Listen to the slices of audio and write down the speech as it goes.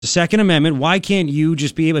Second Amendment. Why can't you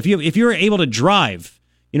just be able, if you're able to drive,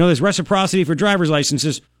 there's reciprocity for driver's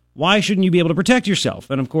licenses, why shouldn't you be able to protect yourself?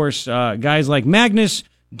 And of course, guys like Magnus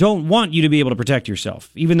don't want you to be able to protect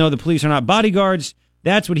yourself. Even though the police are not bodyguards,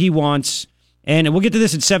 that's what he wants. And we'll get to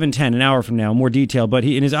this at 7:10, an hour from now, more detail. But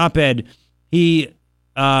in his op-ed,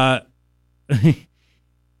 I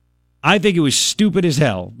think it was stupid as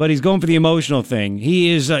hell, but he's going for the emotional thing.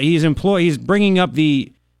 He's bringing up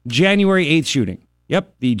the January 8th shooting.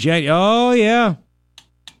 Yep, the January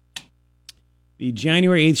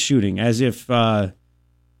 8th shooting, as if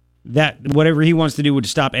that whatever he wants to do would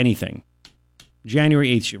stop anything.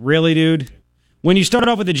 January 8th, really, dude? When you start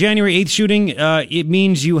off with the January 8th shooting, it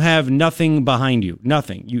means you have nothing behind you.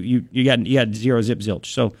 Nothing. You got zero zip zilch.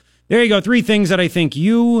 So there you go. 3 things that I think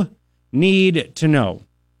you need to know.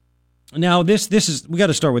 Now, this is, we got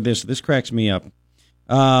to start with this. This cracks me up. You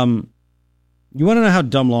want to know how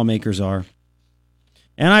dumb lawmakers are?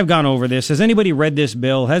 And I've gone over this. Has anybody read this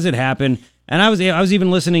bill? Has it happened? And I was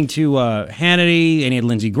even listening to Hannity, and he had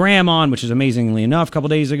Lindsey Graham on, which is amazingly enough, a couple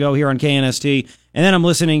days ago here on KNST. And then I'm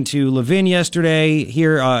listening to Levin yesterday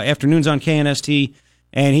here, afternoons on KNST,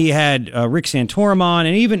 and he had Rick Santorum on,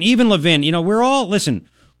 and even Levin. It's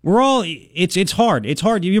hard. It's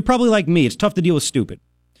hard. You're probably like me. It's tough to deal with stupid.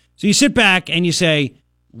 So you sit back and you say,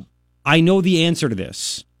 I know the answer to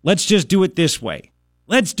this. Let's just do it this way.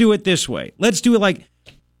 Let's do it this way. Let's do it like...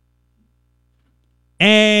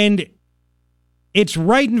 And it's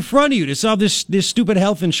right in front of you to solve this stupid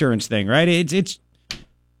health insurance thing, right?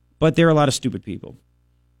 But there are a lot of stupid people.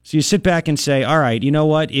 So you sit back and say, all right, you know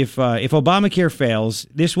what? If Obamacare fails,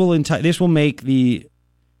 this will make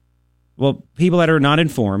people that are not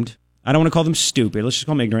informed, I don't want to call them stupid, let's just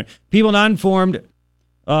call them ignorant, people not informed,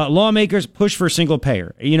 lawmakers push for a single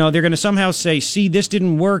payer. They're going to somehow say, see, this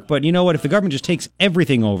didn't work, but you know what? If the government just takes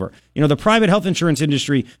everything over, the private health insurance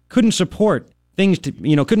industry couldn't support things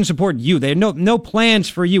couldn't support you. They had no plans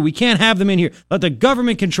for you. We can't have them in here. Let the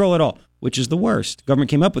government control it all, which is the worst. Government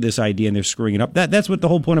came up with this idea and they're screwing it up. That's what the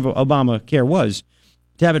whole point of Obamacare was.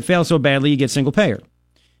 To have it fail so badly, you get single payer.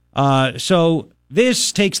 So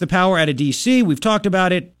this takes the power out of D.C. We've talked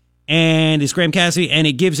about it, and it's Graham Cassidy, and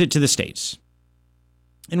it gives it to the states.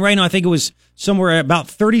 And right now, I think it was somewhere about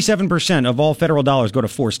 37% of all federal dollars go to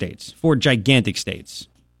 4 states, 4 gigantic states.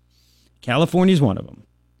 California is one of them.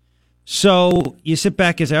 So you sit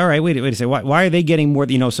back and say, all right, wait a second. Why are they getting more?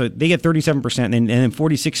 So they get 37%, and then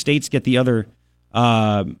 46 states get the other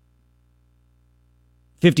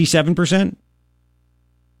 57%?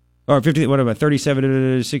 Or 50, what about 37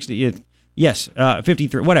 to 60? Yes,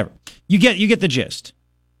 53, whatever. You get the gist.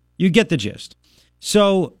 You get the gist.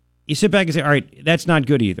 So you sit back and say, all right, that's not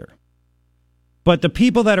good either. But the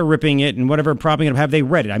people that are ripping it and whatever, propping it up, have they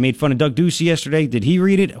read it? I made fun of Doug Ducey yesterday. Did he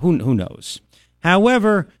read it? Who knows?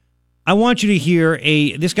 However, I want you to hear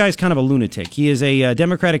this guy's kind of a lunatic. He is a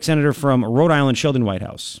Democratic senator from Rhode Island, Sheldon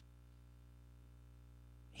Whitehouse.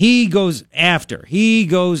 He goes after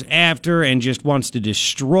and just wants to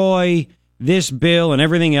destroy this bill and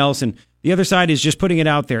everything else. And the other side is just putting it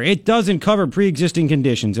out there. It doesn't cover pre-existing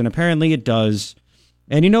conditions, and apparently it does.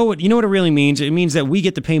 And you know what it really means? It means that we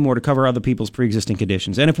get to pay more to cover other people's pre-existing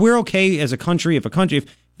conditions. And if we're okay as a country, if the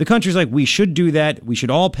country's like, we should do that, we should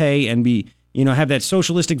all pay and be, have that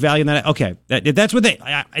socialistic value in that. Okay, that's what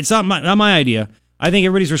it's not my idea. I think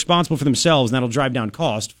everybody's responsible for themselves, and that'll drive down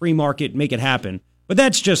cost. Free market, make it happen. But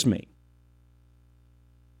that's just me.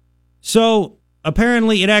 So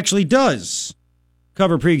apparently it actually does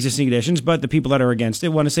cover pre-existing conditions, but the people that are against it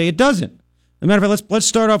want to say it doesn't. As a matter of fact, let's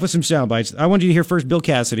start off with some sound bites. I want you to hear first Bill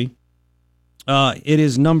Cassidy. It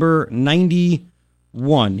is number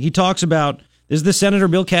 91. He talks about, this is the Senator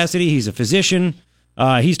Bill Cassidy. He's a physician.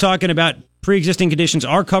 He's talking about pre-existing conditions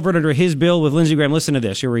are covered under his bill with Lindsey Graham. Listen to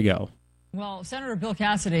this. Here we go. Well, Senator Bill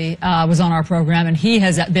Cassidy was on our program, and he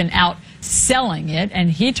has been out selling it, and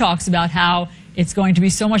he talks about how it's going to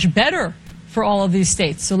be so much better for all of these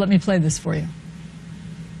states. So let me play this for you.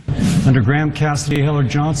 Under Graham, Cassidy, Hillard,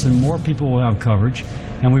 Johnson, more people will have coverage,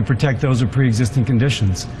 and we protect those with pre-existing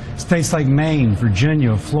conditions. States like Maine,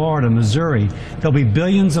 Virginia, Florida, Missouri, there'll be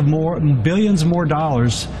billions more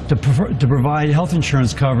dollars to provide health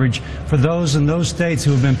insurance coverage for those in those states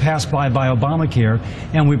who have been passed by Obamacare,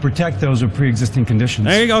 and we protect those with pre-existing conditions.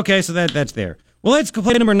 There you go. Okay, so that's there. Well, let's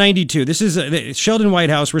play number 92. This is Sheldon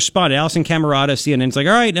Whitehouse responded. Allison Camerata, CNN's like,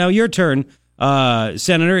 all right, now your turn,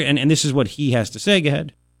 Senator, and this is what he has to say. Go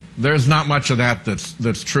ahead. There's not much of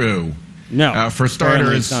that's true. No. For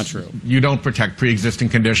starters, it's not true. You don't protect pre-existing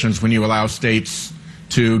conditions when you allow states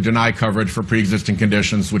to deny coverage for pre-existing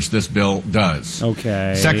conditions, which this bill does.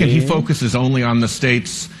 Okay. Second, he focuses only on the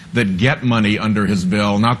states that get money under his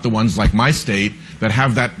bill, not the ones like my state that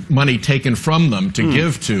have that money taken from them to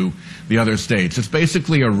give to the other states. It's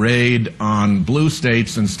basically a raid on blue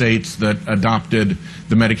states and states that adopted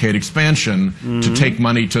the Medicaid expansion to take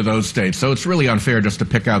money to those states. So it's really unfair just to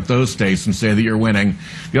pick out those states and say that you're winning.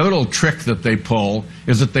 The other little trick that they pull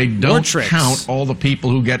is that they don't count all the people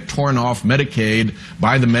who get torn off Medicaid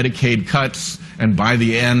by the Medicaid cuts and by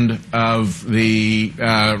the end of the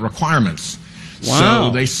requirements. Wow.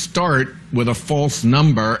 So they start with a false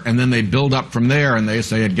number, and then they build up from there, and they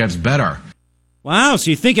say it gets better. Wow, so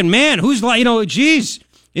you're thinking, man, who's like, geez,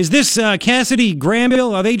 is this Cassidy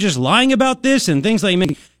Granville? Are they just lying about this and things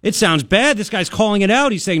like? It sounds bad. This guy's calling it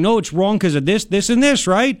out. He's saying, no, it's wrong because of this, this, and this,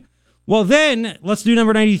 right? Well, then let's do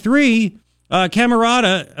number 93.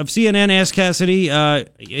 Camerata of CNN asked Cassidy,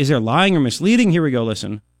 "Is there lying or misleading?" Here we go.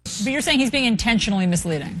 Listen. But you're saying he's being intentionally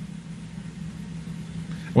misleading.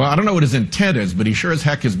 Well, I don't know what his intent is, but he sure as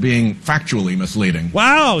heck is being factually misleading.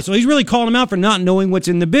 Wow, so he's really calling him out for not knowing what's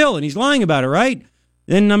in the bill, and he's lying about it, right?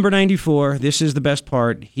 Then number 94, this is the best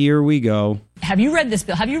part. Here we go. Have you read this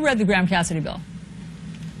bill? Have you read the Graham Cassidy bill?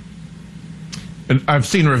 I've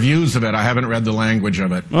seen reviews of it. I haven't read the language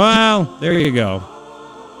of it. Well, there you go.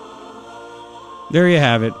 There you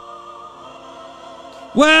have it.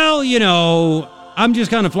 Well, I'm just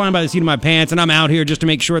kind of flying by the seat of my pants, and I'm out here just to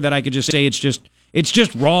make sure that I could just say it's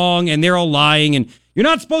just wrong, and they're all lying, and you're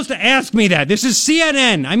not supposed to ask me that. This is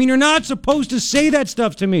CNN. I mean, you're not supposed to say that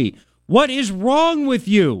stuff to me. What is wrong with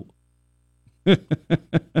you?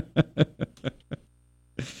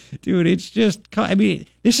 Dude, it's just,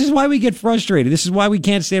 this is why we get frustrated. This is why we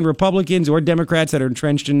can't stand Republicans or Democrats that are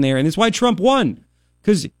entrenched in there, and it's why Trump won.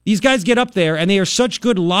 Because these guys get up there, and they are such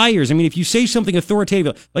good liars. I mean, if you say something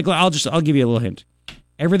authoritative, like, I'll give you a little hint.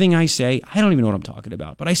 Everything I say, I don't even know what I'm talking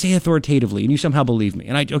about, but I say authoritatively, and you somehow believe me.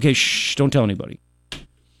 And okay, shh, don't tell anybody.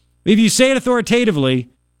 If you say it authoritatively,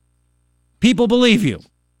 people believe you.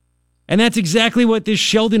 And that's exactly what this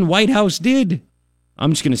Sheldon Whitehouse did.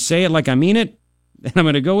 I'm just going to say it like I mean it, and I'm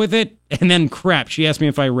going to go with it, and then crap, she asked me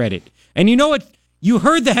if I read it. And you know what? You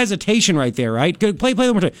heard the hesitation right there, right? Play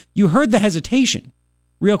one more time. You heard the hesitation.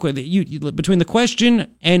 Real quick, you between the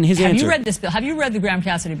question and his answer. Have you read this bill? Have you read the Graham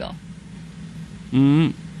Cassidy bill?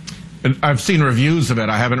 I've seen reviews of it.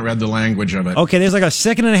 I haven't read the language of it. Okay, there's like a 1.5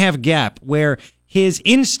 second gap where his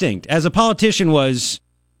instinct as a politician was,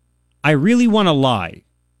 I really want to lie.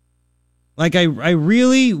 Like, I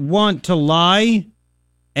really want to lie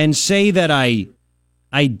and say that I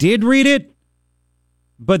did read it,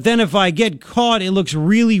 but then if I get caught, it looks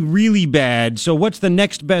really, really bad. So what's the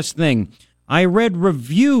next best thing? I read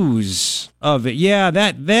reviews of it.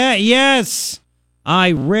 Yeah, yes.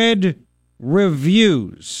 I read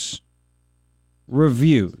reviews.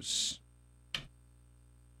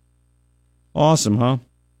 Awesome, huh?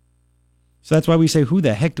 So that's why we say, who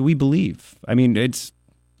the heck do we believe? I mean,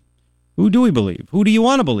 who do we believe? Who do you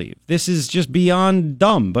want to believe? This is just beyond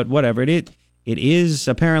dumb, but whatever. It is,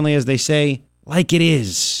 apparently, as they say, like it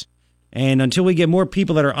is. And until we get more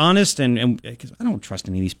people that are honest, and because I don't trust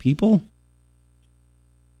any of these people.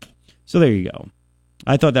 So there you go.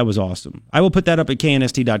 I thought that was awesome. I will put that up at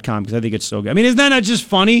knst.com because I think it's so good. I mean, isn't that not just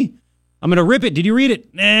funny? I'm going to rip it. Did you read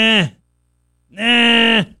it? Nah.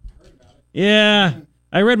 Yeah.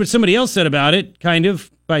 I read what somebody else said about it, kind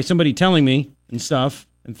of, by somebody telling me and stuff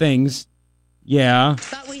and things. Yeah.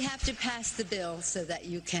 But we have to pass the bill so that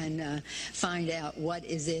you can find out what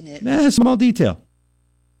is in it. Small detail.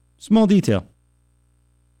 Small detail.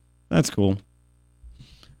 That's cool.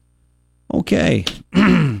 Okay.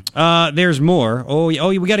 There's more. Oh,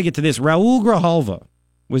 we got to get to this. RAUL GRIJALVA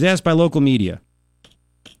was asked by local media,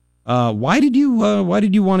 why did you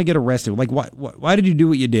want to get arrested? Like, why did you do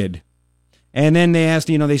what you did? And then they asked,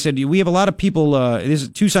 they said, we have a lot of people, this is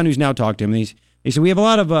Tucson News Now talked to him, and they said, we have a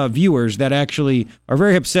lot of viewers that actually are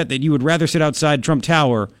very upset that you would rather sit outside Trump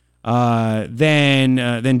Tower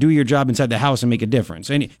than do your job inside the house and make a difference.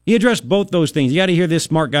 And he addressed both those things. You got to hear this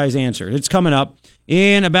smart guy's answer. It's coming up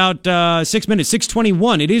in about 6 minutes,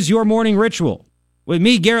 6:21. It is your morning ritual with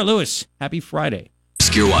me, Garrett Lewis. Happy Friday.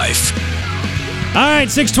 Ask your wife. All right,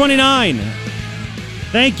 6:29.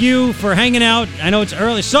 Thank you for hanging out. I know it's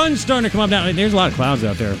early. Sun's starting to come up now. There's a lot of clouds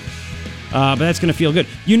out there, but that's going to feel good.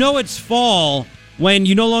 It's fall when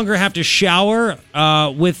you no longer have to shower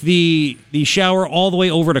with the shower all the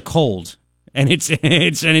way over to cold, and it's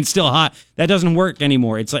still hot. That doesn't work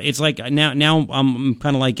anymore. It's like now I'm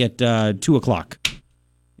kind of like at 2:00.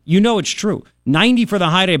 It's true. 90 for the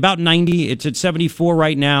high day, about 90. It's at 74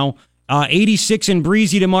 right now. 86 and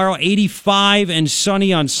breezy tomorrow. 85 and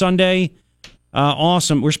sunny on Sunday.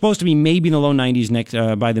 Awesome. We're supposed to be maybe in the low 90s next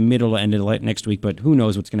by the middle end of next week, but who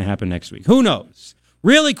knows what's going to happen next week? Who knows?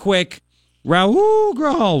 Really quick, RAUL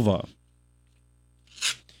GRIJALVA.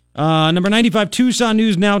 Number 95, Tucson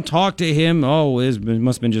News Now talked to him. Oh, it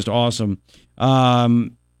must have been just awesome.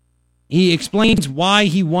 He explains why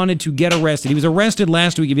he wanted to get arrested. He was arrested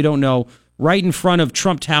last week, if you don't know, right in front of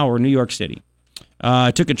Trump Tower in New York City.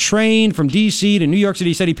 Took a train from D.C. to New York City.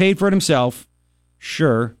 He said he paid for it himself.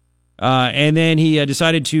 Sure. And then he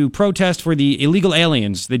decided to protest for the illegal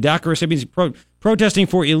aliens. The DACA recipients protesting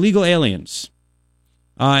for illegal aliens.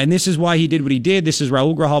 And this is why he did what he did. This is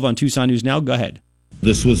RAUL GRIJALVA on Tucson News Now. Go ahead.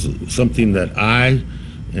 This was something that I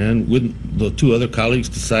and with the two other colleagues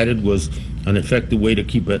decided was an effective way to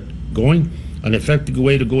keep it going, an effective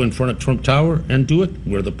way to go in front of Trump Tower and do it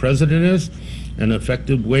where the president is, an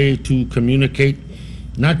effective way to communicate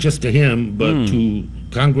not just to him but to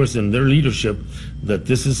Congress and their leadership that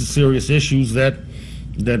this is a serious issue, that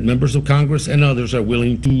members of Congress and others are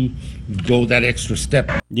willing to go that extra step.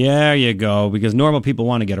 There you go, because normal people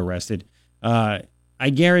want to get arrested. I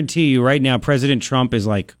guarantee you right now, President Trump is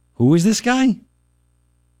like, who is this guy?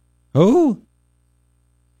 Who?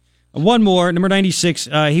 One more, number 96.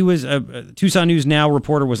 He was Tucson News Now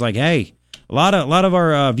reporter was like, hey, a lot of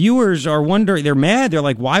our viewers are wondering, they're mad. They're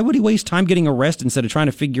like, why would he waste time getting arrested instead of trying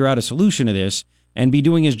to figure out a solution to this and be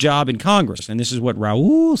doing his job in Congress? And this is what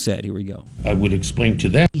RAUL said. Here we go. I would explain to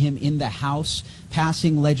them. Him in the House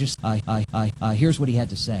passing legislation. Here's what he had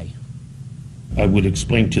to say. I would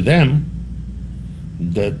explain to them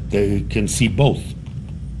that they can see both.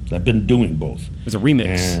 I've been doing both. It's a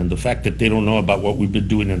remix. And the fact that they don't know about what we've been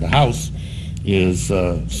doing in the House is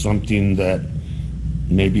something that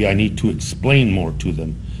maybe I need to explain more to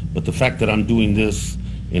them. But the fact that I'm doing this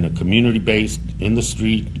in a community-based, in the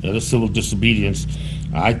street, at a civil disobedience,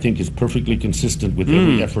 I think is perfectly consistent with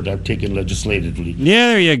every effort I've taken legislatively. Yeah,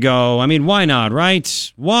 there you go. I mean, why not,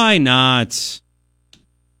 right? Why not?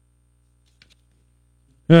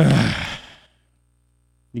 The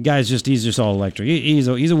guy's he's just all electric. He's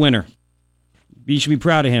a winner. You should be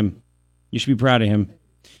proud of him. You should be proud of him.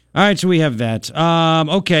 All right, so we have that.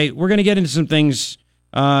 Okay, we're going to get into some things.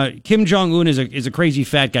 Kim Jong-un is a crazy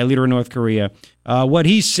fat guy, leader of North Korea. What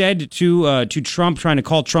he said to Trump, trying to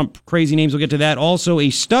call Trump crazy names, we'll get to that. Also,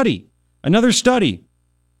 another study.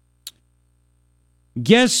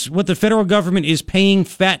 Guess what the federal government is paying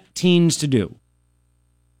fat teens to do?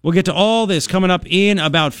 We'll get to all this coming up in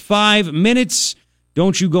about 5 minutes.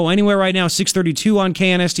 Don't you go anywhere right now. 6:32 on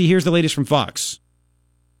KNST. Here's the latest from Fox.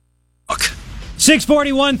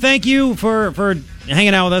 6:41. Thank you for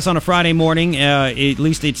hanging out with us on a Friday morning. At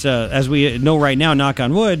least it's, as we know right now, knock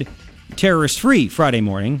on wood, terrorist-free Friday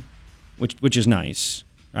morning, which is nice,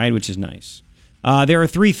 right? Which is nice. There are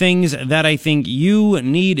 3 things that I think you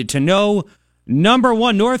need to know. Number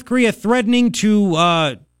 1, North Korea threatening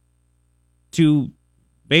to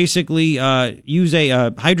basically use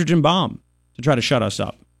a hydrogen bomb to try to shut us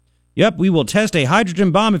up. Yep, we will test a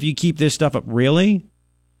hydrogen bomb if you keep this stuff up. Really?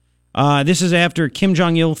 This is after Kim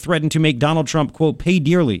Jong-il threatened to make Donald Trump, quote, pay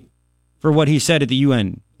dearly for what he said at the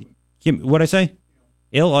UN. What'd I say?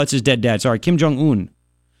 Oh, it's his dead dad. Sorry, Kim Jong-un.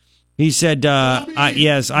 He said,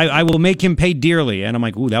 yes, I will make him pay dearly. And I'm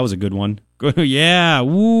like, ooh, that was a good one. Yeah,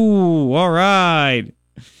 ooh, all right.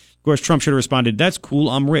 Of course, Trump should have responded, that's cool,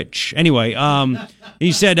 I'm rich. Anyway,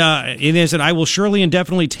 he said, I will surely and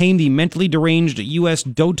definitely tame the mentally deranged U.S.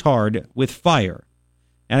 dotard with fire.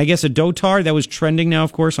 And I guess a dotard, that was trending now,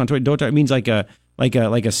 of course, on Twitter. Dotard means like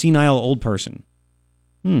a senile old person.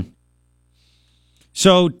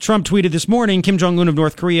 So Trump tweeted this morning, Kim Jong-un of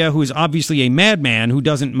North Korea, who is obviously a madman who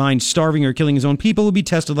doesn't mind starving or killing his own people, will be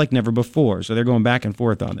tested like never before. So they're going back and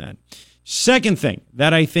forth on that. Second thing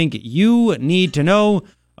that I think you need to know,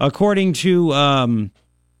 according to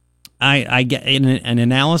I get an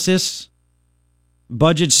analysis,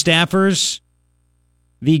 budget staffers,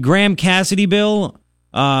 the Graham Cassidy bill,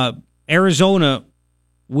 Arizona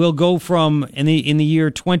will go from in the year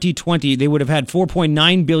 2020 they would have had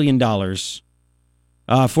 $4.9 billion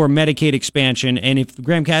for Medicaid expansion, and if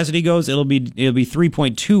Graham Cassidy goes, it'll be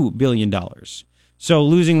 $3.2 billion. So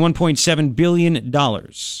losing $1.7 billion.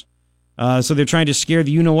 So they're trying to scare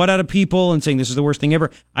the you-know-what out of people and saying this is the worst thing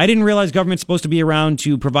ever. I didn't realize government's supposed to be around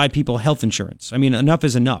to provide people health insurance. I mean, enough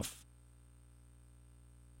is enough.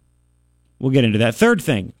 We'll get into that. Third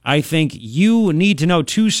thing, I think you need to know,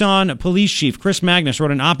 Tucson Police Chief Chief Magnus wrote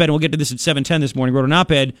an op-ed, and we'll get to this at 7:10 this morning, wrote an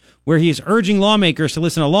op-ed where he is urging lawmakers to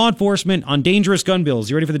listen to law enforcement on dangerous gun bills.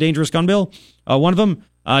 You ready for the dangerous gun bill? One of them,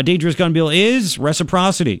 dangerous gun bill is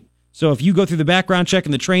reciprocity. So if you go through the background check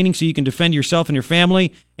and the training so you can defend yourself and your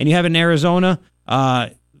family, and you have it in Arizona,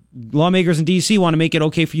 lawmakers in D.C. want to make it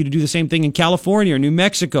okay for you to do the same thing in California or New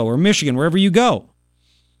Mexico or Michigan, wherever you go.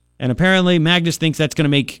 And apparently Magnus thinks that's going to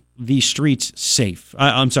make the streets safe.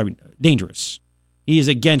 Dangerous. He is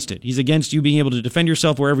against it. He's against you being able to defend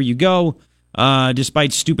yourself wherever you go,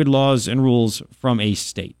 despite stupid laws and rules from a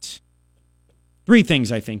state. 3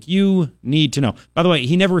 things I think you need to know. By the way,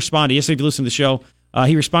 he never responded. Yesterday, if you listen to the show,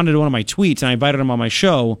 he responded to one of my tweets, and I invited him on my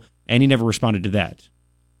show, and he never responded to that.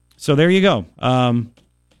 So there you go.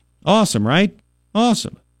 Awesome, right?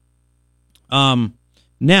 Awesome.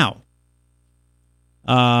 Now,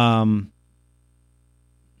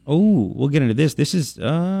 we'll get into this. This is,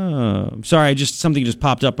 sorry, something just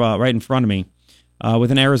popped up right in front of me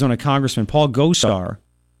with an Arizona Congressman, Paul Gosar.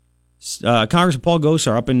 Congressman Paul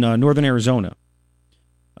Gosar up in northern Arizona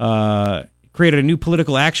created a new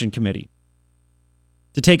political action committee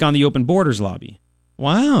to take on the open borders lobby.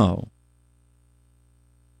 Wow.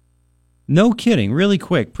 No kidding, really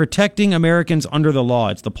quick. Protecting Americans under the law.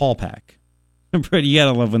 It's the Paul Pack. You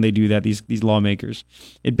gotta love when they do that, these lawmakers.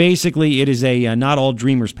 It is a not all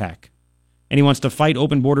dreamers pack. And he wants to fight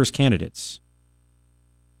open borders candidates.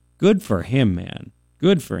 Good for him, man.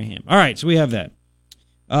 Good for him. All right, so we have that.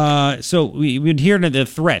 So we'd hear the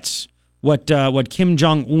threats. What Kim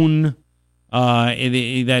Jong-un,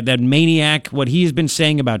 that maniac, what he's been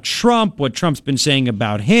saying about Trump, what Trump's been saying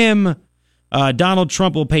about him. Donald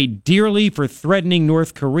Trump will pay dearly for threatening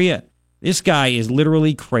North Korea. This guy is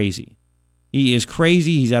literally crazy. He is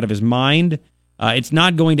crazy. He's out of his mind. It's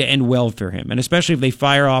not going to end well for him, and especially if they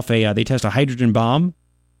fire off they test a hydrogen bomb,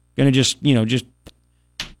 going to just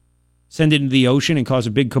send it into the ocean and cause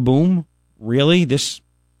a big kaboom. Really, this?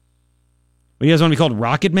 What, he doesn't want to be called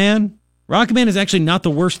Rocket Man? Rocket Man is actually not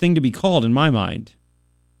the worst thing to be called in my mind.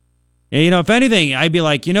 And, if anything, I'd be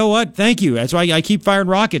like, you know what? Thank you. That's why I keep firing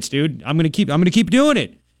rockets, dude. I'm gonna keep doing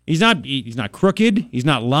it. He's not crooked. He's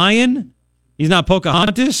not lying. He's not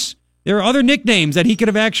Pocahontas. There are other nicknames that he could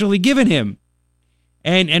have actually given him.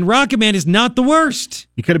 And Rocket Man is not the worst.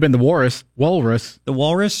 He could have been the Walrus. The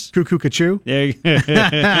Walrus? Cuckoo-ca-choo. There you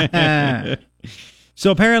go. So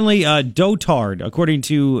apparently, dotard, according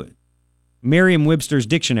to Merriam-Webster's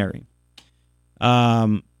dictionary.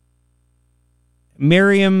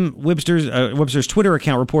 Merriam-Webster's Twitter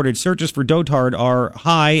account reported searches for dotard are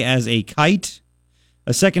high as a kite.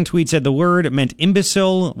 A second tweet said the word meant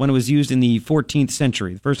imbecile when it was used in the 14th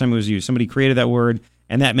century. The first time it was used, somebody created that word,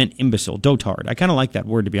 and that meant imbecile, dotard. I kind of like that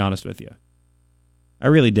word, to be honest with you. I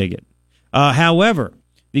really dig it. However,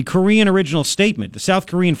 the Korean original statement, the South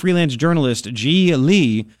Korean freelance journalist Ji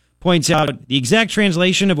Lee points out the exact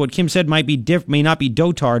translation of what Kim said may not be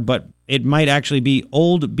dotard, but it might actually be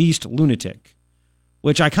old beast lunatic,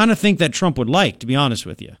 which I kind of think that Trump would like, to be honest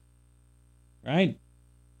with you. Right?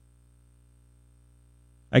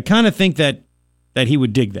 I kind of think that he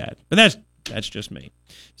would dig that. But that's just me.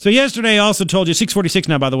 So yesterday I also told you, 646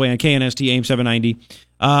 now, by the way, on KNST AIM 790.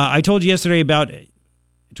 I told you yesterday about,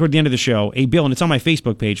 toward the end of the show, a bill, and it's on my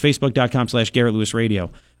Facebook page, facebook.com/Garrett Lewis Radio.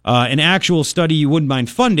 An actual study you wouldn't mind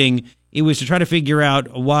funding. It was to try to figure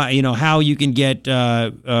out why, how you can get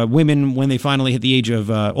women when they finally hit the age of,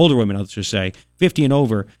 older women, let's just say, 50 and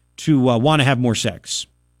over, to want to have more sex.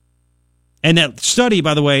 And that study,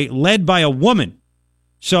 by the way, led by a woman.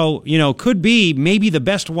 So, could be maybe the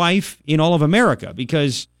best wife in all of America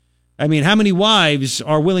because, how many wives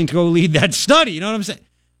are willing to go lead that study? You know what I'm saying?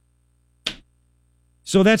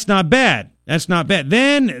 So that's not bad. That's not bad.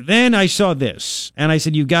 Then I saw this, and I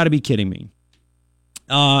said, you've got to be kidding me.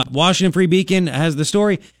 Washington Free Beacon has the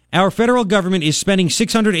story. Our federal government is spending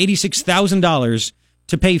 $686,000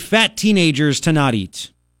 to pay fat teenagers to not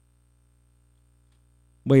eat.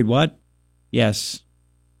 Wait, what? Yes.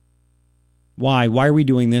 Why? Why are we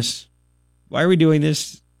doing this? Why are we doing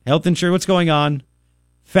this? Health insurance, what's going on?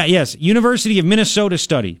 Yes, University of Minnesota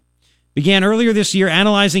study began earlier this year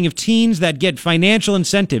analyzing if teens that get financial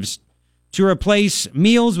incentives to replace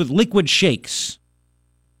meals with liquid shakes,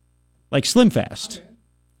 like Slim Fast.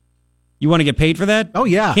 You want to get paid for that? Oh,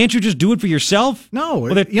 yeah. Can't you just do it for yourself? No.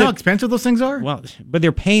 Well, you know how expensive those things are? Well, but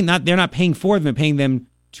they're not paying for them, they're paying them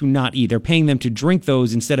to not eat. They're paying them to drink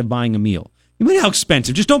those instead of buying a meal. You mean how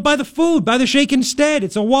expensive? Just don't buy the food. Buy the shake instead.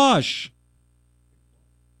 It's a wash.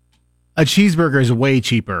 A cheeseburger is way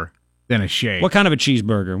cheaper than a shake. What kind of a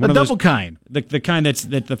cheeseburger? The double kind. The kind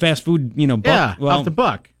that the fast food, buck. Yeah, off the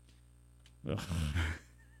buck. Ugh.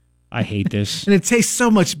 I hate this. And it tastes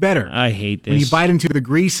so much better. I hate this. When you bite into the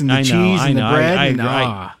grease and the cheese and the bread.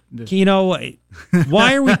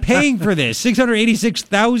 Why are we paying for this?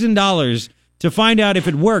 $686,000 to find out if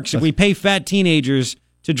it works if we pay fat teenagers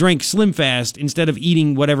to drink Slim Fast instead of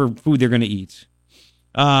eating whatever food they're going to eat.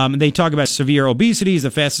 They talk about severe obesity is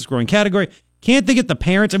the fastest growing category. Can't they get the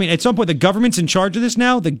parents? I mean, at some point, the government's in charge of this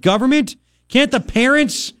now. The government? Can't the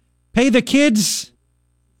parents pay the kids?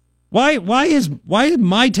 Why is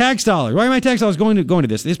my tax dollars? Why are my tax dollars going to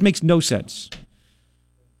this? This makes no sense.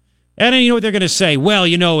 And then you know what they're going to say? Well,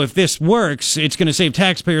 if this works, it's going to save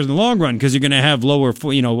taxpayers in the long run because you're going to have lower,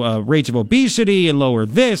 rates of obesity and lower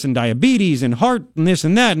this and diabetes and heart and this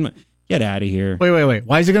and that. Get out of here. Wait.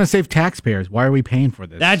 Why is it going to save taxpayers? Why are we paying for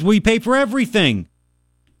this? We pay for everything.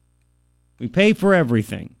 We pay for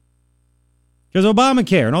everything. Because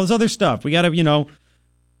Obamacare and all this other stuff. We got to, we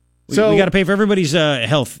got to pay for everybody's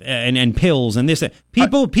health and pills and this.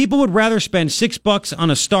 People would rather spend $6 on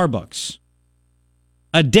a Starbucks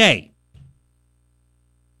a day.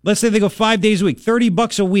 Let's say they go 5 days a week,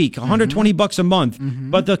 $30 a week, $120 a month.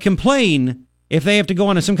 But they'll complain if they have to go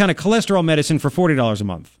on some kind of cholesterol medicine for $40 a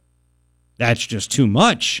month. That's just too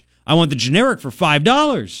much. I want the generic for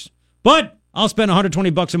 $5. But I'll spend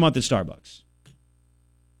 $120 a month at Starbucks.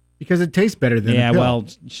 Because it tastes better than a pill. Well,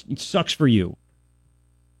 it sucks for you.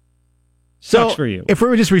 Sucks for you. If we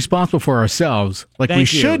were just responsible for ourselves,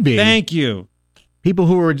 should be. Thank you. People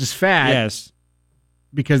who were just fat. Yes.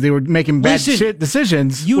 Because they were making bad shit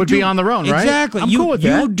decisions would be on their own, right? Exactly. I'm cool with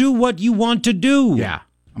that. You do what you want to do. Yeah,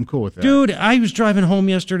 I'm cool with that. Dude, I was driving home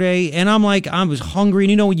yesterday, and I was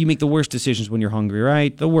hungry. And when you make the worst decisions when you're hungry,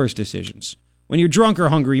 right? The worst decisions. When you're drunk or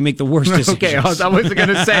hungry, you make the worst decisions. Okay, I wasn't going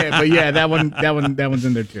to say it, but yeah, that one's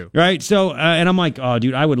in there too. Right? So, and I'm like, oh,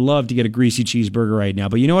 dude, I would love to get a greasy cheeseburger right now.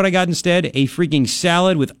 But you know what I got instead? A freaking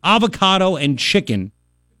salad with avocado and chicken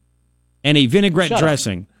and a vinaigrette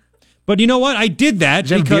dressing. But you know what? I did that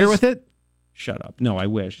because... Did you have beer with it? Shut up. No, I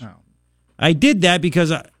wish. Oh. I did that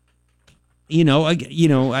because, I'm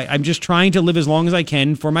just trying to live as long as I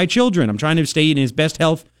can for my children. I'm trying to stay in his best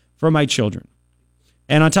health for my children.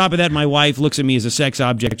 And on top of that, my wife looks at me as a sex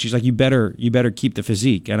object. She's like, you better keep the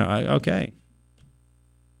physique. And okay.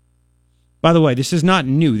 By the way, this is not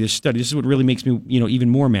new, this study. This is what really makes me, even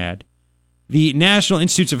more mad. The National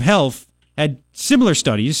Institutes of Health had similar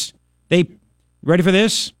studies. Ready for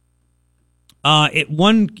this?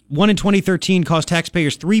 One in 2013 cost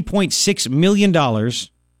taxpayers $3.6 million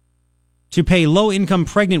to pay low-income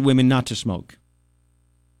pregnant women not to smoke.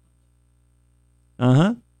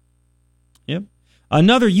 Yep.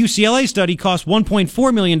 Another UCLA study cost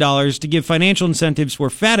 $1.4 million to give financial incentives for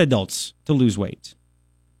fat adults to lose weight.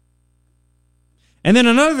 And then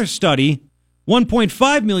another study,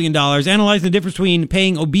 $1.5 million, analyzed the difference between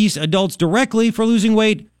paying obese adults directly for losing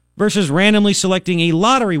weight versus randomly selecting a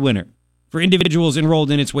lottery winner for individuals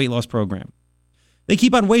enrolled in its weight loss program. They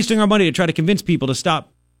keep on wasting our money to try to convince people to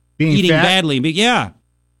stop eating badly. Yeah.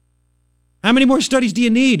 How many more studies do you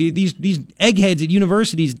need? These eggheads at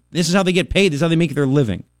universities, this is how they get paid. This is how they make their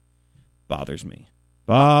living. Bothers me.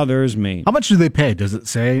 How much do they pay? Does it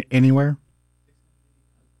say anywhere?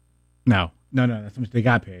 No. That's how much they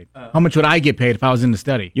got paid. How much would I get paid if I was in the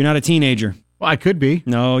study? You're not a teenager. Well, I could be.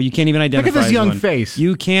 No, you can't even identify as one. Look at this young face.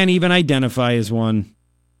 You can't even identify as one.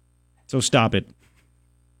 So stop it.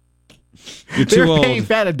 You're too old. They're paying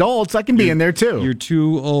fat adults. I can be in there too. You're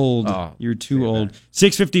too old. Oh, You're too old.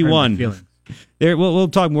 6:51. We'll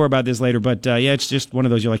talk more about this later, but it's just one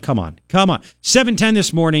of those. You're like, come on. 7:10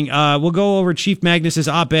 this morning. We'll go over Chief Magnus's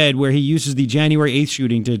op-ed where he uses the January 8th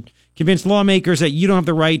shooting to convince lawmakers that you don't have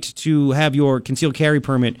the right to have your concealed carry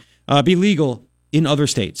permit be legal in other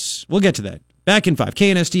states. We'll get to that. Back in 5.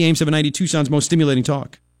 KNST AM 790, Tucson's most stimulating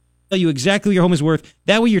talk. Tell you exactly what your home is worth.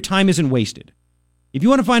 That way your time isn't wasted. If you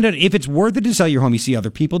want to find out if it's worth it to sell your home, you see other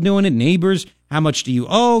people doing it, neighbors, how much do you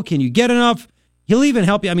owe? Can you get enough? He'll even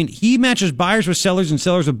help you. I mean, he matches buyers with sellers and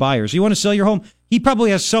sellers with buyers. So you want to sell your home? He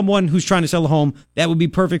probably has someone who's trying to sell a home that would be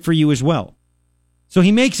perfect for you as well. So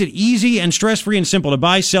he makes it easy and stress-free and simple to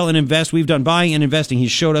buy, sell, and invest. We've done buying and investing.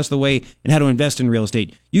 He's showed us the way and how to invest in real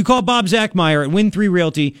estate. You call Bob Zachmeyer at Win3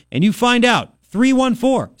 Realty, and you find out.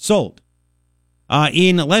 314 sold.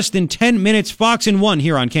 In less than 10 minutes, Fox and 1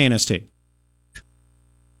 here on KNST.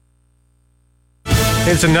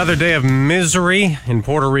 It's another day of misery in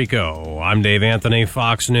Puerto Rico. I'm Dave Anthony,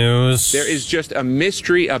 Fox News. There is just a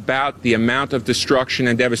mystery about the amount of destruction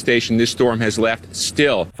and devastation this storm has left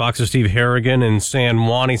still. Fox's Steve Harrigan in San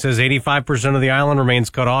Juan. He says 85% of the island remains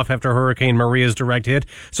cut off after Hurricane Maria's direct hit,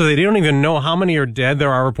 so they don't even know how many are dead.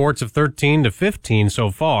 There are reports of 13 to 15 so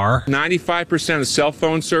far. 95% of cell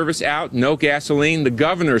phone service out, no gasoline. The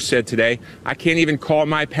governor said today, I can't even call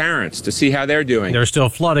my parents to see how they're doing. There's still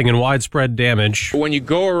flooding and widespread damage. When you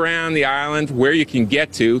go around the island where you can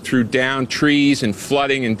get to through down trees and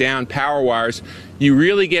flooding and down power wires, you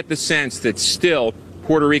really get the sense that still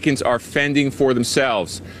Puerto Ricans are fending for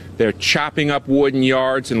themselves. They're chopping up wood in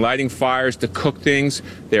yards and lighting fires to cook things.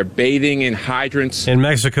 They're bathing in hydrants. In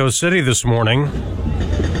Mexico City this morning,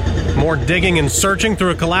 more digging and searching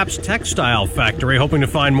through a collapsed textile factory, hoping to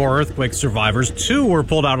find more earthquake survivors. 2 were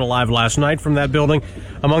pulled out alive last night from that building,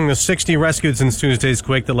 among the 60 rescued since Tuesday's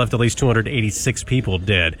quake that left at least 286 people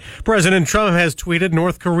dead. President Trump has tweeted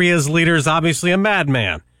North Korea's leader is obviously a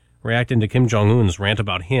madman, reacting to Kim Jong-un's rant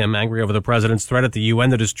about him, angry over the president's threat at the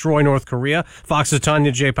UN to destroy North Korea. Fox's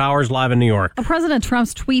Tanya J. Powers live in New York. President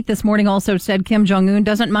Trump's tweet this morning also said Kim Jong-un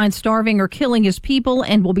doesn't mind starving or killing his people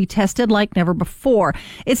and will be tested like never before.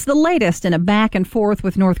 It's the latest in a back and forth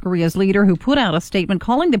with North Korea's leader, who put out a statement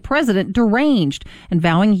calling the president deranged and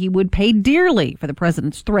vowing he would pay dearly for the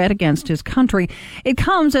president's threat against his country. It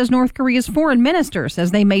comes as North Korea's foreign minister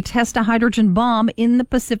says they may test a hydrogen bomb in the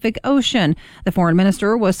Pacific Ocean. The foreign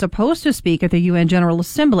minister was supposed to speak at the UN General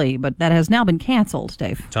Assembly, but that has now been canceled,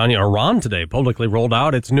 Dave. Tanya, Iran today publicly rolled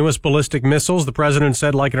out its newest ballistic missiles. The president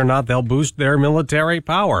said, like it or not, they'll boost their military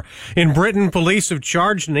power. In Britain, police have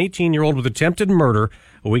charged an 18-year-old with attempted murder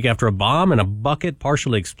a week after a bomb in a bucket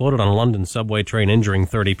partially exploded on a London subway train, injuring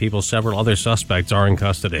 30 people. Several other suspects are in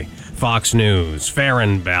custody. Fox News, fair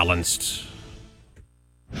and balanced.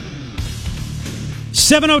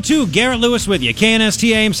 7:02, Garrett Lewis with you.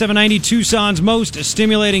 KNST AM 790, Tucson's most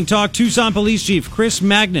stimulating talk. Tucson Police Chief Chief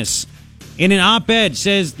Magnus, in an op-ed,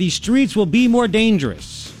 says the streets will be more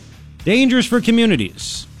dangerous for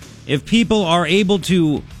communities, if people are able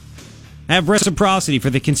to have reciprocity for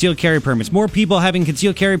the concealed carry permits. More people having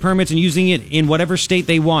concealed carry permits and using it in whatever state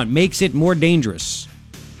they want makes it more dangerous.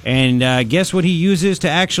 And guess what he uses to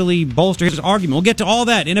actually bolster his argument? We'll get to all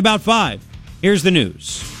that in about 5. Here's the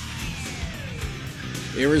news.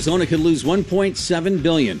 Arizona could lose $1.7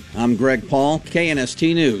 billion. I'm Greg Paul,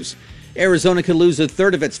 KNST News. Arizona could lose a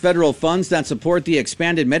third of its federal funds that support the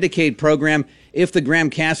expanded Medicaid program if the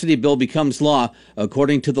Graham-Cassidy bill becomes law,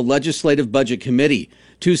 according to the Legislative Budget Committee.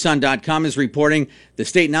 Tucson.com is reporting the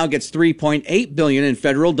state now gets $3.8 billion in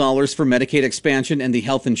federal dollars for Medicaid expansion and the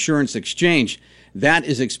health insurance exchange. That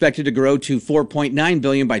is expected to grow to $4.9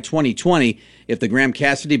 billion by 2020. If the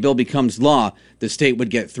Graham-Cassidy bill becomes law, the state would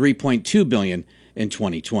get $3.2 billion in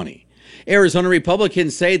 2020. Arizona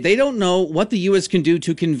Republicans say they don't know what the U.S. can do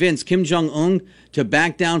to convince Kim Jong-un to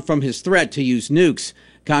back down from his threat to use nukes.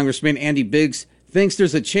 Congressman Andy Biggs thinks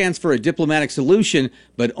there's a chance for a diplomatic solution,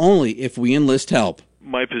 but only if we enlist help.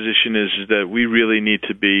 My position is that we really need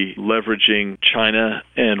to be leveraging China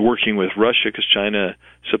and working with Russia, because China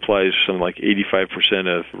supplies something like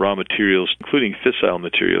 85% of raw materials, including fissile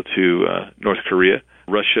material, to North Korea.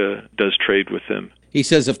 Russia does trade with them. He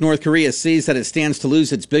says if North Korea sees that it stands to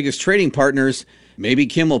lose its biggest trading partners, maybe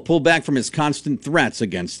Kim will pull back from his constant threats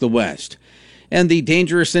against the West. And the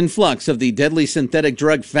dangerous influx of the deadly synthetic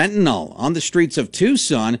drug fentanyl on the streets of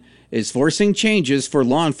Tucson is forcing changes for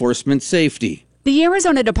law enforcement safety. The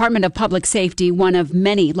Arizona Department of Public Safety, one of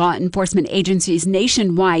many law enforcement agencies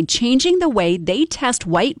nationwide, changing the way they test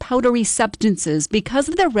white powdery substances because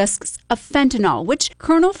of the risks of fentanyl, which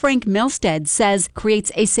Colonel Frank Milstead says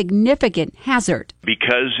creates a significant hazard.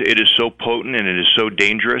 Because it is so potent and it is so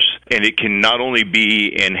dangerous, and it can not only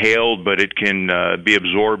be inhaled, but it can be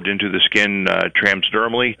absorbed into the skin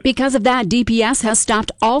transdermally. Because of that, DPS has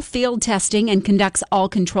stopped all field testing and conducts all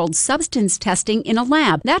controlled substance testing in a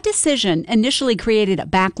lab. That decision initially created a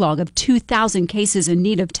backlog of 2,000 cases in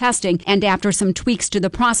need of testing, and after some tweaks to the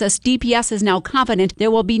process, DPS is now confident there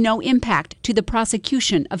will be no impact to the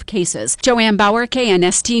prosecution of cases. Joanne Bauer,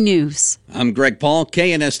 KNST News. I'm Greg Paul,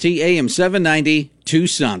 KNST AM 790,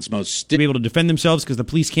 Tucson's most to be able to defend themselves because the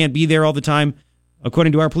police can't be there all the time.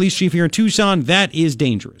 According to our police chief here in Tucson, that is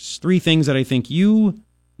dangerous. 3 things that I think you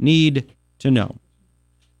need to know.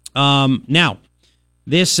 Now,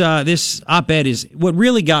 This op-ed is what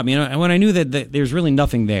really got me. And when I knew that there's really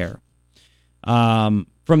nothing there from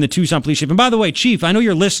the Tucson Police Chief. And by the way, Chief, I know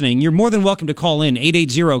you're listening. You're more than welcome to call in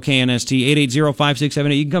 880-KNST,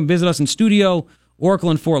 880-5678. You can come visit us in studio, Oracle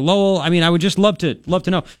and Fort Lowell. I mean, I would just love to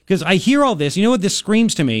know, because I hear all this. You know what this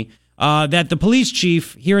screams to me? That the police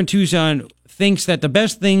chief here in Tucson thinks that the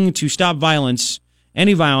best thing to stop violence,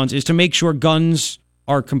 any violence, is to make sure guns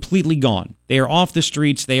are completely gone. They are off the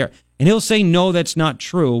streets. They are. And he'll say, no, that's not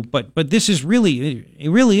true. But this is really, it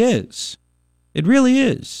really is. It really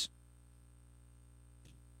is.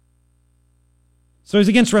 So he's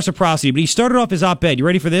against reciprocity, but he started off his op-ed. You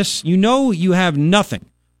ready for this? You know you have nothing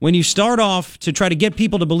when you start off to try to get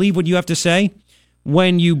people to believe what you have to say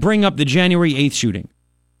when you bring up the January 8th shooting.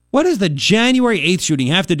 What does the January 8th shooting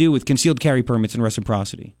have to do with concealed carry permits and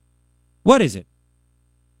reciprocity? What is it?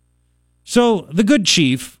 So the good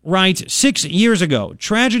chief writes, 6 years ago,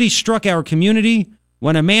 tragedy struck our community.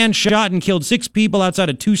 when a man shot and killed 6 people outside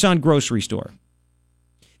a Tucson grocery store.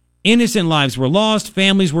 Innocent lives were lost,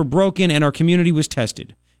 families were broken, and our community was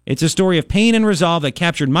tested. It's a story of pain and resolve that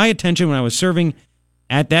captured my attention when I was serving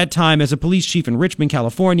at that time as a police chief in Richmond,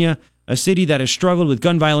 California, a city that has struggled with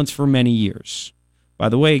gun violence for many years. By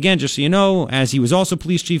the way, again, just so you know, as he was also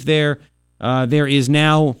police chief there, there is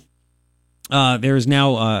now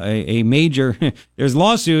a major there's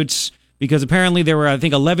lawsuits because apparently there were, I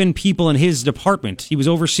think, 11 people in his department he was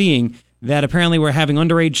overseeing that apparently were having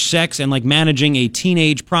underage sex and like managing a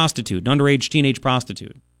teenage prostitute, an underage teenage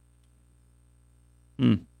prostitute.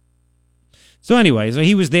 So anyway, so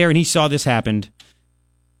he was there and he saw this happened.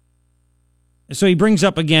 So he brings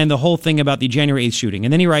up again the whole thing about the January 8th shooting.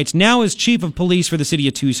 And then he writes, now as chief of police for the city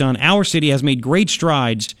of Tucson, our city has made great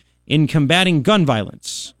strides in combating gun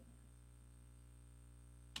violence.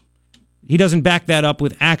 He doesn't back that up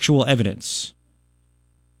with actual evidence.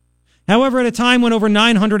 However, at a time when over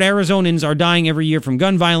 900 Arizonans are dying every year from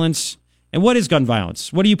gun violence, and what is gun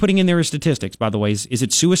violence? What are you putting in there as statistics, by the way? Is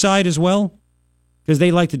it suicide as well? Because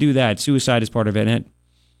they like to do that. Suicide is part of it.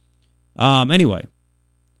 Anyway.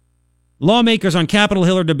 Lawmakers on Capitol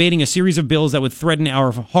Hill are debating a series of bills that would threaten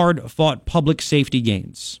our hard-fought public safety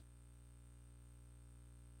gains.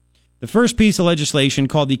 The first piece of legislation,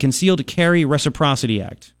 called the Concealed Carry Reciprocity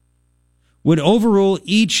Act, would overrule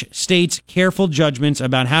each state's careful judgments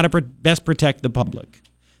about how to best protect the public.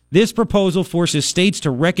 This proposal forces states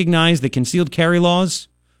to recognize the concealed carry laws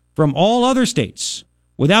from all other states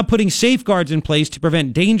without putting safeguards in place to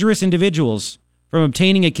prevent dangerous individuals from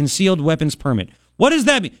obtaining a concealed weapons permit. What does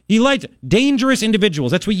that mean? He likes dangerous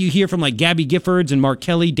individuals. That's what you hear from like Gabby Giffords and Mark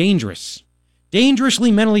Kelly. Dangerous.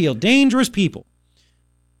 Dangerously mentally ill. Dangerous people.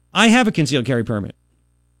 I have a concealed carry permit.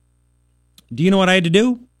 Do you know what I had to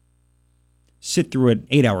do? Sit through an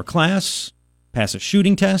 8-hour class, pass a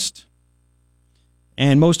shooting test,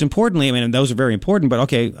 and most importantly, I mean, those are very important, but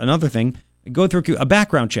okay, another thing, go through a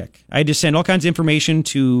background check. I had to send all kinds of information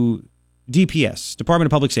to DPS, Department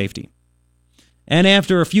of Public Safety. And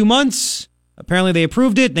after a few months, apparently they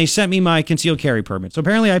approved it, and they sent me my concealed carry permit. So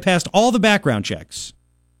apparently I passed all the background checks.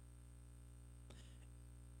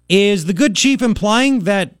 Is the good chief implying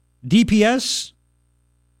that DPS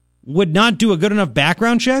would not do a good enough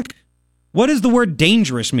background check? What does the word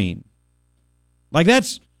dangerous mean? Like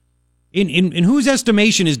that's, in whose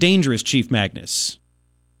estimation is dangerous, Chief Magnus?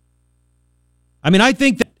 I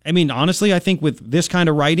mean, honestly, I think with this kind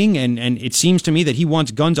of writing, and it seems to me that he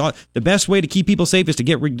wants guns. The best way to keep people safe is to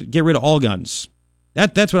get rid of all guns.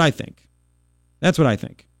 That's what I think. That's what I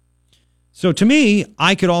think. So to me,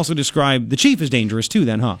 I could also describe the chief as dangerous too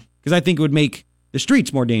then, huh? Because I think it would make the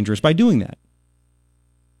streets more dangerous by doing that.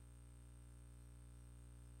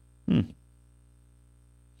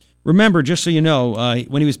 Remember, just so you know,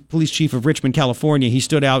 when he was police chief of Richmond, California, he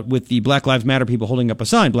stood out with the Black Lives Matter people holding up a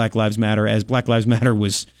sign, Black Lives Matter, as Black Lives Matter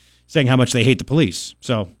was saying how much they hate the police.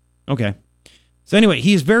 So, okay. So anyway,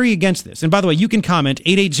 he is very against this. And by the way, you can comment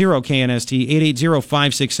 880-KNST,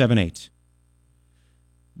 880-5678.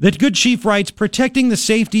 The good chief writes, protecting the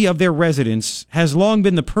safety of their residents has long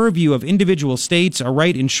been the purview of individual states, a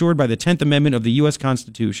right ensured by the 10th Amendment of the U.S.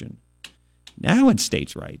 Constitution. Now it's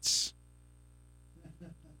states' rights.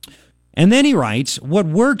 And then he writes, what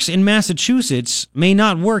works in Massachusetts may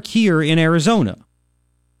not work here in Arizona.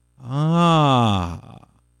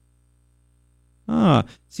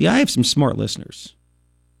 See, I have some smart listeners.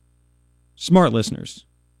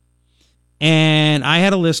 And I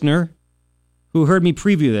had a listener who heard me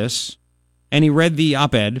preview this, and he read the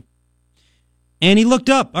op-ed, and he looked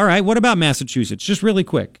up, all right, what about Massachusetts? Just really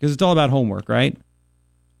quick, because it's all about homework, right?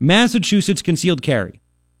 Massachusetts concealed carry.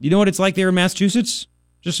 You know what it's like there in Massachusetts?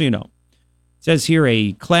 Just so you know. It says here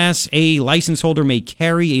a Class A license holder may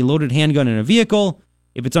carry a loaded handgun in a vehicle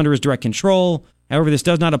if it's under his direct control. However, this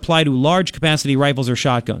does not apply to large capacity rifles or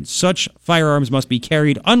shotguns. Such firearms must be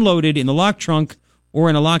carried unloaded in the locked trunk or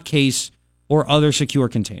in a locked case or other secure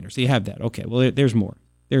container. So you have that. Okay, well, there's more.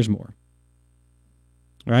 All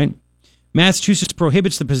right? Massachusetts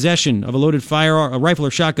prohibits the possession of a loaded firearm, a rifle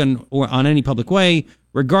or shotgun or on any public way,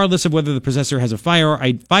 regardless of whether the possessor has a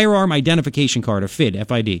firearm identification card, a FID,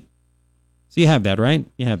 F-I-D. So you have that, right?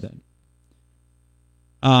 You have that.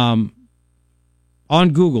 On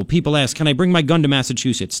Google, people ask, can I bring my gun to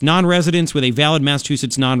Massachusetts? Non-residents with a valid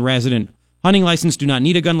Massachusetts non-resident hunting license do not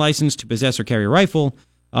need a gun license to possess or carry a rifle.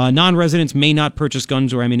 Non-residents may not purchase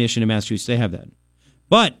guns or ammunition in Massachusetts. They have that.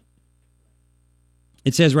 But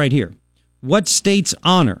it says right here, what states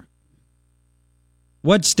honor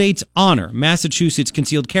Massachusetts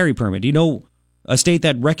concealed carry permit? Do you know a state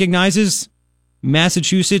that recognizes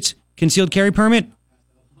Massachusetts concealed carry permit?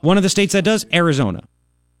 One of the states that does? Arizona.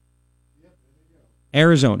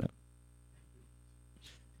 Arizona.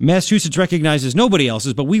 Massachusetts recognizes nobody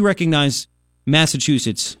else's, but we recognize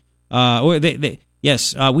Massachusetts.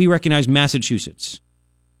 We recognize Massachusetts.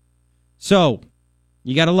 So,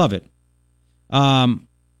 you got to love it.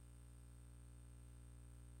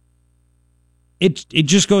 It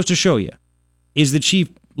just goes to show you, is the chief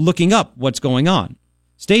looking up what's going on?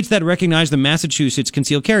 States that recognize the Massachusetts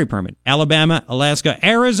concealed carry permit: Alabama, Alaska,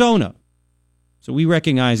 Arizona. So we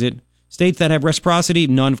recognize it. States that have reciprocity,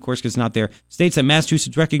 none, of course, because it's not there. States that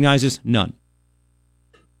Massachusetts recognizes, none.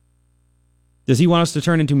 Does he want us to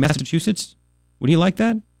turn into Massachusetts? Would he like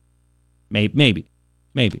that? Maybe.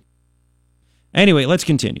 Anyway, let's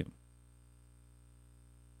continue.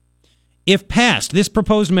 If passed, this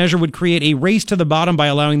proposed measure would create a race to the bottom by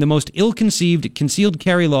allowing the most ill-conceived concealed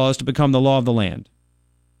carry laws to become the law of the land.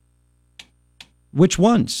 Which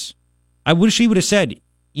ones? I wish he would have said,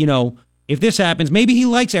 if this happens, maybe he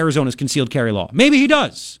likes Arizona's concealed carry law. Maybe he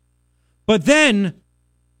does. But then,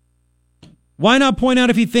 why not point out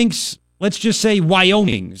if he thinks, let's just say,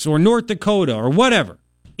 Wyoming's or North Dakota or whatever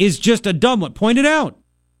is just a dumb one? Point it out.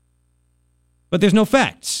 But there's no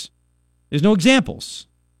facts. There's no examples.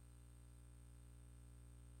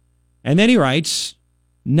 And then he writes,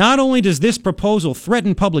 not only does this proposal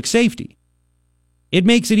threaten public safety, it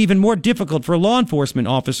makes it even more difficult for law enforcement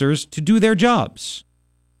officers to do their jobs.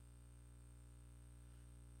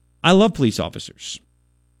 I love police officers.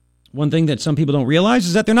 One thing that some people don't realize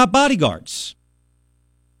is that they're not bodyguards.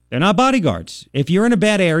 They're not bodyguards. If you're in a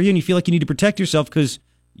bad area and you feel like you need to protect yourself because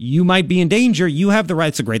you might be in danger, you have the right.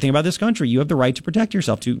 It's a great thing about this country. You have the right to protect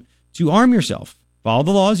yourself, to arm yourself. Follow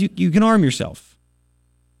the laws, you can arm yourself.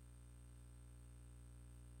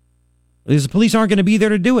 Because the police aren't going to be there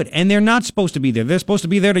to do it, and they're not supposed to be there. They're supposed to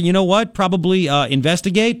be there to, probably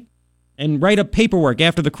investigate and write up paperwork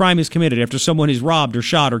after the crime is committed, after someone is robbed or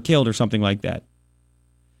shot or killed or something like that.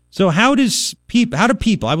 So how do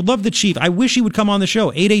people, I would love the chief, I wish he would come on the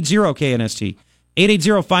show, 880-KNST,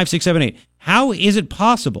 880-5678. How is it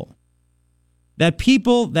possible that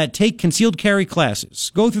people that take concealed carry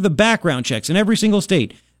classes, go through the background checks in every single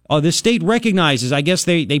state, the state recognizes, I guess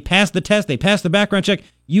they passed the test, they passed the background check,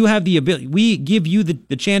 you have the ability, we give you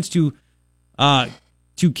the chance to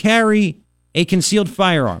carry a concealed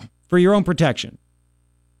firearm for your own protection.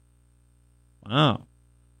 Wow.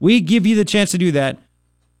 We give you the chance to do that.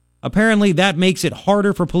 Apparently that makes it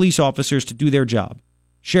harder for police officers to do their job.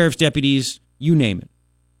 Sheriff's deputies, you name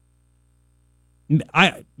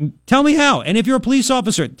it. Tell me how. And if you're a police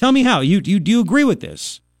officer, tell me how. Do you agree with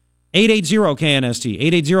this? 880-KNST,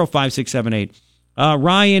 880-5678.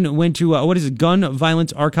 Ryan went to,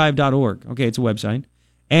 gunviolencearchive.org. Okay, it's a website.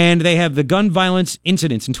 And they have the gun violence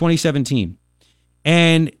incidents in 2017.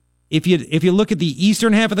 And if you look at the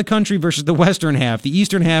eastern half of the country versus the western half, the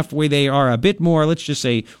eastern half, where they are a bit more, let's just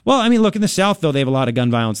say, look, in the South, though, they have a lot of gun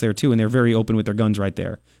violence there, too, and they're very open with their guns right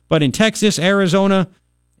there. But in Texas, Arizona,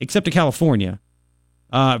 except to California,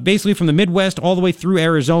 basically from the Midwest all the way through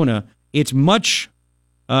Arizona, it's much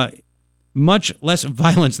less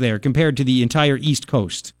violence there compared to the entire East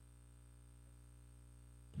Coast.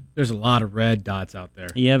 There's a lot of red dots out there.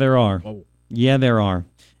 Yeah, there are. Whoa. Yeah, there are.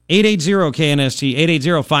 880-KNST,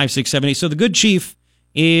 880-5678. So the good chief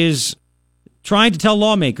is trying to tell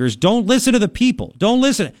lawmakers, don't listen to the people. Don't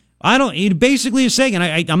listen. He basically is saying,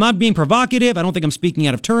 and I'm not being provocative, I don't think I'm speaking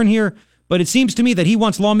out of turn here, but it seems to me that he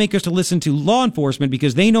wants lawmakers to listen to law enforcement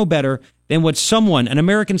because they know better than what an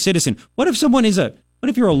American citizen, what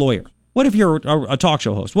if you're a lawyer? What if you're a talk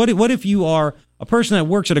show host? What if you are a person that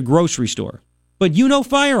works at a grocery store, but you know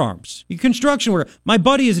firearms? You're construction worker. My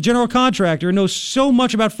buddy is a general contractor and knows so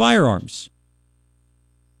much about firearms.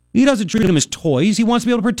 He doesn't treat them as toys. He wants to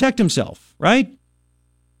be able to protect himself, right?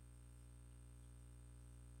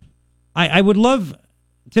 I would love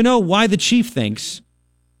to know why the chief thinks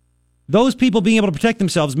those people being able to protect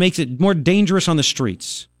themselves makes it more dangerous on the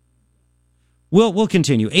streets. We'll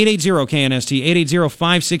continue. 880-KNST,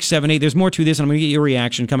 880-5678. There's more to this, and I'm going to get your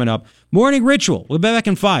reaction coming up. Morning Ritual. We'll be back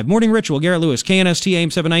in 5. Morning Ritual, Garrett Lewis, KNST,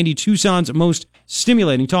 AM 790, Tucson's most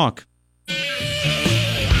stimulating talk.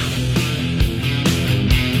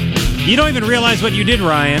 You don't even realize what you did,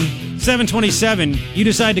 Ryan. 727, you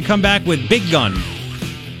decide to come back with Big Gun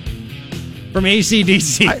from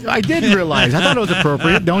AC/DC. I did realize. I thought it was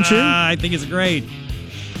appropriate, don't you? I think it's great.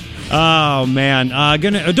 Oh, man.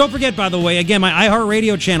 Don't forget, by the way, again, my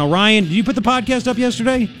iHeartRadio channel. Ryan, did you put the podcast up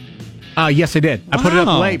yesterday? Yes, I did. I put it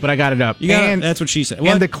up late, but I got it up. That's what she said.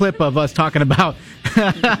 What? And the clip of us talking about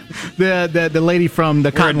the lady from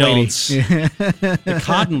the Cotton Lady. The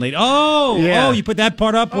Cotton Lady. Oh, yeah. You put that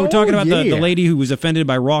part up? We're talking about the lady who was offended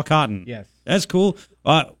by raw cotton. Yes. That's cool.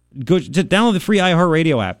 go to download the free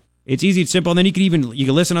iHeartRadio app. It's easy, it's simple, and then you can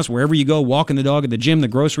listen to us wherever you go, walking the dog, at the gym, the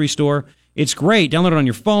grocery store. It's great. Download it on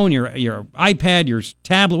your phone, your iPad, your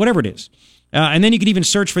tablet, whatever it is. And then you can even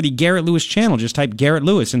search for the Garrett Lewis channel. Just type Garrett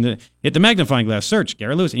Lewis and hit the magnifying glass, search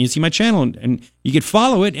Garrett Lewis, and you see my channel, and you can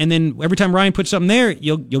follow it, and then every time Ryan puts something there,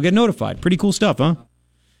 you'll get notified. Pretty cool stuff, huh?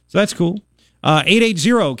 So that's cool.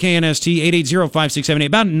 880-KNST, 880-5678,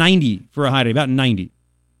 about 90 for a high day, about 90.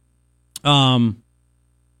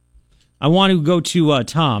 I want to go to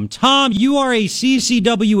Tom. Tom, you are a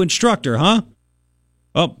CCW instructor, huh?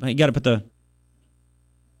 Oh, you got to put the...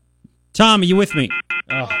 Tom, are you with me?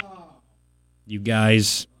 Oh, you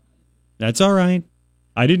guys. That's all right.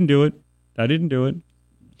 I didn't do it.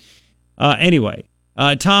 Anyway,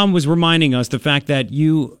 Tom was reminding us the fact that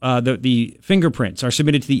the fingerprints are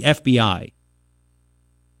submitted to the FBI.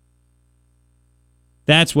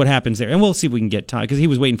 That's what happens there. And we'll see if we can get Tom, because he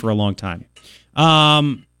was waiting for a long time.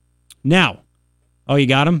 Now, you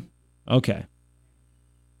got him? Okay.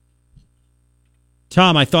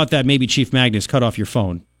 Tom, I thought that maybe Chief Magnus cut off your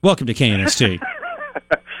phone. Welcome to KNST.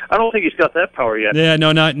 I don't think he's got that power yet. Yeah,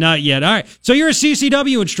 no, not yet. All right. So you're a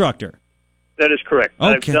CCW instructor. That is correct.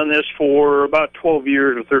 Okay. I've done this for about 12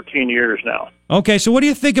 years or 13 years now. Okay, so what do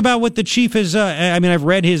you think about what the chief has... I've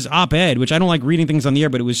read his op-ed, which I don't like reading things on the air,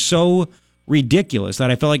 but it was so ridiculous that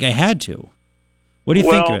I felt like I had to. What do you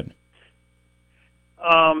think of it?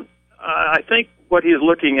 I think what he's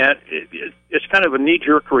looking at, it's kind of a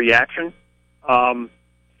knee-jerk reaction. The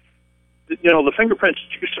fingerprints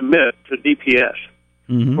you submit to DPS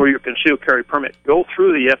for your concealed carry permit go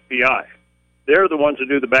through the FBI. They're the ones that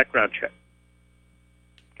do the background check.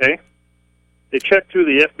 Okay? They check through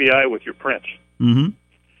the FBI with your prints. Mm-hmm.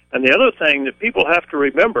 And the other thing that people have to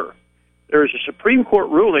remember, there is a Supreme Court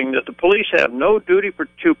ruling that the police have no duty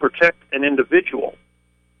to protect an individual,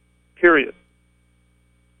 period.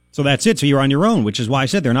 So that's it. So you're on your own, which is why I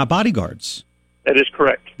said they're not bodyguards. That is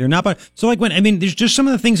correct. They're not. So there's just some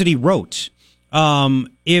of the things that he wrote.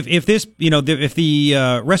 If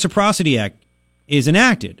the Reciprocity Act is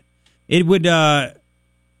enacted, it would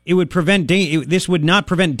prevent. This would not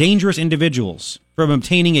prevent dangerous individuals from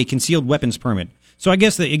obtaining a concealed weapons permit. So I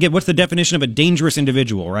guess what's the definition of a dangerous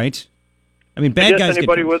individual, right? I mean, bad guys.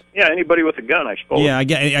 Anybody with a gun, I suppose. Yeah, I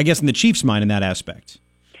guess in the chief's mind in that aspect.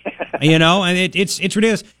 And it's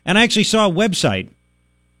ridiculous. And I actually saw a website.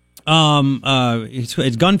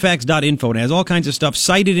 It's gunfacts.info, and it has all kinds of stuff,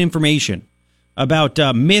 cited information about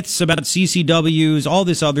myths, about CCWs, all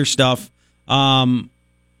this other stuff. I'm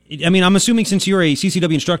assuming since you're a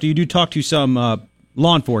CCW instructor, you do talk to some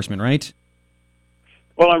law enforcement, right?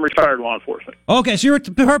 Well, I'm retired law enforcement. Okay, so you're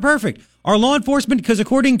perfect. Our law enforcement, because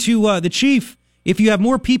according to the chief, if you have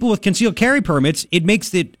more people with concealed carry permits, it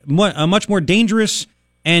makes it much more dangerous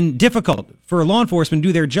and difficult for law enforcement to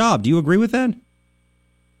do their job. Do you agree with that?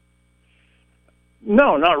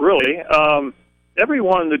 No, not really.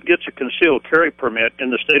 Everyone that gets a concealed carry permit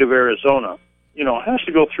in the state of Arizona, has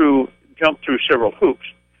to jump through several hoops.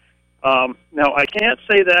 Now, I can't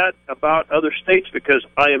say that about other states because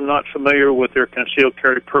I am not familiar with their concealed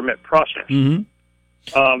carry permit process.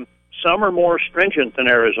 Mm-hmm. Some are more stringent than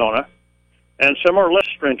Arizona, and some are less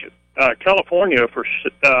stringent. California,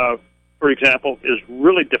 for example, is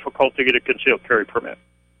really difficult to get a concealed carry permit.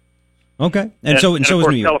 Okay, and so is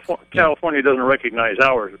New York. California doesn't recognize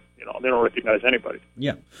ours. They don't recognize anybody.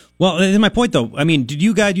 Yeah. Well, my point though. I mean, did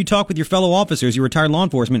you talk with your fellow officers? You retired law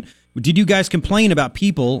enforcement. Did you guys complain about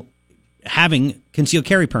people having concealed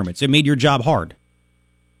carry permits? It made your job hard.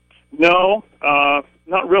 No,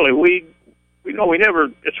 not really. We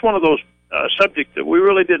never. It's one of those subjects that we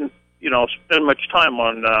really didn't, spend much time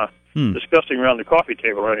on discussing around the coffee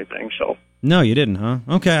table or anything. So. No, you didn't, huh?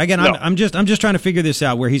 Okay. Again, no. I'm just trying to figure this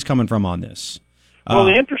out where he's coming from on this. Well,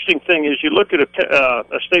 the interesting thing is you look at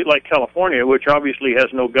a state like California, which obviously has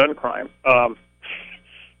no gun crime.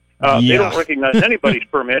 They don't recognize anybody's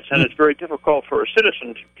permits, and it's very difficult for a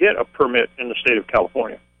citizen to get a permit in the state of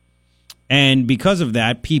California. And because of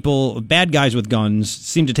that, bad guys with guns,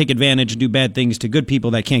 seem to take advantage and do bad things to good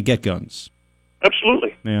people that can't get guns.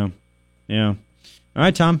 Absolutely. Yeah. All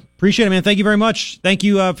right, Tom. Appreciate it, man. Thank you very much. Thank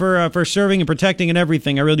you for serving and protecting and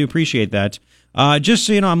everything. I really do appreciate that. Just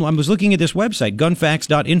so you know, I was looking at this website,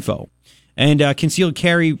 gunfacts.info, and concealed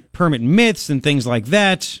carry permit myths and things like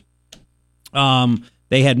that.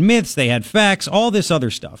 They had myths, they had facts, all this other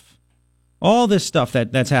stuff. All this stuff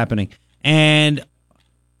that's happening. And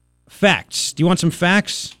facts. Do you want some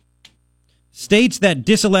facts? States that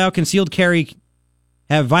disallow concealed carry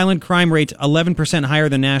have violent crime rates 11% higher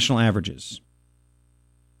than national averages.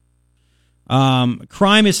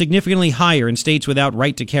 Crime is significantly higher in states without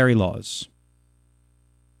right to carry laws.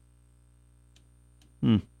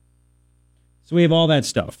 So we have all that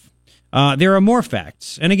stuff. There are more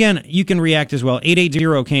facts. And again, you can react as well.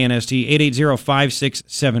 880-KNST,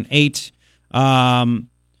 880-5678.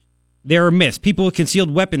 There are myths. People with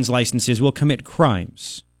concealed weapons licenses will commit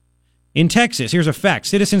crimes. In Texas, here's a fact.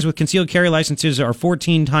 Citizens with concealed carry licenses are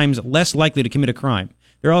 14 times less likely to commit a crime.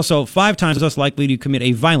 They're also 5 times less likely to commit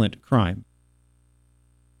a violent crime.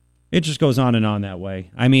 It just goes on and on that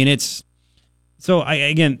way. I mean, it's... So,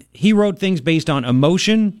 again, he wrote things based on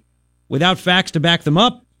emotion without facts to back them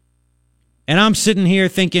up. And I'm sitting here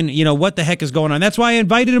thinking, what the heck is going on? That's why I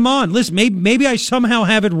invited him on. Listen, maybe I somehow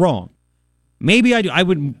have it wrong. Maybe I do.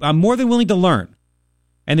 I'm more than willing to learn.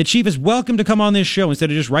 And the chief is welcome to come on this show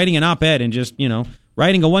instead of just writing an op-ed and just,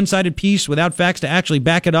 writing a one-sided piece without facts to actually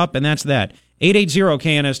back it up, and that's that.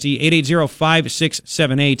 880-KNST,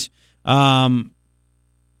 880-5678.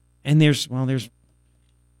 And there's more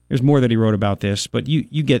that he wrote about this, but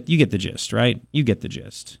you get the gist, right? You get the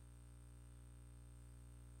gist.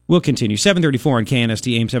 We'll continue. 734 on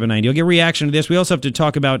KNST, AIM 790. You'll get a reaction to this. We also have to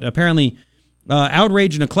talk about, apparently,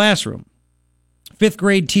 outrage in a classroom. 5th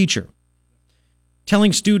grade teacher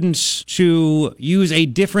telling students to use a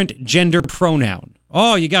different gender pronoun.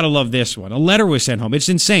 Oh, you got to love this one. A letter was sent home. It's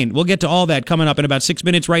insane. We'll get to all that coming up in about 6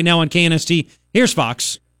 minutes right now on KNST. Here's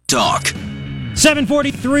Fox Talk.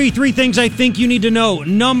 743, 3 things I think you need to know.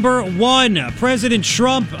 Number 1, President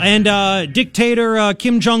Trump and dictator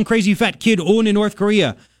Kim Jong crazy fat kid Un in North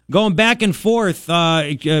Korea going back and forth.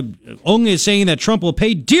 Ung is saying that Trump will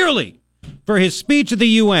pay dearly for his speech at the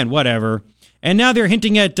UN, whatever. And now they're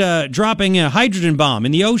hinting at dropping a hydrogen bomb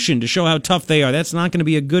in the ocean to show how tough they are. That's not going to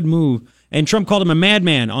be a good move. And Trump called him a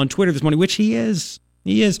madman on Twitter this morning, which he is.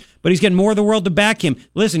 He is. But he's getting more of the world to back him.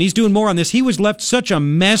 Listen, he's doing more on this. He was left such a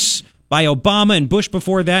mess by Obama and Bush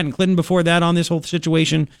before that and Clinton before that on this whole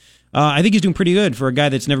situation. I think he's doing pretty good for a guy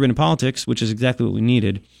that's never been in politics, which is exactly what we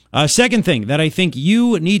needed. Second thing that I think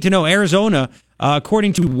you need to know, Arizona,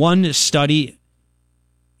 according to one study,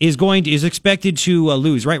 is expected to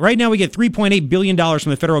lose. Right now we get $3.8 billion from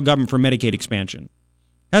the federal government for Medicaid expansion.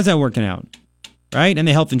 How's that working out? Right? And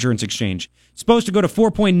the health insurance exchange. It's supposed to go to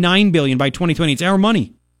 $4.9 billion by 2020. It's our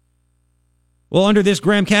money. Well, under this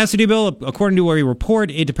Graham Cassidy bill, according to a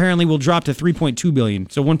report, it apparently will drop to $3.2 billion.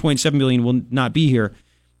 So $1.7 billion will not be here.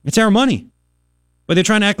 It's our money. But they're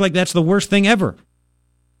trying to act like that's the worst thing ever.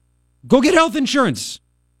 Go get health insurance.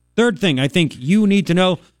 Third thing I think you need to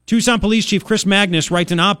know, Tucson Police Chief Chief Magnus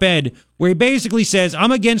writes an op-ed where he basically says,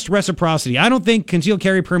 I'm against reciprocity. I don't think concealed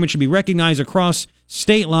carry permits should be recognized across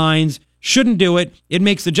state lines. Shouldn't do it. It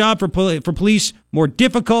makes the job for police more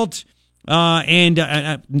difficult.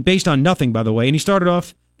 And based on nothing, by the way. And he started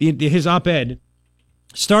off, his op-ed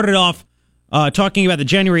started off talking about the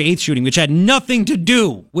January 8th shooting, which had nothing to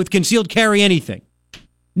do with concealed carry anything.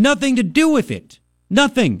 Nothing to do with it.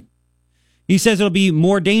 Nothing. He says it'll be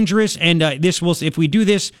more dangerous, and if we do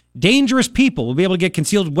this, dangerous people will be able to get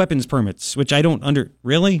concealed weapons permits, which I don't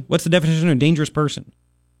really? What's the definition of a dangerous person?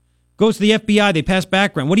 Goes to the FBI, they pass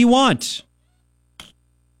background. What do you want?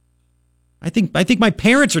 I think my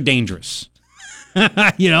parents are dangerous.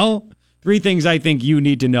 3 things I think you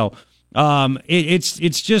need to know.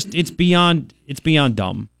 It's beyond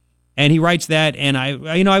dumb. And he writes that, and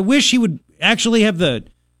I wish he would actually have the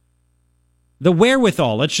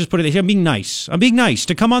wherewithal. Let's just put it. I'm being nice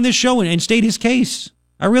to come on this show and state his case.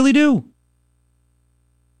 I really do.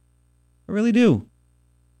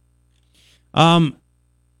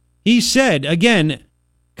 He said again,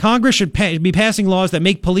 Congress should be passing laws that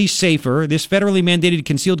make police safer. This federally mandated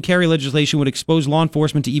concealed carry legislation would expose law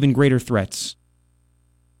enforcement to even greater threats.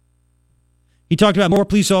 He talked about more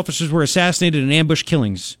police officers were assassinated in ambush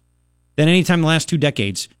killings than any time in the last 2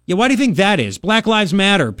 decades. Yeah, why do you think that is? Black Lives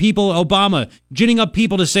Matter, Obama ginning up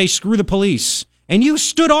people to say screw the police. And you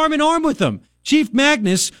stood arm in arm with them. Chief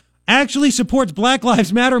Magnus actually supports Black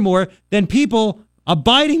Lives Matter more than people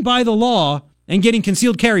abiding by the law and getting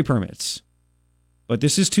concealed carry permits. But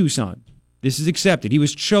this is Tucson. This is accepted. He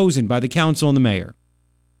was chosen by the council and the mayor.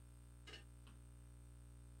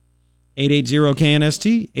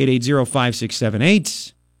 880-KNST,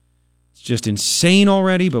 880-5678. It's just insane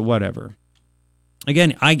already, but whatever.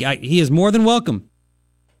 Again, he is more than welcome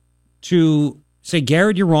to say,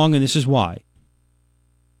 Garrett, you're wrong, and this is why.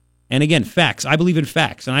 And again, facts. I believe in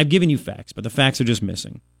facts, and I've given you facts, but the facts are just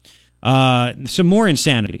missing. Some more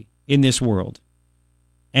insanity in this world.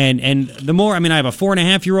 And the more, I have a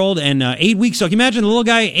 4.5-year-old and 8 weeks old. Can you imagine the little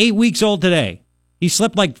guy, 8 weeks old today? He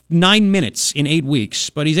slept like 9 minutes in 8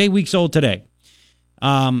 weeks, but he's 8 weeks old today.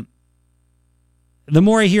 The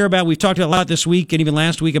more I hear about, we've talked a lot this week and even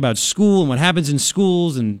last week about school and what happens in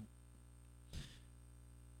schools, and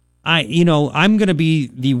I'm going to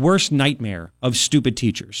be the worst nightmare of stupid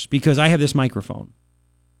teachers because I have this microphone.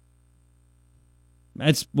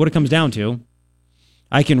 That's what it comes down to.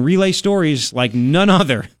 I can relay stories like none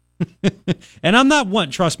other. And I'm not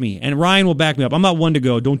one, trust me, and Ryan will back me up. I'm not one to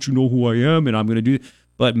go, don't you know who I am? And I'm going to do.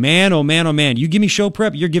 But man, oh man, you give me show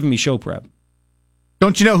prep, you're giving me show prep.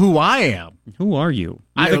 Don't you know who I am? Who are you?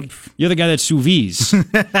 You're the guy that sous vise.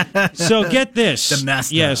 So get this. The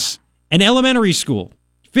master. Yes. An elementary school,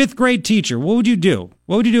 5th grade teacher. What would you do?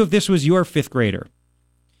 What would you do if this was your 5th grader?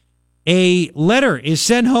 A letter is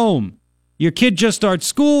sent home. Your kid just starts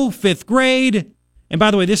school, 5th grade. And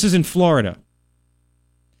by the way, this is in Florida.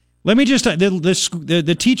 Let me just,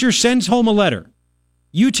 the teacher sends home a letter.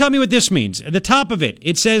 You tell me what this means. At the top of it,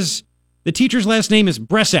 it says the teacher's last name is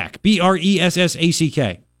Bressak,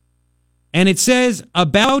 Bressack. And it says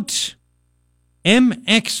about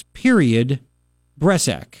MX period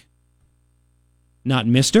Bressak. Not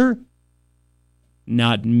Mr.,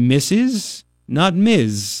 not Mrs., not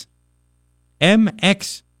Ms.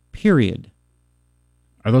 MX period.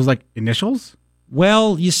 Are those like initials?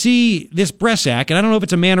 Well, you see, this Bressak, and I don't know if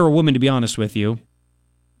it's a man or a woman, to be honest with you.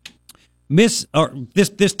 This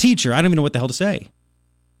teacher, I don't even know what the hell to say.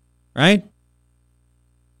 Right?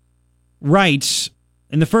 Writes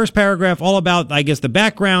in the first paragraph all about, I guess, the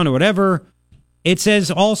background or whatever. It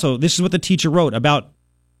says also, this is what the teacher wrote about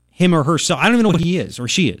him or herself. I don't even know what he is or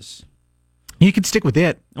she is. You could stick with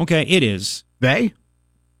it. Okay, it is. They?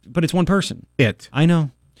 But it's one person. It. I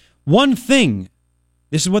know. One thing,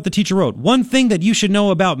 this is what the teacher wrote. One thing that you should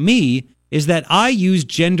know about me is that I use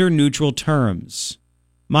gender-neutral terms.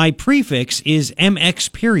 My prefix is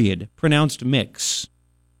MX period, pronounced mix.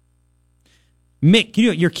 Mick,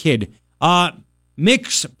 your kid.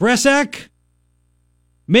 Mix Bressak?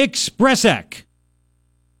 Mix Bressak.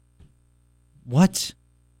 What?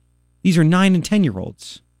 These are 9 and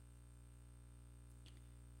 10-year-olds.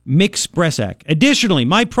 Mix Bressak. Additionally,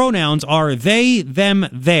 my pronouns are they, them,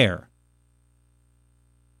 their.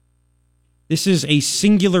 This is a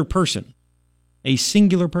singular person. A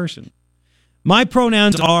singular person. My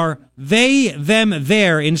pronouns are they, them,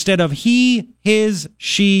 their instead of he, his,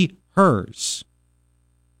 she, hers.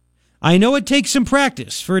 I know it takes some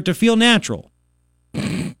practice for it to feel natural.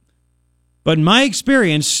 But in my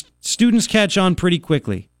experience, students catch on pretty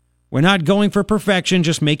quickly. We're not going for perfection,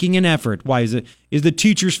 just making an effort. Why is it? Is the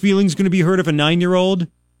teacher's feelings going to be hurt if a 9-year-old?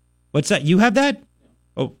 What's that? You have that?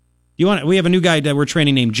 Oh, you want? We have a new guy that we're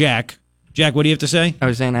training named Jack. Jack, what do you have to say? I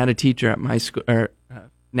was saying I had a teacher at my school,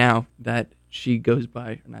 now that she goes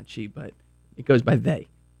by, not she, but it goes by they.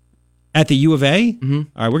 At the U of A? Mm-hmm.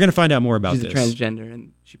 All right, we're going to find out more about this. She's a transgender,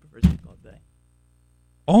 and she prefers to be called they.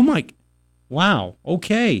 Oh my! Wow.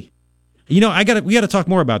 Okay. We got to talk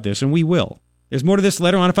more about this, and we will. There's more to this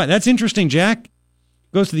letter on a fight. That's interesting, Jack.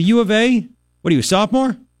 Goes to the U of A. What are you, a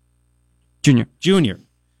sophomore? Junior.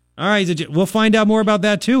 All right, we'll find out more about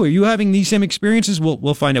that, too. Are you having these same experiences?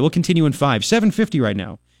 We'll find out. We'll continue in 5. 7:50 right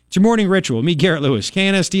now. It's your morning ritual. Me, Garrett Lewis,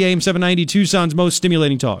 KNST AM 790, Tucson's most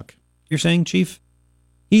stimulating talk. You're saying, Chief?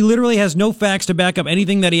 He literally has no facts to back up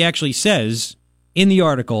anything that he actually says in the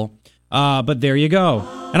article, but there you go.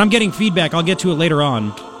 And I'm getting feedback. I'll get to it later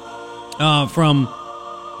on from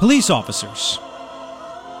police officers.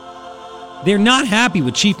 They're not happy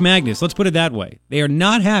with Chief Magnus. Let's put it that way. They are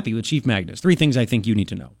not happy with Chief Magnus. 3 things I think you need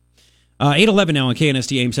to know. 8:11 now on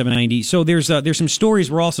KNST AM 790. So there's some stories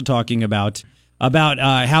we're also talking about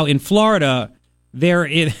how in Florida their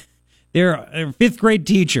 5th grade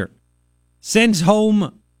teacher sends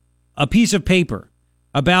home a piece of paper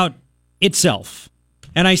about itself.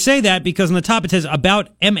 And I say that because on the top it says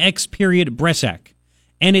about MX period Bressak.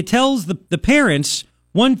 And it tells the parents,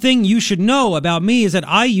 one thing you should know about me is that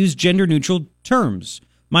I use gender-neutral terms.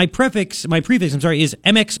 My prefix, is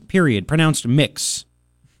MX period, pronounced mix.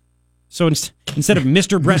 So instead of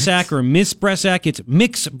Mr. Bressak or Miss Bressak, it's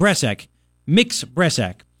Mix Bressak. Mix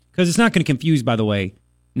Bressak. Because it's not going to confuse, by the way,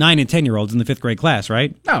 9 and 10-year-olds in the 5th grade class,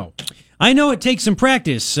 right? No. I know it takes some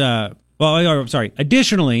practice.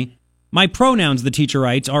 Additionally, my pronouns, the teacher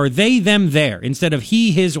writes, are they, them, their, instead of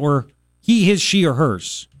he, his, she, or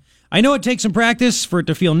hers. I know it takes some practice for it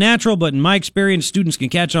to feel natural, but in my experience, students can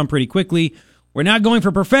catch on pretty quickly. We're not going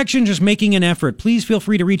for perfection, just making an effort. Please feel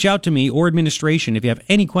free to reach out to me or administration if you have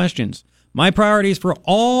any questions. My priority is for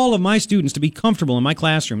all of my students to be comfortable in my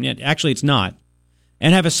classroom. Yet, actually, it's not.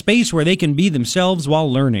 And have a space where they can be themselves while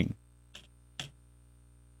learning.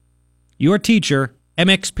 Your teacher,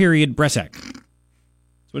 MX period Bressak.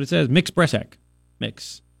 That's what it says. Mix Bressak.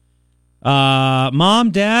 Mix.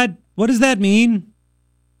 Mom, Dad, what does that mean?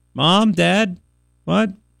 Mom, Dad,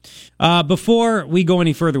 what? Before we go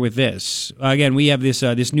any further with this, again, we have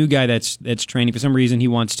this new guy that's training. For some reason, he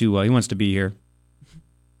wants to be here,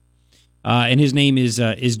 and his name is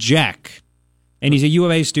Jack, and he's a U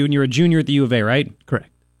of A student. You're a junior at the U of A, right? Correct.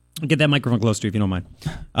 Get that microphone close to you if you don't mind.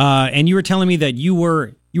 And you were telling me that you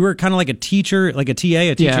were kind of like a teacher, like a TA,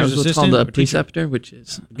 a teacher's I was what's assistant. called a preceptor, which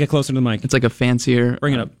is get closer to the mic. It's like a fancier.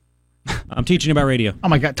 Bring it up. I'm teaching about radio. Oh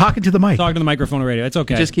my God, talking to the mic. Talking to the microphone on radio. It's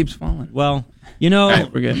okay. It just keeps falling. Well, All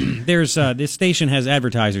right, we're good. there's this station has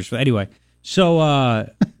advertisers for anyway. So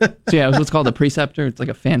So yeah, it was what's called a preceptor. It's like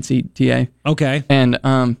a fancy TA. Okay. And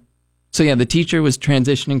so yeah, the teacher was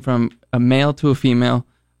transitioning from a male to a female,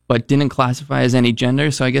 but didn't classify as any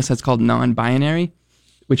gender. So I guess that's called non-binary,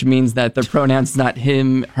 which means that the pronoun's not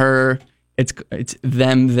him, her. It's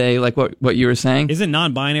them, they. Like what you were saying. Isn't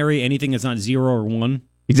non-binary anything that's not 0 or 1?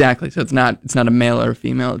 Exactly. So it's not a male or a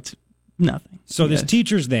female. It's nothing. So this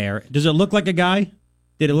teacher's there. Does it look like a guy?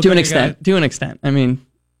 Did it look to like an a extent? guy? To an extent. I mean,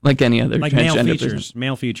 like any other Like transgender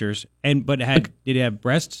male features, but did it have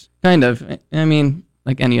breasts? Kind of. I mean,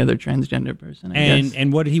 like any other transgender person. I guess.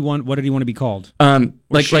 And what did he want? What did he want to be called?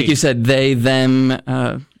 Like you said, they, them.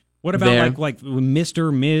 What about like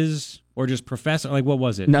Mr., Ms., or just Professor? Like what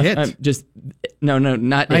was it? No,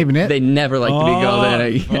 not even it. They never like to be called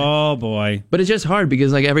that. Oh boy! But it's just hard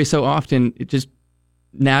because like every so often it's just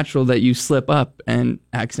natural that you slip up and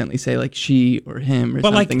accidentally say like she or him or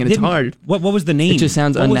something, and it's hard. What was the name? It just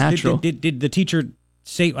sounds unnatural. Did the teacher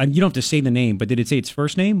say? You don't have to say the name, but did it say its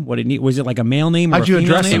first name? Was it like a male name? How'd or you a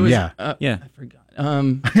female address name? him? Yeah. I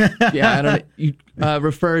forgot. Yeah, I don't. You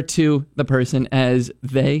refer to the person as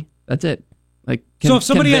they. That's it. Like So if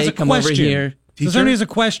somebody has a come over question, here, so somebody has a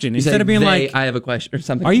question, you instead say, of being "They, like, I have a question" or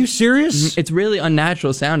something. Are you serious? It's really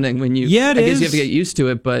unnatural sounding when you. Yeah, it I guess is. you have to get used to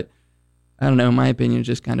it, but I don't know. In my opinion, it's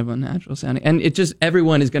just kind of unnatural sounding, and it just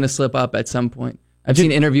everyone is going to slip up at some point. I've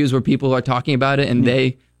seen interviews where people are talking about it, and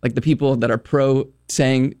they like the people that are pro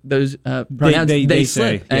saying those pronouns. They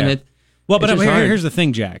slip, say, and yeah. it. Well, but it's just hard. here's the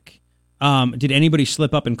thing, Jack. Did anybody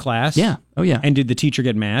slip up in class? Yeah. Oh yeah. And did the teacher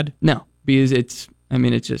get mad? No, because it's. I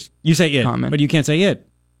mean, it's just you say it, common. but you can't say it.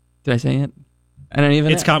 Did I say it? I don't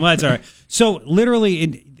even. It's common. That's all right. So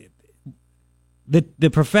literally, the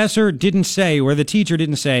professor didn't say, or the teacher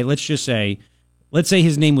didn't say. Let's say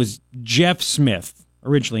his name was Jeff Smith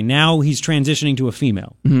originally. Now he's transitioning to a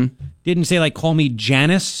female. Mm-hmm. Didn't say like call me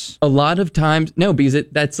Janice. A lot of times, no, because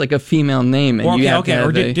that's like a female name, and you have to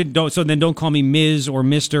have so then don't call me Ms. or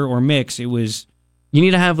Mr. or Mix. It was. You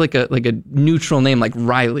need to have like a neutral name like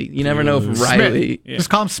Riley. You never know if Riley. Yeah. Just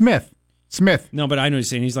call him Smith. Smith. No, but I know what he's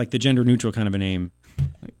saying. He's like the gender neutral kind of a name.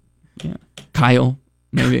 Yeah. Kyle,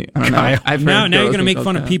 maybe. I don't know. I've now heard you're going to make called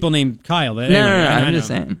fun Kyle. of people named Kyle. No, Anyway, I'm just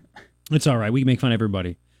saying. It's all right. We can make fun of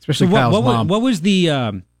everybody. Especially Kyle's mom. What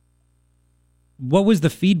was the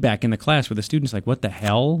feedback in the class where the students like, what the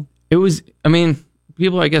hell? It was, I mean,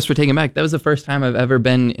 people I guess were taken back. That was the first time I've ever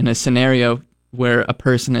been in a scenario where a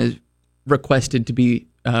person is requested to be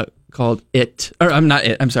called it. Or I'm not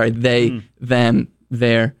it. I'm sorry. They, them,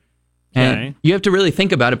 their. And Okay. you have to really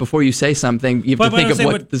think about it before you say something. You have to think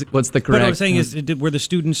of what's the correct. What I'm saying is, were the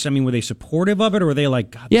students? I mean, were they supportive of it, or were they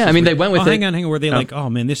like, God, Yeah, I mean, they went with it. Hang on. Were they like, oh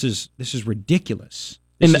man, this is ridiculous.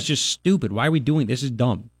 This is just stupid. Why are we doing this? Is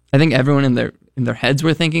dumb. I think everyone in their heads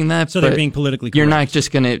were thinking that. So they're being politically correct. You're not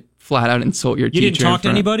just going to flat out insult your teacher. You didn't talk to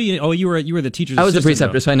anybody. Oh, you were the teacher's. I was the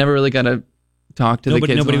assistant, preceptor, so I never really got to talk to the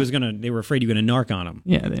kids. Nobody was gonna. They were afraid you were gonna narc on them.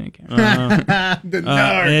 Yeah, they didn't care. The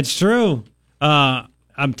narc. It's true.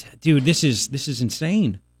 Dude, this is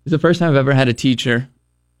insane. It's the first time I've ever had a teacher.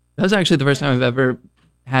 That was actually the first time I've ever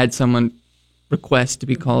had someone request to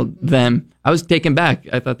be called them. I was taken back.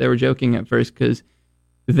 I thought they were joking at first because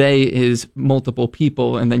they is multiple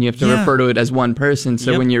people, and then you have to refer to it as one person.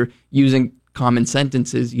 So when you're using common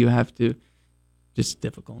sentences, you have to. Just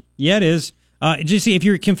difficult. Yeah, it is. Just see if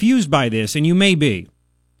you're confused by this, and you may be.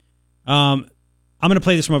 I'm going to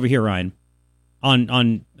play this from over here, Ryan.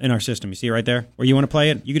 On in our system. You see it right there? Or you want to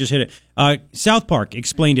play it? You can just hit it. South Park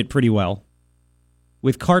explained it pretty well.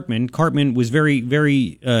 With Cartman. Cartman was very,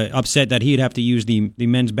 very upset that he'd have to use the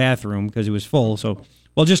men's bathroom because it was full. So,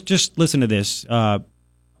 well, just listen to this.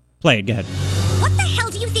 Play it. Go ahead. What the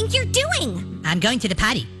hell do you think you're doing? I'm going to the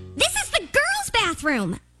potty. This is the girls'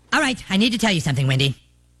 bathroom. All right, I need to tell you something, Wendy.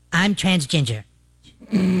 I'm transgender.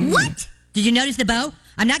 What? Did you notice the bow?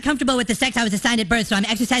 I'm not comfortable with the sex I was assigned at birth, so I'm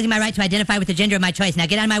exercising my right to identify with the gender of my choice. Now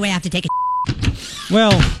get out of my way, I have to take a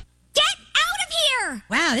Well... Get out of here!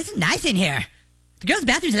 Wow, this is nice in here. The girls'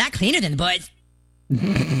 bathroom's a lot cleaner than the boys'.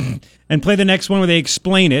 And play the next one where they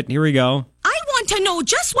explain it. Here we go. I want to know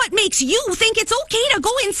just what makes you think it's okay to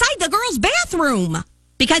go inside the girls' bathroom.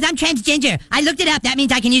 Because I'm transgender. I looked it up. That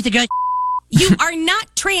means I can use the girl. You are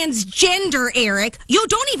not transgender, Eric. You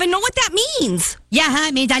don't even know what that means. Yeah, huh?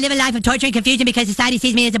 It means I live a life of torture and confusion because society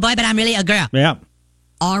sees me as a boy, but I'm really a girl. Yeah.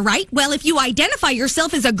 All right. Well, if you identify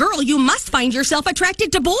yourself as a girl, you must find yourself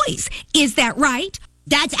attracted to boys. Is that right?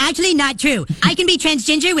 That's actually not true. I can be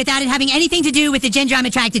transgender without it having anything to do with the gender I'm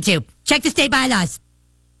attracted to. Check the state bylaws.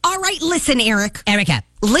 All right, listen, Eric. Erica.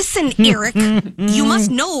 Listen, Eric. You must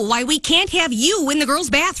know why we can't have you in the girls'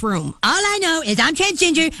 bathroom. All I know is I'm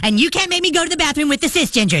transgender, and you can't make me go to the bathroom with the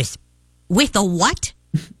cisgenders. With the what?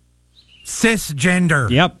 Cisgender.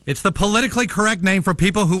 Yep. It's the politically correct name for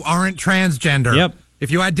people who aren't transgender. Yep. If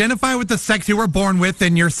you identify with the sex you were born with,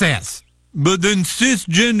 then you're cis. But then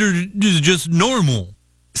cisgender is just normal.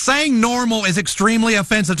 Saying normal is extremely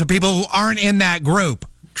offensive to people who aren't in that group.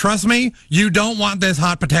 Trust me, you don't want this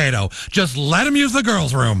hot potato. Just let them use the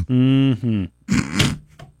girls' room. Mm-hmm.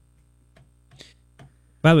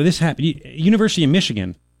 By the way, this happened. University of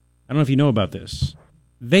Michigan. I don't know if you know about this.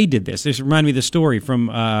 They did this. This reminded me of the story from,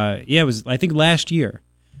 it was, I think, last year.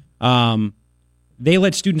 They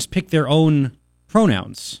let students pick their own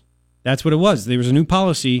pronouns. That's what it was. There was a new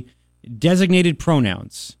policy, designated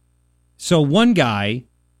pronouns. So one guy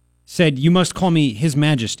said, you must call me His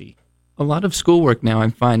Majesty. A lot of schoolwork now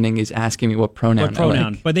I'm finding is asking me what pronoun I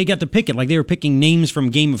like. But they got to pick it. Like they were picking names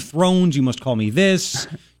from Game of Thrones. You must call me this.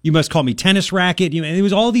 You must call me tennis racket. It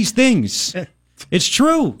was all these things. It's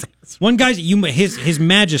true. One guy's His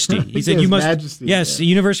Majesty. He said you must. Majesty, yes, yeah.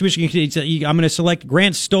 University of Michigan. He said, I'm going to select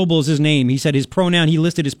Grant Stobel as his name. He said his pronoun. He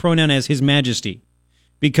listed his pronoun as His Majesty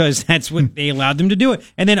because that's what they allowed them to do it.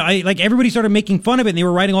 And then everybody started making fun of it, and they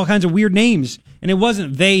were writing all kinds of weird names. And it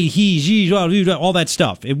wasn't they, he, she, all that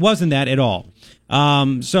stuff. It wasn't that at all.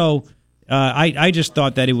 So I just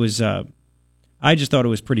thought that it was. I just thought it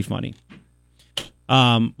was pretty funny.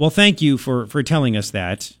 Well, thank you for telling us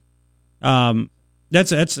that.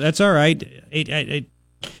 That's all right.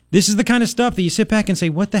 This is the kind of stuff that you sit back and say,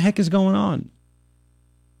 what the heck is going on?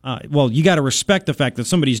 Well, you got to respect the fact that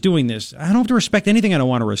somebody's doing this. I don't have to respect anything I don't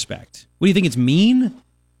want to respect. What do you think? It's mean?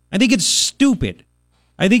 I think it's stupid.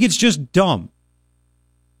 I think it's just dumb.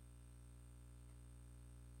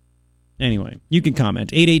 Anyway, you can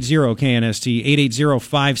comment. 880-KNST,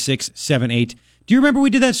 880-5678. Do you remember we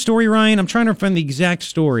did that story, Ryan? I'm trying to find the exact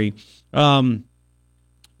story.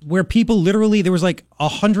 Where people literally, there was like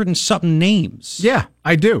 100 and something names. Yeah,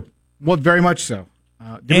 I do. Well, very much so.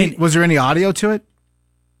 Was there any audio to it?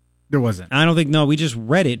 There wasn't. I don't think, no, we just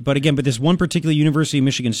read it. But this one particular University of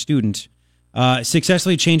Michigan student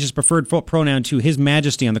successfully changed his preferred pronoun to His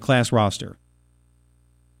Majesty on the class roster.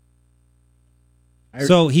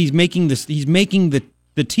 So he's making the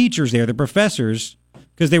teachers there, the professors,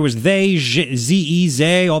 because there was they, ze,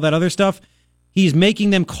 zay, all that other stuff. He's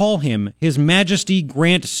making them call him His Majesty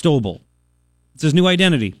Grant Stobel. It's his new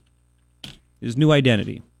identity. His new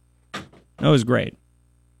identity. That was great.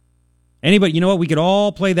 Anybody, you know what? We could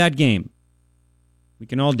all play that game. We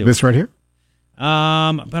can all do this right here. But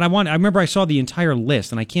I remember I saw the entire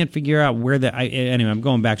list, and I can't figure out where anyway, I'm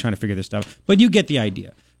going back trying to figure this stuff. But you get the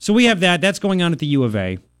idea. So we have that. That's going on at the U of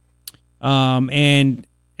A. And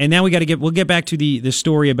now we'll get back to the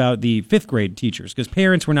story about the fifth grade teachers, because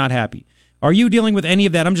parents were not happy. Are you dealing with any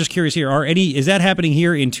of that? I'm just curious here. Is that happening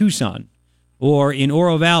here in Tucson or in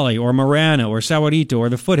Oro Valley or Marana or Sahuarito or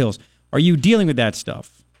the foothills? Are you dealing with that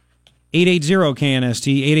stuff?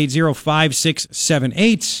 880-KNST,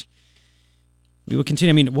 880-5678. We will continue.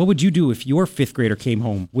 I mean, what would you do if your fifth grader came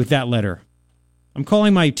home with that letter? I'm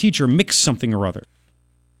calling my teacher Mix something or other.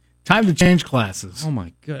 Time to change classes. Oh,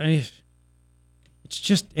 my God. It's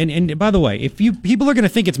just, and by the way, people are going to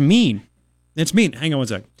think it's mean. It's mean. Hang on one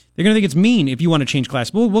sec. They're going to think it's mean if you want to change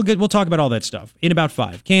class. We'll talk about all that stuff in about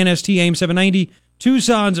 5. KNST AM 790,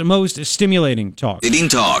 Tucson's most stimulating talk. Leading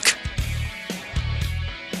talk.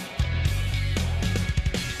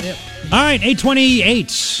 Yep. All right,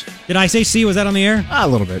 828. Did I say C? Was that on the air? A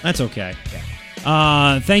little bit. That's okay.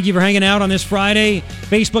 Thank you for hanging out on this Friday.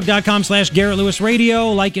 Facebook.com/Garrett Lewis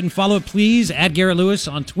Radio. Like it and follow it, please. At Garrett Lewis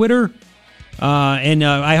on Twitter. And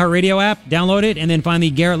iHeartRadio app. Download it and then find the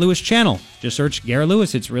Garrett Lewis channel. Just search Garrett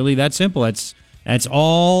Lewis. It's really that simple. That's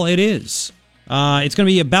all it is. It's going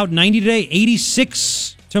to be about 90 today,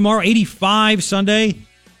 86 tomorrow, 85 Sunday.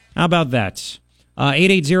 How about that?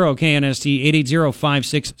 880-KNST,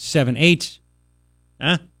 880-5678.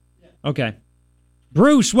 Huh? Okay.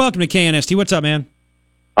 Bruce, welcome to KNST. What's up, man?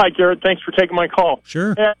 Hi, Garrett. Thanks for taking my call.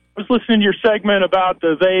 Sure. I was listening to your segment about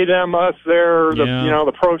the they, them, us, their,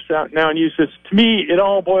 the pronoun uses. To me, it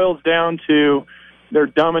all boils down to they're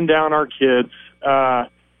dumbing down our kids.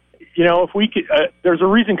 if we could, there's a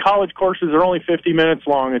reason college courses are only 50 minutes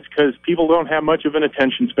long. It's because people don't have much of an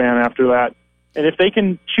attention span after that. And if they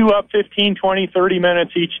can chew up 15, 20, 30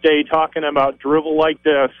 minutes each day talking about drivel like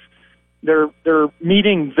this, they're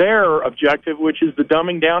meeting their objective, which is the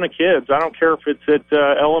dumbing down of kids. I don't care if it's at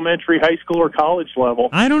elementary, high school, or college level.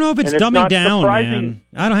 I don't know if it's dumbing down, man.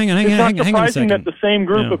 I don't. Hang on a second. It's not surprising that the same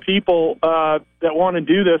group of people that want to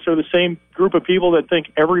do this are the same group of people that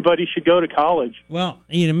think everybody should go to college. Well,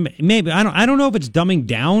 maybe I don't know if it's dumbing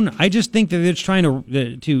down. I just think that they're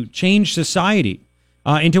trying to change society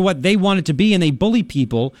into what they want it to be, and they bully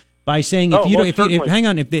people by saying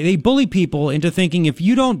if they bully people into thinking if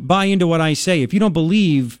you don't buy into what I say, if you don't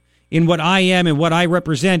believe in what I am and what I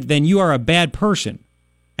represent, then you are a bad person.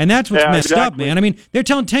 And that's what's messed up, man. I mean, they're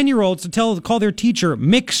telling 10-year-olds to call their teacher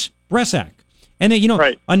Mix Bresak. And then, a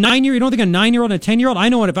 9-year-old, you don't think a 9-year-old and a 10-year-old? I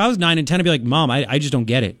know what if I was 9 and 10, I'd be like, Mom, I just don't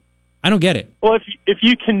get it. I don't get it. Well, if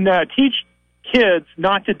you can teach kids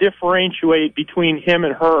not to differentiate between him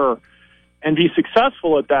and her and be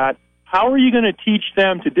successful at that, how are you going to teach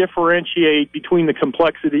them to differentiate between the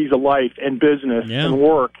complexities of life and business and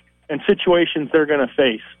work and situations they're going to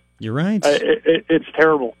face? You're right. It's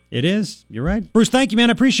terrible. It is. You're right. Bruce, thank you, man.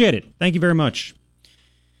 I appreciate it. Thank you very much.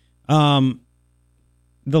 The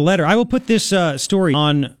letter. I will put this story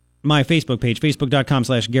on my Facebook page,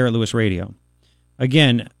 facebook.com/Garrett Lewis Radio.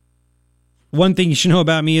 Again, one thing you should know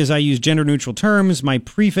about me is I use gender-neutral terms. My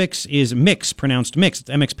prefix is mix, pronounced mix. It's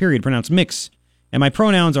MX period, pronounced mix. And my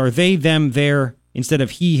pronouns are they, them, their, instead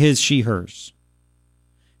of he, his, she, hers.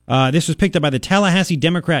 This was picked up by the Tallahassee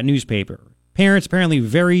Democrat newspaper. Parents apparently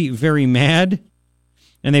very, very mad,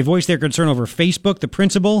 and they voiced their concern over Facebook. The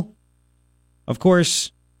principal, of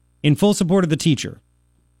course, in full support of the teacher.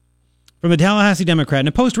 From the Tallahassee Democrat, in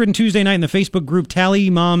a post written Tuesday night in the Facebook group Tally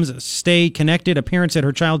Moms Stay Connected, a parent said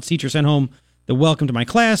her child's teacher sent home the welcome to my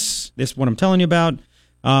class. This is what I'm telling you about.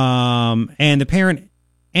 And the parent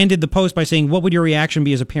ended the post by saying, what would your reaction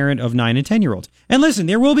be as a parent of 9 and 10-year-olds? And listen,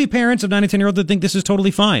 there will be parents of 9 and 10-year-olds that think this is totally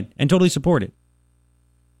fine and totally support it.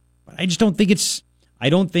 But I just don't think it's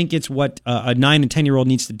what a 9 and 10-year-old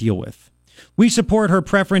needs to deal with. We support her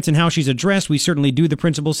preference and how she's addressed. We certainly do, the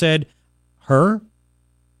principal said. Her?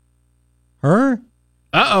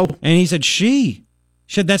 Uh-oh. And he said, she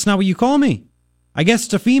said, that's not what you call me. I guess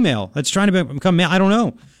it's a female that's trying to become male. I don't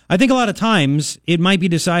know. I think a lot of times it might be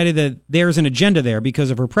decided that there's an agenda there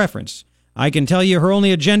because of her preference. I can tell you her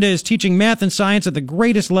only agenda is teaching math and science at the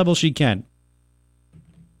greatest level she can.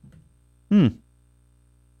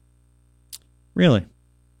 Really?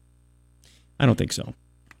 I don't think so.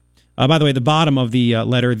 By the way, the bottom of the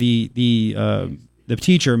letter, the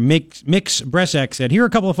teacher, Mix Bresak, said, here are a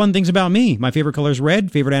couple of fun things about me. My favorite color is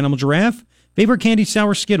red, favorite animal giraffe, favorite candy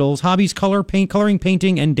sour Skittles, hobbies coloring,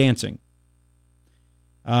 painting, and dancing.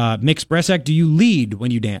 Mix Bresak, do you lead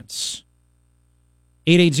when you dance?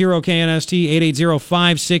 880-KNST,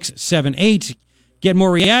 880-5678. Get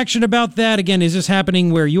more reaction about that. Again, is this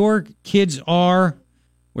happening where your kids are,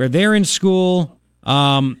 where they're in school?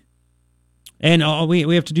 And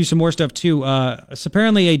we have to do some more stuff, too. So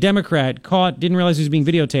apparently a Democrat didn't realize he was being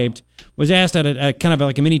videotaped, was asked at a kind of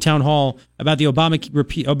like a mini town hall about the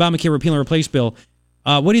Obamacare repeal and replace bill.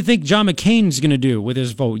 What do you think John McCain's going to do with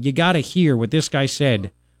his vote? You got to hear what this guy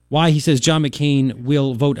said, why he says John McCain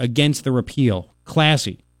will vote against the repeal.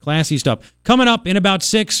 Classy stuff. Coming up in about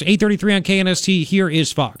 8:33 on KNST, here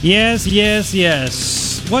is Fox.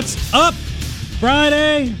 Yes. What's up?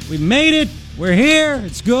 Friday. We made it. We're here.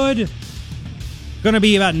 It's good. Going to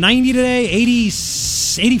be about 90 today,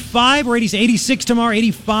 85 or 86 tomorrow,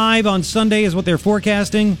 85 on Sunday is what they're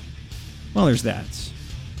forecasting. Well, there's that.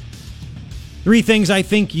 3 things I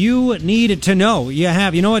think you need to know.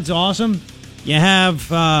 You know what's awesome? You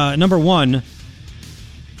have, number 1,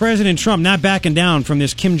 President Trump not backing down from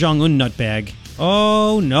this Kim Jong-un nutbag.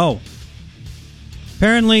 Oh, no.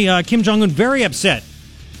 Apparently, Kim Jong-un very upset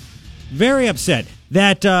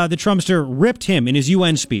that the Trumpster ripped him in his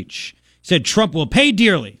UN speech. Said Trump will pay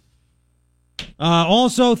dearly.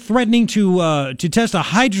 Also threatening to test a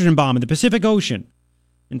hydrogen bomb in the Pacific Ocean.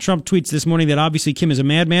 And Trump tweets this morning that obviously Kim is a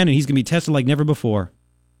madman and he's going to be tested like never before.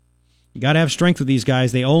 You got to have strength with these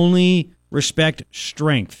guys. They only respect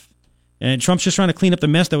strength. And Trump's just trying to clean up the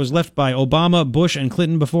mess that was left by Obama, Bush, and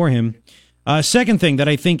Clinton before him. Second thing that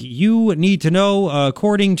I think you need to know,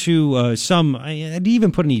 according to some, I didn't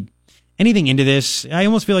even put anything into this. I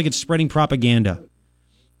almost feel like it's spreading propaganda.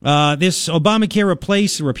 This Obamacare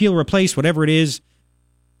repeal, replace, whatever it is.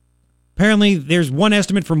 Apparently, there's one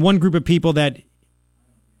estimate from one group of people that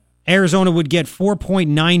Arizona would get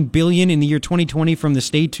 $4.9 billion in the year 2020 from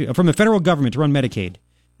the federal government to run Medicaid.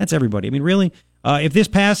 That's everybody. I mean, really? If this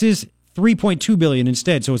passes, $3.2 billion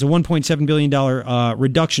instead. So it's a $1.7 billion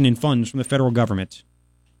reduction in funds from the federal government.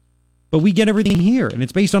 But we get everything here, and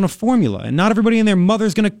it's based on a formula. And not everybody and their mother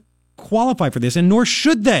is going to qualify for this, and nor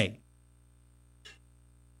should they.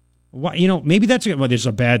 Why, maybe this is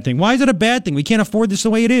a bad thing. Why is it a bad thing? We can't afford this the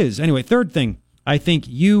way it is. Anyway, third thing I think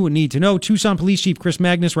you need to know. Tucson Police Chief Chief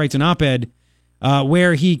Magnus writes an op-ed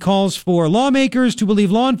where he calls for lawmakers to believe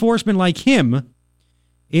law enforcement like him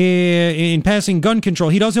in passing gun control.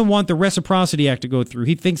 He doesn't want the Reciprocity Act to go through.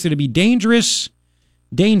 He thinks it'd be dangerous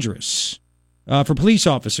for police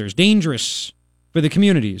officers, dangerous for the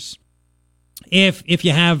communities. If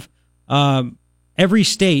you have every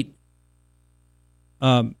state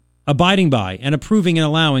abiding by and approving and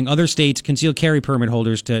allowing other states' concealed carry permit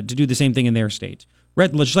holders to do the same thing in their state.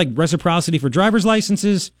 Just like reciprocity for driver's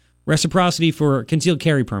licenses, reciprocity for concealed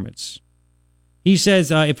carry permits. He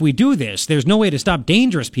says if we do this, there's no way to stop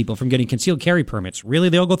dangerous people from getting concealed carry permits. Really?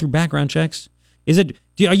 They all go through background checks?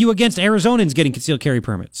 Are you against Arizonans getting concealed carry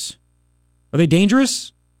permits? Are they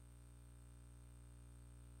dangerous?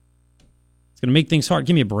 It's going to make things hard.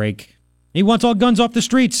 Give me a break. He wants all guns off the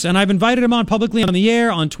streets, and I've invited him on publicly on the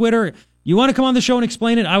air, on Twitter. You want to come on the show and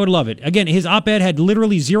explain it? I would love it. Again, his op-ed had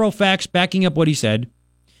literally zero facts backing up what he said.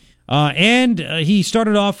 And he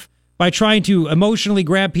started off by trying to emotionally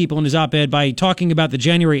grab people in his op-ed by talking about the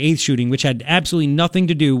January 8th shooting, which had absolutely nothing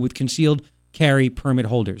to do with concealed carry permit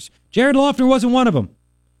holders. Jared Loeffner wasn't one of them.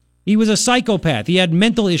 He was a psychopath. He had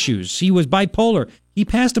mental issues. He was bipolar. He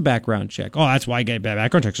passed a background check. Oh, that's why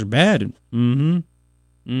background checks are bad.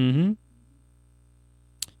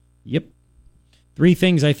 Yep. 3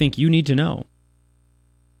 things I think you need to know.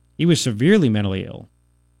 He was severely mentally ill.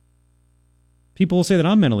 People will say that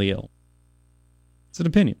I'm mentally ill. It's an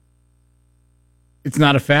opinion. It's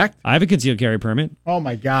not a fact? I have a concealed carry permit. Oh,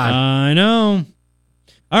 my God. I know.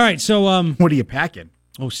 All right, so... what are you packing?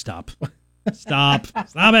 Oh, stop. Stop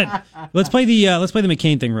it. Let's play the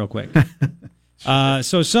McCain thing real quick.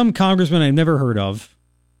 So some congressman I've never heard of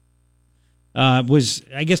was,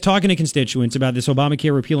 I guess, talking to constituents about this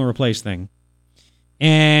Obamacare repeal and replace thing.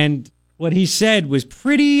 And what he said was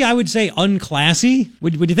pretty, I would say, unclassy.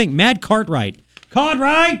 What do you think? Matt Cartwright.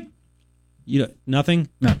 Cartwright! Nothing?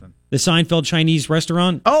 Nothing. The Seinfeld Chinese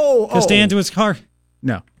restaurant? Oh. Costanza's car?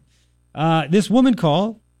 No. This woman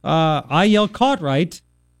call. I yell, Cartwright.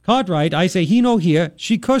 Cartwright. I say, he no here.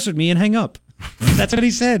 She cursed at me and hang up. That's what he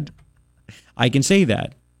said. I can say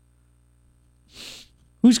that.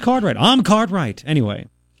 Who's Cartwright? I'm Cartwright. Anyway,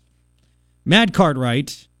 Matt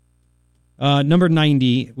Cartwright, number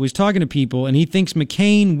 90, was talking to people, and he thinks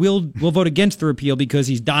McCain will vote against the repeal because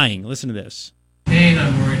he's dying. Listen to this. McCain,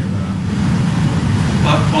 I'm worried about.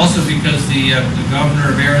 But also because the governor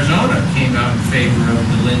of Arizona came out in favor of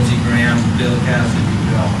the Lindsey Graham, Bill Cassidy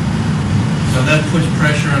bill. So that puts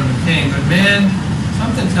pressure on McCain. But man,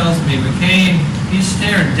 something tells me McCain, he's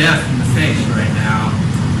staring death in the face right now.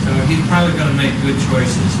 So he's probably going to make good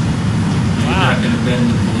choices. He's not going to bend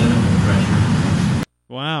the political pressure.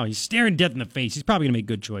 Wow, he's staring death in the face. He's probably going to make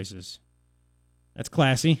good choices. That's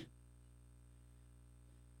classy.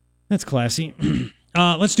 That's classy.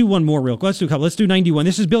 Let's do one more real quick. Let's do a couple. Let's do 91.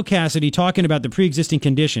 This is Bill Cassidy talking about the pre-existing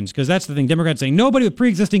conditions, because that's the thing. Democrats saying nobody with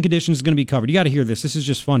pre-existing conditions is going to be covered. You got to hear this. This is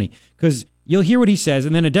just funny, because you'll hear what he says,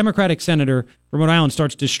 and then a Democratic senator from Rhode Island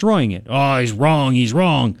starts destroying it. Oh, he's wrong. He's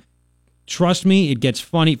wrong. Trust me, it gets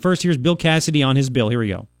funny. First, here's Bill Cassidy on his bill. Here we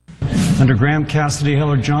go. Under Graham, Cassidy,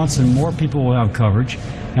 Hillard, Johnson, more people will have coverage,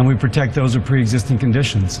 and we protect those with pre-existing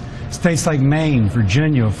conditions. States like Maine,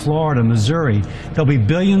 Virginia, Florida, Missouri, there'll be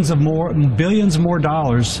billions more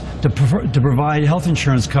dollars to provide health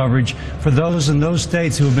insurance coverage for those in those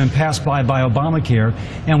states who have been passed by Obamacare,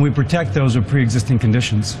 and we protect those with pre-existing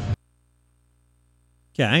conditions.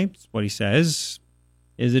 Okay, that's what he says.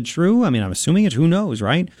 Is it true? I mean, I'm assuming it. Who knows,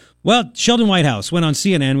 right? Well, Sheldon Whitehouse went on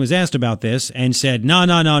CNN, was asked about this, and said, no,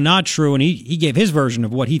 not true. And he gave his version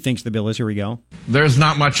of what he thinks the bill is. Here we go. There's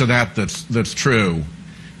not much of that that's true.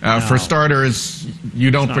 No. For starters,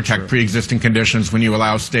 you don't protect pre-existing conditions when you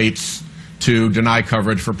allow states to deny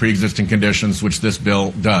coverage for pre-existing conditions, which this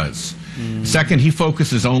bill does. Second, he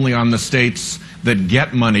focuses only on the states that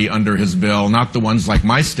get money under his bill, not the ones like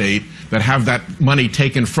my state that have that money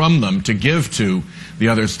taken from them to give to the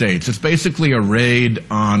other states. It's basically a raid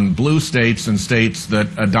on blue states and states that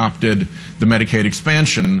adopted the Medicaid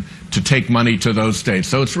expansion to take money to those states.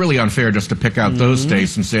 So it's really unfair just to pick out those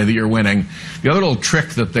states and say that you're winning. The other little trick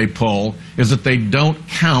that they pull is that they don't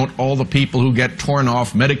count all the people who get torn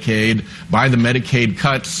off Medicaid by the Medicaid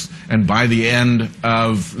cuts and by the end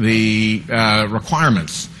of the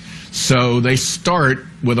requirements. So they start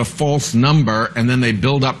with a false number, and then they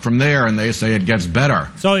build up from there, and they say it gets better.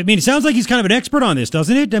 So, I mean, it sounds like he's kind of an expert on this,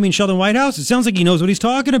 doesn't it? I mean, Sheldon Whitehouse, it sounds like he knows what he's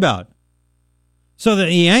talking about. So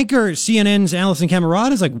the anchor, CNN's Alison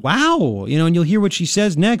Camerata, is like, wow, and you'll hear what she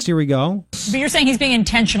says next. Here we go. But you're saying he's being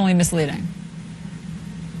intentionally misleading.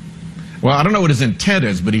 Well, I don't know what his intent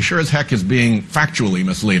is, but he sure as heck is being factually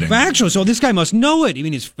misleading. Factual. So this guy must know it. I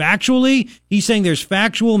mean, he's saying there's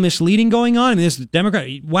factual misleading going on. I mean, this is Democrat.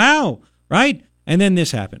 Wow. Right? And then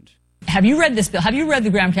this happened. Have you read this bill? Have you read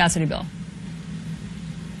the Graham Cassidy bill?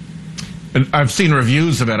 I've seen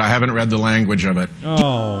reviews of it. I haven't read the language of it.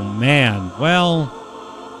 Oh, man. Well,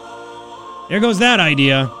 there goes that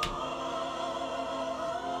idea.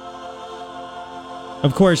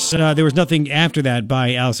 Of course, there was nothing after that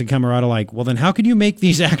by Alison Camerata like, well, then how can you make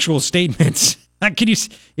these actual statements? How can you,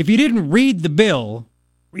 if you didn't read the bill,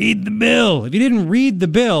 read the bill. If you didn't read the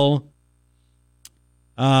bill,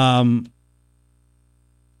 how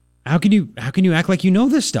can you act like you know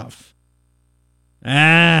this stuff?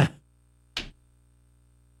 Dude,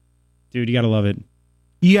 you gotta love it.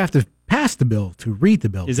 You have to pass the bill to read the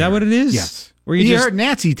bill. Is that what it is? Yes. Where you heard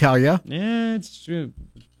Nancy tell you. Yeah, it's true.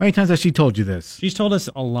 How many times has she told you this? She's told us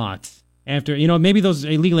a lot. After, maybe those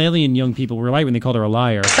illegal alien young people were right when they called her a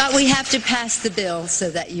liar. But we have to pass the bill so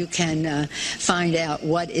that you can find out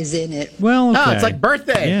what is in it. Well, okay. Oh, it's like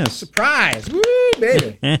birthday. Yes. Surprise. Woo,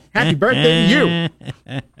 baby. Happy birthday to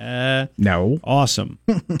you. No. Awesome.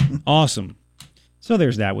 Awesome. So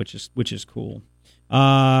there's that, which is cool.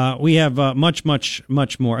 We have much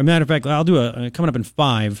more. As a matter of fact, I'll do coming up in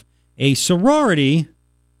 5. A sorority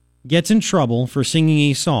gets in trouble for singing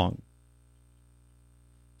a song.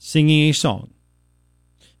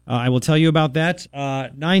 I will tell you about that.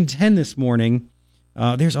 9:10 this morning.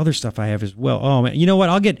 There's other stuff I have as well. Oh, man. You know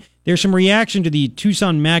what? There's some reaction to the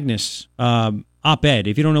Tucson Magnus op-ed.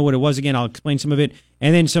 If you don't know what it was, again, I'll explain some of it.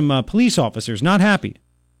 And then some police officers not happy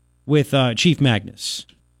with Chief Magnus.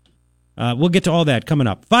 We'll get to all that coming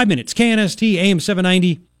up. 5 minutes. KNST, AM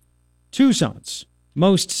 790, Tucson's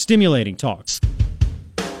most stimulating talks.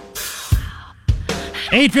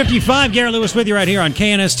 8:55, Garrett Lewis with you right here on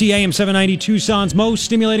KNST, AM 790, Tucson's most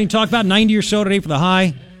stimulating talk. About 90 or so today for the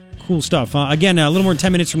high. Cool stuff. Again, a little more than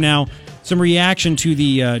 10 minutes from now, some reaction to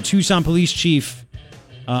the Tucson police chief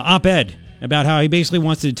op-ed about how he basically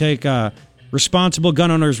wants to take responsible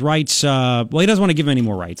gun owners' rights. Well, he doesn't want to give them any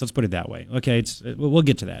more rights. Let's put it that way. Okay, we'll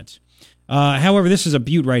get to that. However, this is a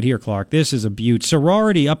beaut right here, Clark. This is a beaut.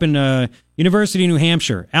 Sorority up in University of New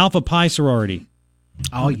Hampshire. Alpha Pi sorority.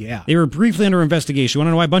 Oh, yeah. They were briefly under investigation. You want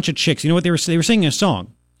to know why? A bunch of chicks. You know what they were singing a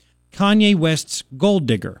song. Kanye West's Gold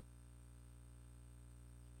Digger.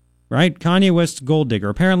 Right? Kanye West's Gold Digger.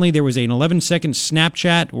 Apparently, there was an 11-second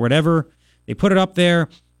Snapchat or whatever. They put it up there,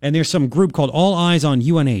 and there's some group called All Eyes on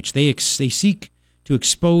UNH. They seek to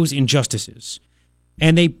expose injustices.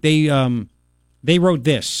 And they wrote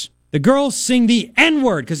this. The girls sing the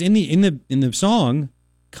N-word, because in the song,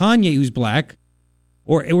 Kanye, who's black,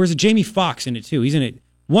 or is it Jamie Foxx in it too? He's in it.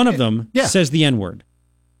 One of them says the N-word.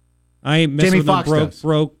 I mess Jamie with them, Foxx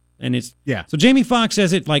broke, and it's yeah. So Jamie Foxx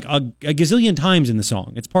says it like a gazillion times in the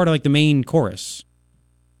song. It's part of like the main chorus.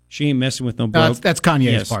 She ain't messing with no broke. That's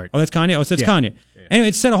Kanye's part. Oh, that's Kanye. Oh, so that's Kanye. Yeah. Anyway,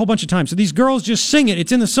 it's said a whole bunch of times. So these girls just sing it.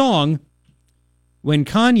 It's in the song. When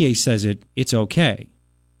Kanye says it, it's okay.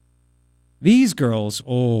 These girls,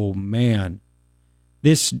 oh man,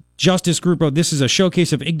 this justice group wrote, this is a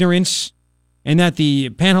showcase of ignorance and that the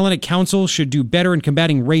Panhellenic Council should do better in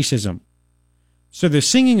combating racism. So they're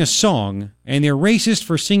singing a song, and they're racist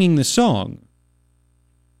for singing the song.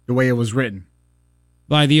 The way it was written.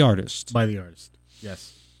 By the artist. By the artist,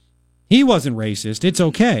 yes. He wasn't racist. It's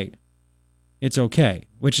okay. It's okay.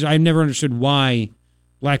 Which I've never understood why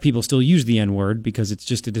black people still use the N-word, because it's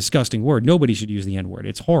just a disgusting word. Nobody should use the N-word.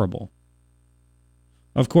 It's horrible.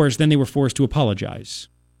 Of course, then they were forced to apologize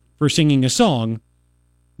for singing a song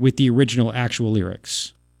with the original actual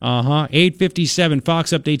lyrics. 8:57. Fox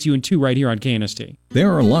updates you in 2 right here on KNST.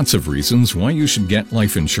 There are lots of reasons why you should get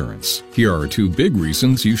life insurance. Here are 2 big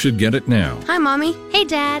reasons you should get it now. Hi, Mommy. Hey,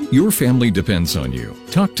 Dad. Your family depends on you.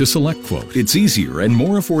 Talk to SelectQuote. It's easier and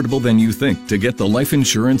more affordable than you think to get the life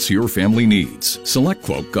insurance your family needs.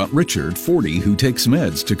 SelectQuote got Richard, 40, who takes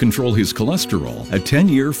meds to control his cholesterol, a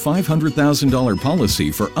 10-year, $500,000 policy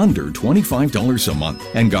for under $25 a month,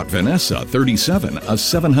 and got Vanessa, 37, a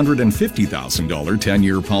 $750,000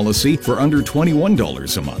 10-year policy for under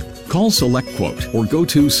 $21 a month. Call SelectQuote or go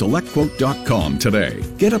to SelectQuote.com today.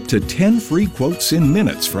 Get up to 10 free quotes in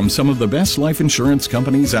minutes from some of the best life insurance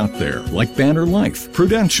companies out there, like Banner Life,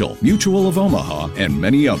 Prudential, Mutual of Omaha, and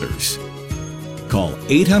many others. Call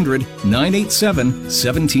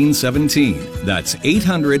 800-987-1717. That's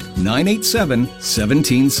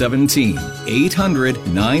 800-987-1717.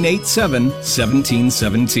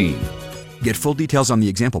 800-987-1717. Get full details on the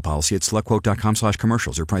example policy at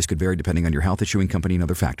selectquote.com/commercials. Or price could vary depending on your health, issuing company, and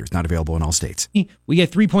other factors. Not available in all states. We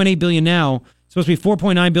get $3.8 billion now. It's supposed to be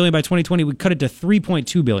 $4.9 billion by 2020. We cut it to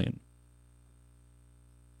 $3.2 billion.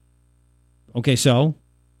 Okay, so?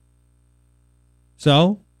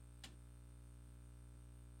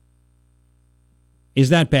 Is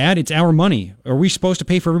that bad? It's our money. Are we supposed to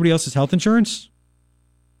pay for everybody else's health insurance?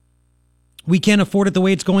 We can't afford it the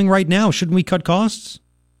way it's going right now. Shouldn't we cut costs?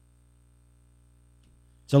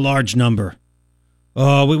 It's a large number.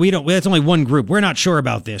 Oh, we don't. That's only one group. We're not sure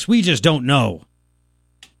about this. We just don't know.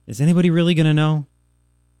 Is anybody really going to know?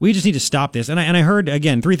 We just need to stop this. And I heard,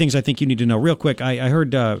 again, 3 things I think you need to know real quick. I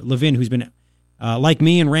heard Levin, who's been, like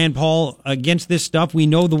me and Rand Paul, against this stuff. We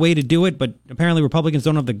know the way to do it, but apparently Republicans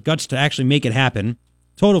don't have the guts to actually make it happen.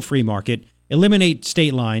 Total free market. Eliminate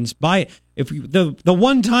state lines. The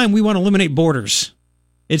one time we want to eliminate borders,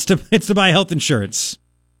 it's to buy health insurance.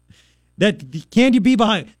 That can't you be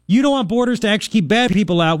behind? You don't want borders to actually keep bad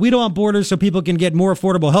people out. We don't want borders so people can get more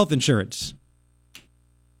affordable health insurance.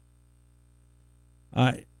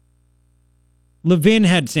 Levin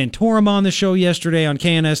had Santorum on the show yesterday on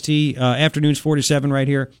KNST, afternoons 4 to 7 right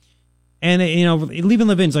here. And, leaving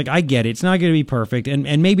Levin's like, I get it. It's not going to be perfect.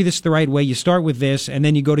 And maybe this is the right way. You start with this, and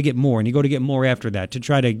then you go to get more, and you go to get more after that to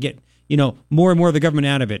try to get, more and more of the government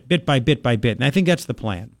out of it, bit by bit by bit. And I think that's the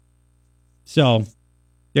plan. So,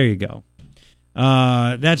 there you go.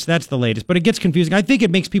 That's the latest. But it gets confusing. I think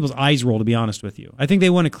it makes people's eyes roll, to be honest with you. I think they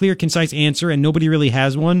want a clear, concise answer, and nobody really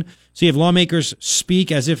has one. So you have lawmakers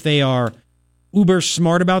speak as if they are uber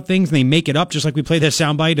smart about things, and they make it up, just like we played that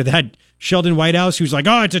soundbite of that Sheldon Whitehouse, who's like,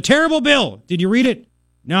 oh, it's a terrible bill. Did you read it?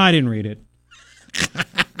 No, I didn't read it.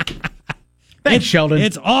 Thanks, Sheldon.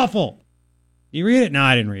 It's awful. You read it? No,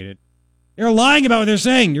 I didn't read it. They're lying about what they're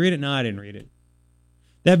saying. You read it? No, I didn't read it.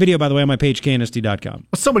 That video, by the way, on my page, knst.com.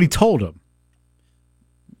 Well, somebody told him.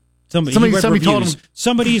 Somebody told him.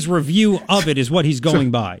 Somebody's review of it is what he's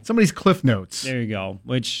going by. Somebody's Cliff Notes. There you go.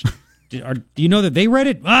 Which, do you know that they read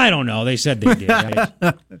it? I don't know. They said they did.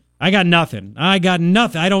 I got nothing. I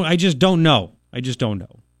just don't know.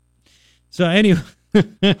 So anyway.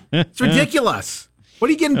 It's ridiculous. What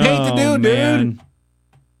are you getting paid to do, dude?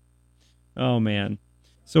 Oh, man.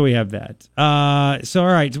 So we have that. So, all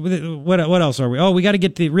right. What else are we? Oh, we got to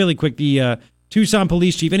get really quick, the Tucson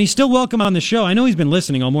police chief. And he's still welcome on the show. I know he's been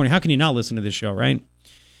listening all morning. How can you not listen to this show, right?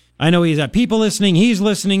 I know he's got people listening. He's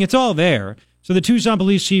listening. It's all there. So the Tucson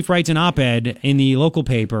police chief writes an op-ed in the local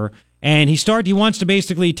paper. And he wants to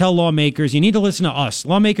basically tell lawmakers, you need to listen to us.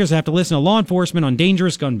 Lawmakers have to listen to law enforcement on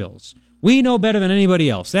dangerous gun bills. We know better than anybody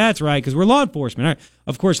else. That's right, because we're law enforcement. Right.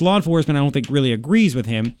 Of course, law enforcement, I don't think, really agrees with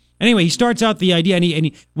him. Anyway, he starts out the idea,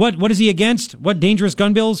 and what is he against? What dangerous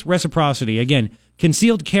gun bills? Reciprocity. Again,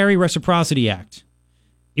 Concealed Carry Reciprocity Act.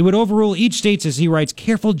 It would overrule each state's, as he writes,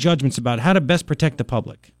 careful judgments about how to best protect the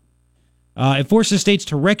public. It forces states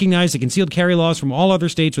to recognize the concealed carry laws from all other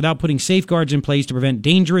states without putting safeguards in place to prevent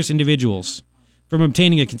dangerous individuals from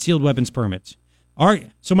obtaining a concealed weapons permit.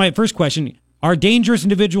 So my first question, are dangerous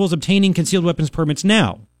individuals obtaining concealed weapons permits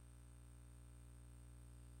now?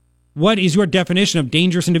 What is your definition of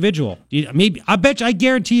dangerous individual? I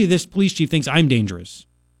guarantee you this police chief thinks I'm dangerous.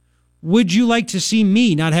 Would you like to see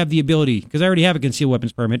me not have the ability? Because I already have a concealed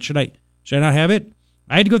weapons permit. Should I not have it?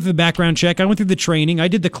 I had to go through the background check. I went through the training. I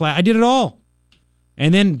did the class. I did it all.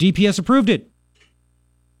 And then DPS approved it.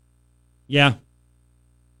 Yeah.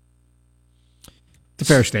 It's a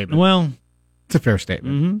fair statement. Well, it's a fair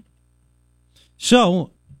statement. Mm-hmm.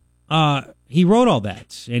 So, he wrote all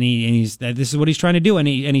that, and this is what he's trying to do, and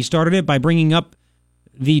he started it by bringing up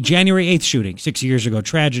the January 8th shooting 6 years ago,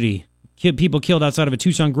 tragedy, people killed outside of a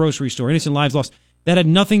Tucson grocery store, innocent lives lost. That had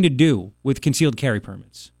nothing to do with concealed carry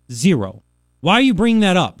permits. Zero. Why are you bringing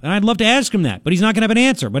that up? And I'd love to ask him that, but he's not going to have an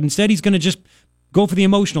answer. But instead, he's going to just go for the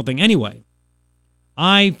emotional thing. Anyway,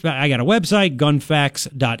 I got a website,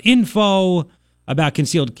 gunfacts.info, about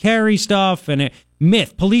concealed carry stuff, and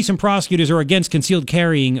myth, police and prosecutors are against concealed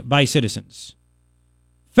carrying by citizens.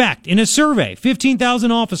 Fact, in a survey,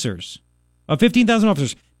 15,000 officers,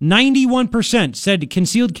 91% said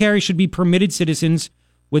concealed carry should be permitted citizens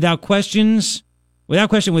without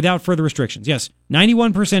further restrictions. Yes,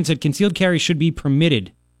 91% said concealed carry should be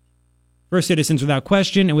permitted for citizens without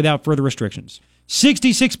question and without further restrictions.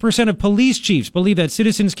 66% of police chiefs believe that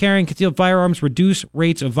citizens carrying concealed firearms reduce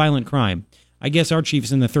rates of violent crime. I guess our chief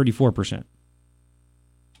is in the 34%.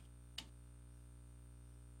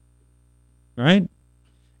 Right?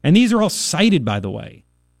 And these are all cited, by the way.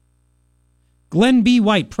 Glenn B.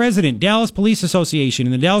 White, president, Dallas Police Association,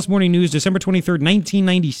 in the Dallas Morning News, December 23rd,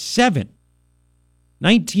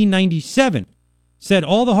 1997, said,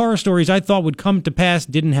 all the horror stories I thought would come to pass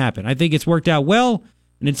didn't happen. I think it's worked out well,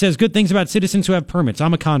 and it says good things about citizens who have permits.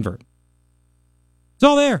 I'm a convert. It's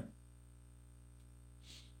all there.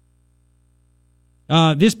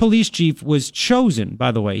 This police chief was chosen,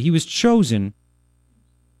 by the way. He was chosen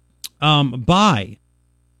by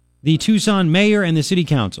the Tucson mayor and the city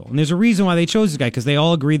council. And there's a reason why they chose this guy, because they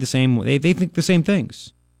all agree the same way. They think the same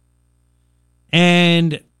things.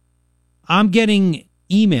 And I'm getting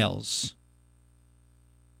emails.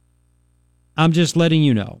 I'm just letting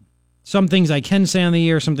you know. Some things I can say on the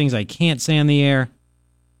air, some things I can't say on the air.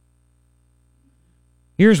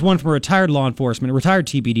 Here's one from a retired law enforcement, a retired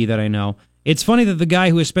TPD that I know. It's funny that the guy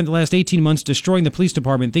who has spent the last 18 months destroying the police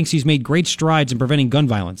department thinks he's made great strides in preventing gun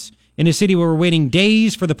violence. In a city where we're waiting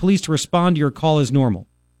days for the police to respond to your call is normal.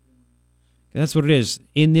 That's what it is.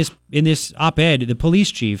 In this op-ed, the police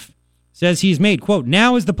chief says he's made, quote,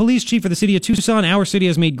 now as the police chief of the city of Tucson, our city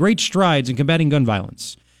has made great strides in combating gun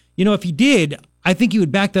violence. You know, if he did, I think he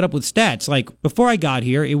would back that up with stats. Like, before I got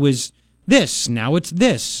here, it was this. Now it's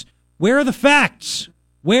this. Where are the facts?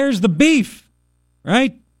 Where's the beef?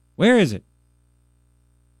 Right? Where is it?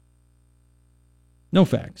 No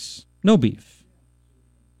facts. No beef.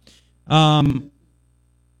 Now,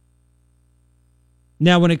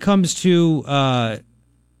 when it comes to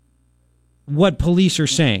what police are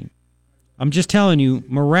saying, I'm just telling you,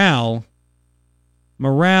 morale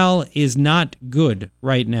is not good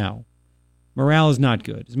right now. Morale is not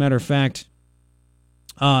good. As a matter of fact,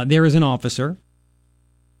 there is an officer.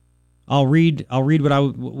 I'll read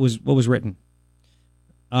what was written.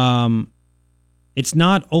 It's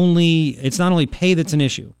not only pay that's an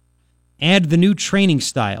issue. Add the new training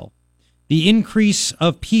style. The increase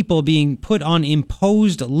of people being put on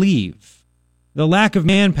imposed leave. The lack of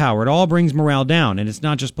manpower. It all brings morale down. And it's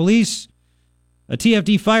not just police. A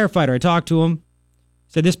TFD firefighter, I talked to him,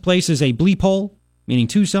 said this place is a bleep hole, meaning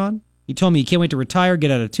Tucson. He told me he can't wait to retire,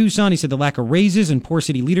 get out of Tucson. He said the lack of raises and poor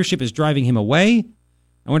city leadership is driving him away.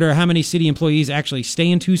 I wonder how many city employees actually stay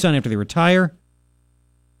in Tucson after they retire.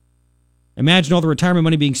 Imagine all the retirement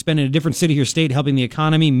money being spent in a different city or state helping the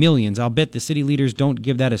economy. Millions. I'll bet the city leaders don't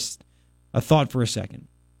give that a thought for a second.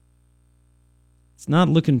 It's not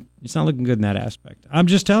looking good in that aspect. I'm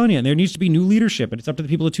just telling you, there needs to be new leadership, and it's up to the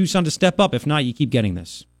people of Tucson to step up. If not, you keep getting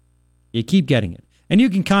this. You keep getting it. And you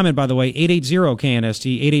can comment, by the way,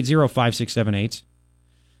 880-KNST, 880-5678.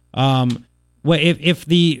 If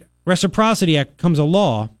the Reciprocity Act becomes a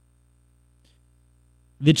law,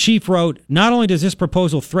 the chief wrote, not only does this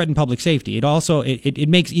proposal threaten public safety, it also it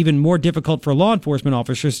makes even more difficult for law enforcement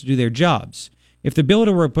officers to do their jobs. If the bill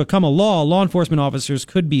were to become a law enforcement officers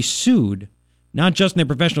could be sued, not just in their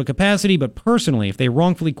professional capacity, but personally, if they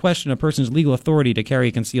wrongfully question a person's legal authority to carry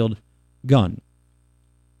a concealed gun.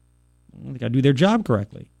 They got to do their job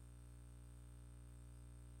correctly.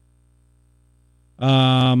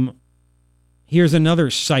 Here's another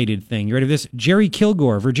cited thing. You ready for this? Jerry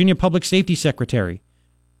Kilgore, Virginia Public Safety Secretary,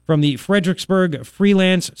 from the Fredericksburg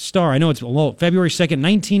Freelance Star. I know it's February 2nd,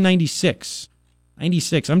 1996.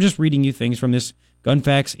 96. I'm just reading you things from this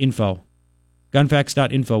gunfax.info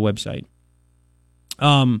website.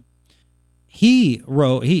 He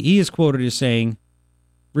wrote, he is quoted as saying,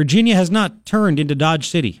 Virginia has not turned into Dodge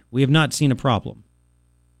City. We have not seen a problem.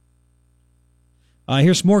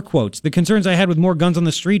 Here's some more quotes. The concerns I had with more guns on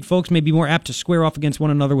the street, folks may be more apt to square off against one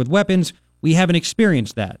another with weapons. We haven't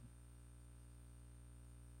experienced that.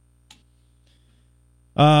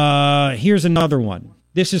 Here's another one.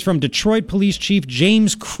 This is from Detroit Police Chief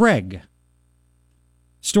James Craig.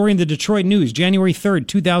 Story in the Detroit News, January 3rd,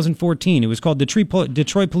 2014. It was called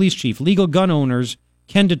Detroit Police Chief. Legal gun owners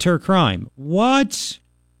can deter crime. What?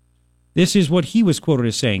 This is what he was quoted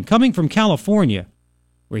as saying. Coming from California,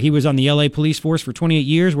 where he was on the L.A. police force for 28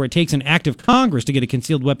 years, where it takes an act of Congress to get a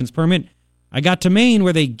concealed weapons permit, I got to Maine,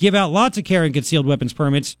 where they give out lots of carrying concealed weapons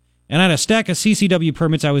permits, and I had a stack of CCW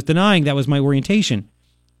permits I was denying. That was my orientation.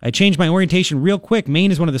 I changed my orientation real quick.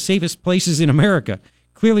 Maine is one of the safest places in America.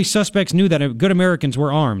 Clearly, suspects knew that good Americans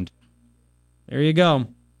were armed. There you go.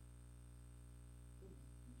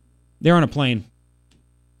 They're on a plane.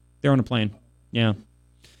 Yeah.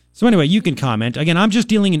 So anyway, you can comment. Again, I'm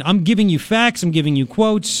giving you facts, I'm giving you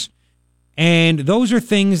quotes, and those are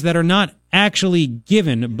things that are not actually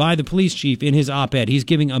given by the police chief in his op-ed. He's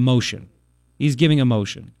giving emotion.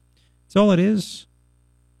 That's all it is.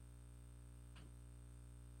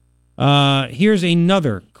 Here's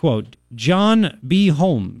another quote. John B.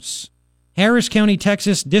 Holmes, Harris County,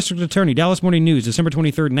 Texas, District Attorney, Dallas Morning News, December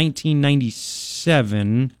 23rd,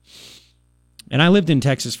 1997. And I lived in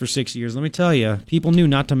Texas for 6 years. Let me tell you, people knew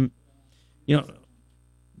not to,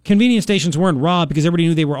 convenience stations weren't robbed because everybody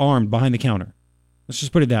knew they were armed behind the counter. Let's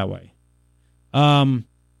just put it that way.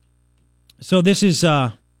 So this is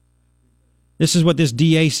what this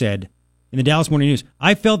DA said in the Dallas Morning News.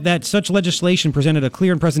 I felt that such legislation presented a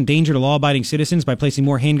clear and present danger to law-abiding citizens by placing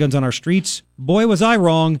more handguns on our streets. Boy, was I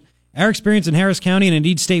wrong. Our experience in Harris County and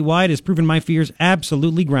indeed statewide has proven my fears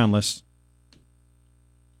absolutely groundless.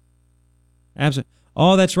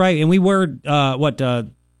 Oh, that's right. And we were,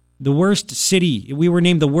 the worst city. We were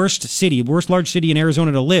named the worst large city in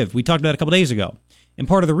Arizona to live. We talked about it a couple days ago. And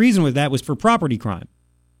part of the reason was that was for property crime.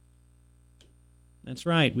 That's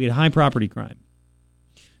right. We had high property crime.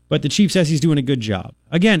 But the chief says he's doing a good job.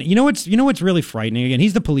 Again, you know what's really frightening? Again,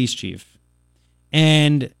 he's the police chief.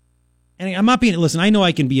 And I'm not being, listen, I know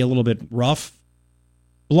I can be a little bit rough,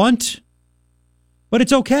 blunt, but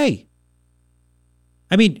it's okay.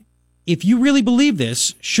 I mean, if you really believe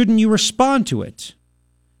this, shouldn't you respond to it?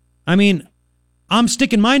 I mean, I'm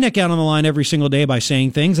sticking my neck out on the line every single day by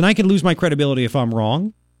saying things, and I could lose my credibility if I'm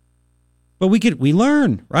wrong. But we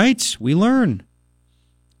learn, right? We learn.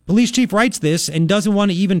 Police chief writes this and doesn't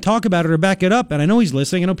want to even talk about it or back it up. And I know he's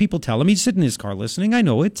listening. I know people tell him he's sitting in his car listening. I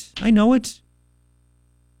know it.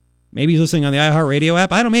 Maybe he's listening on the iHeartRadio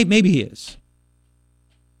app. I don't know. Maybe he is.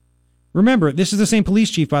 Remember, this is the same police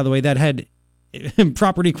chief, by the way, that had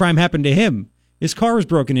property crime happen to him. His car was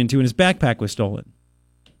broken into and his backpack was stolen.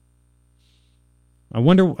 I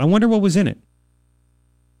wonder what was in it.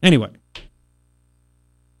 Anyway,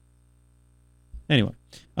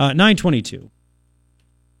 9:22.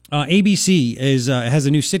 ABC has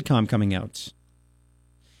a new sitcom coming out.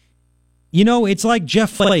 It's like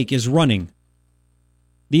Jeff Flake is running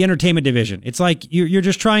the entertainment division. It's like you're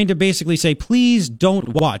just trying to basically say, please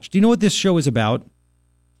don't watch. Do you know what this show is about?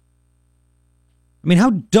 I mean,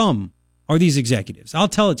 how dumb are these executives? I'll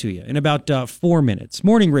tell it to you in about 4 minutes.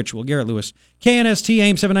 Morning Ritual, Garrett Lewis. KNST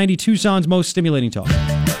AM 790, Tucson's most stimulating talk.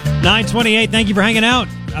 9:28, thank you for hanging out.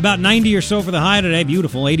 About 90 or so for the high today.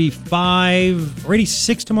 Beautiful. 85 or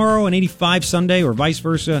 86 tomorrow and 85 Sunday or vice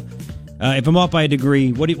versa. If I'm off by a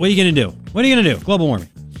degree, what are you going to do? What are you going to do? Global warming.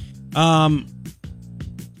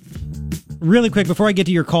 Really quick before I get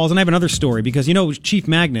to your calls, and I have another story because, Chief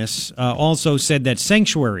Magnus also said that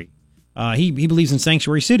sanctuary. He believes in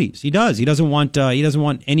sanctuary cities. He does. He doesn't want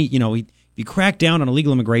any, if you crack down on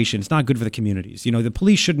illegal immigration, it's not good for the communities. The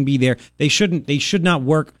police shouldn't be there. They should not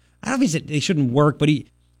work. I don't know if they shouldn't work, but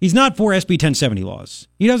he's not for SB 1070 laws.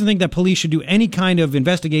 He doesn't think that police should do any kind of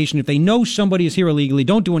investigation. If they know somebody is here illegally,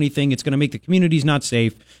 don't do anything. It's going to make the communities not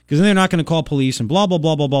safe because then they're not going to call police and blah, blah,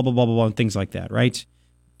 blah, blah, blah, blah, blah, blah, and things like that, right?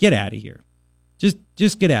 Get out of here.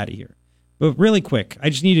 Just get out of here. But really quick, I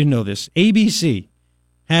just need you to know this. ABC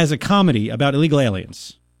has a comedy about illegal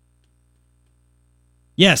aliens.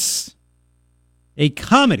 Yes. A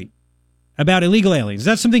comedy about illegal aliens. Is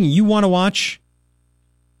that something you want to watch?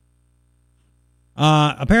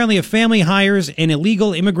 Apparently a family hires an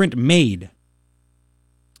illegal immigrant maid.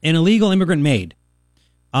 Is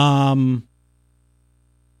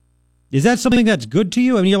that something that's good to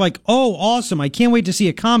you? I mean, you're like, oh, awesome. I can't wait to see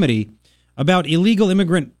a comedy about illegal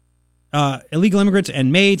immigrants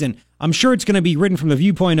and maids. And I'm sure it's going to be written from the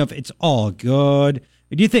viewpoint of it's all good.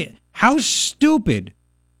 Do you think, how stupid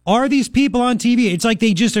are these people on TV? It's like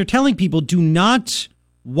they just are telling people, do not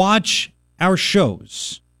watch our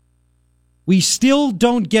shows. We still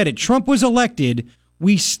don't get it. Trump was elected.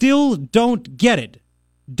 We still don't get it.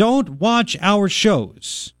 Don't watch our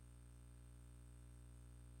shows.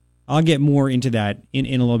 I'll get more into that in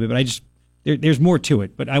a little bit, but there's more to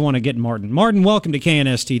it, but I want to get Martin. Martin, welcome to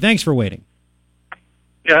KNST. Thanks for waiting.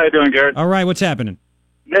 Yeah, how you doing, Garrett? All right, what's happening?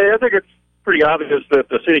 Yeah, I think it's pretty obvious that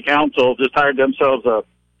the city council just hired themselves a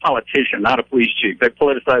politician, not a police chief. They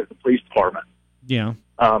politicized the police department. Yeah.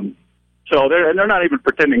 So they're not even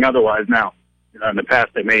pretending otherwise now. In the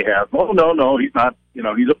past they may have. Oh, no, he's not. He's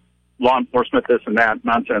a law enforcement, this and that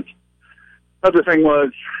nonsense. Other thing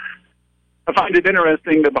was, I find it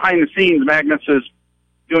interesting that behind the scenes, Magnus is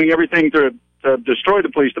doing everything to destroy the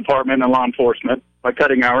police department and law enforcement by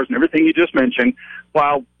cutting hours and everything you just mentioned,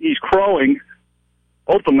 while he's crowing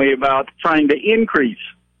openly about trying to increase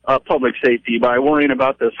public safety by worrying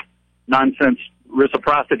about this nonsense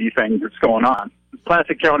reciprocity thing that's going on. It's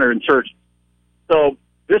classic counterinsurgency. So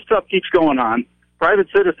this stuff keeps going on. Private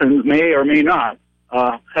citizens may or may not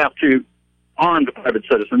have to arm the private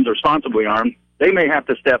citizens, responsibly armed. They may have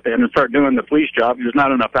to step in and start doing the police job. There's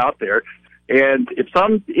not enough out there. And if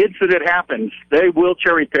some incident happens, they will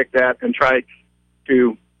cherry pick that and try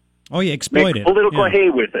to Oh, yeah, exploit make it. political hay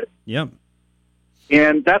with it. Yep.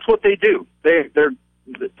 And that's what they do. That's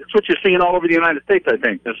what you're seeing all over the United States, I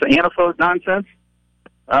think. This Antifa nonsense.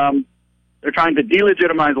 They're trying to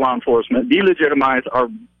delegitimize law enforcement, delegitimize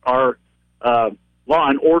our law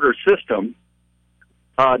and order system,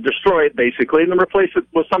 destroy it, basically, and then replace it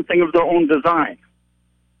with something of their own design,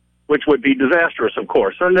 which would be disastrous, of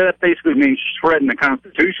course. And that basically means shredding the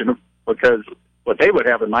Constitution, because what they would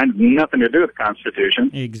have in mind has nothing to do with the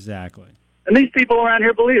Constitution. Exactly. And these people around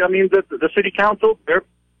here believe, I mean, the city council, they're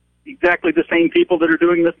exactly the same people that are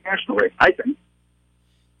doing this nationally, I think.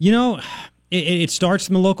 You know, it starts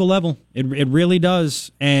from the local level. It really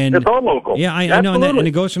does. And it's all local. Yeah, I know, and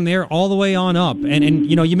it goes from there all the way on up. And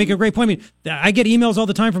you know, you make a great point. I mean, I get emails all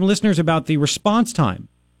the time from listeners about the response time.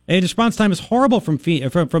 And the response time is horrible from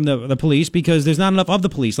the police because there's not enough of the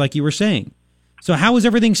police, like you were saying. So how is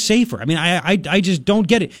everything safer? I mean, I just don't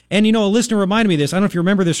get it. And, you know, a listener reminded me of this. I don't know if you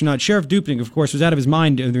remember this or not. Sheriff Duping, of course, was out of his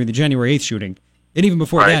mind during the January 8th shooting, and even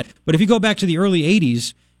before that. But if you go back to the early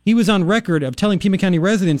 80s, he was on record of telling Pima County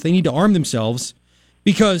residents they need to arm themselves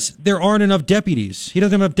because there aren't enough deputies. He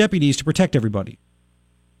doesn't have enough deputies to protect everybody,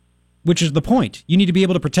 which is the point. You need to be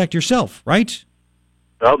able to protect yourself, right?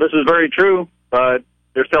 Well, this is very true, but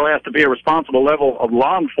there still has to be a responsible level of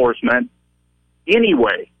law enforcement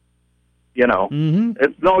anyway. You know,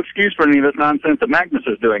 It's no excuse for any of this nonsense that Magnus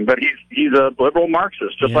is doing, but he's a liberal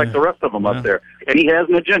Marxist, just like the rest of them up there. And he has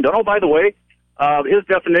an agenda. Oh, by the way, his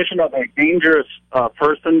definition of a dangerous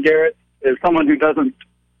person, Garrett, is someone who doesn't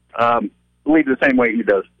believe the same way he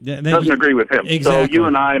does. Doesn't agree with him. Exactly. So you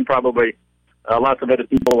and I and probably lots of other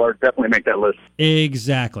people are definitely make that list.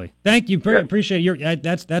 Exactly. Thank you. Appreciate your.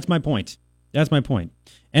 That's my point. That's my point.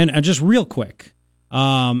 And just real quick.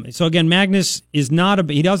 So again, Magnus is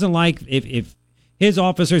he doesn't like if his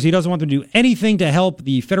officers, he doesn't want them to do anything to help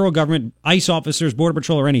the federal government, ICE officers, Border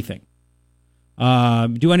Patrol, or anything.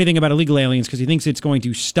 Do anything about illegal aliens because he thinks it's going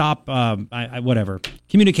to stop, whatever,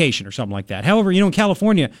 communication or something like that. However, you know, in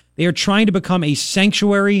California, they are trying to become a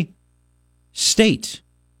sanctuary state.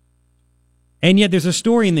 And yet there's a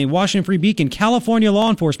story in the Washington Free Beacon. California law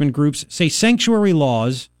enforcement groups say sanctuary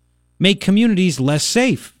laws make communities less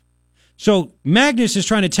safe. So Magnus is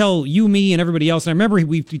trying to tell you, me, and everybody else, and I remember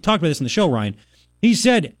we talked about this in the show, Ryan. He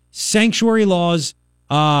said sanctuary laws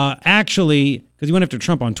actually, because he went after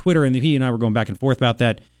Trump on Twitter, and he and I were going back and forth about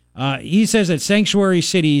that. He says that sanctuary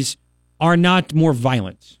cities are not more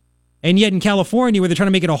violent. And yet in California, where they're trying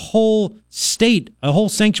to make it a whole state, a whole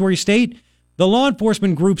sanctuary state, the law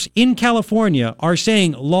enforcement groups in California are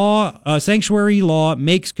saying sanctuary law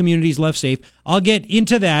makes communities less safe. I'll get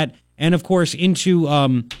into that, and of course into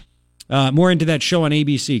more into that show on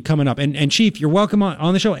ABC coming up. And Chief, you're welcome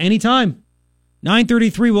on the show anytime.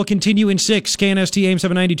 9:33. We'll continue in 6. KNST AM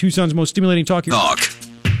 790, Tucson's most stimulating talk.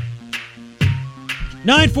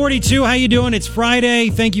 9:42. How you doing? It's Friday.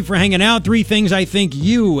 Thank you for hanging out. 3 things I think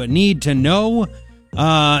you need to know.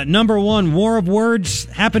 Number 1, war of words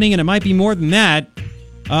happening, and it might be more than that.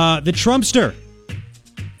 The Trumpster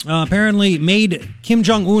apparently made Kim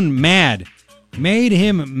Jong-un mad. Made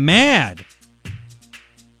him mad.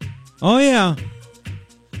 Oh, yeah.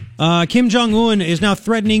 Kim Jong-un is now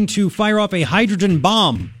threatening to fire off a hydrogen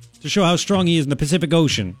bomb to show how strong he is in the Pacific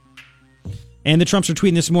Ocean. And the Trumps are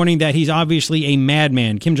tweeting this morning that he's obviously a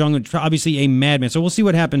madman. Kim Jong-un, obviously a madman. So we'll see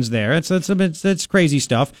what happens there. That's crazy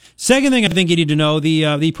stuff. Second thing I think you need to know,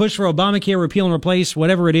 the push for Obamacare repeal and replace,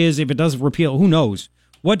 whatever it is, if it does repeal, who knows?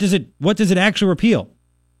 What does it actually repeal?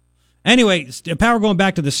 Anyway, power going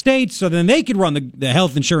back to the states so then they could run the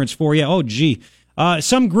health insurance for you. Oh, gee.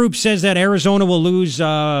 Some group says that Arizona will lose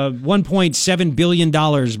 $1.7 billion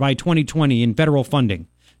by 2020 in federal funding.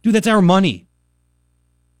 Dude, that's our money.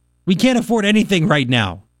 We can't afford anything right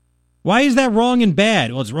now. Why is that wrong and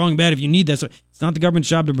bad? Well, it's wrong and bad if you need that. So it's not the government's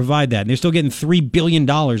job to provide that. And they're still getting $3 billion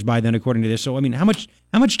by then, according to this. So, I mean, how much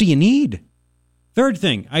do you need? Third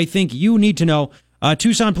thing I think you need to know,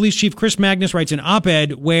 Tucson Police Chief Chief Magnus writes an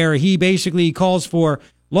op-ed where he basically calls for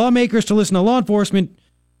lawmakers to listen to law enforcement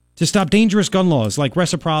to stop dangerous gun laws like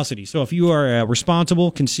reciprocity. So if you are a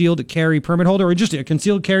responsible concealed carry permit holder or just a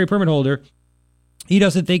concealed carry permit holder, he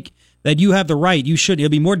doesn't think that you have the right. It'll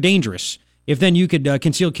be more dangerous if then you could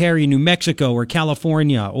conceal carry in New Mexico or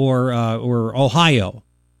California or Ohio.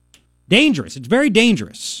 Dangerous. It's very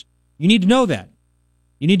dangerous. You need to know that.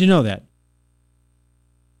 You need to know that.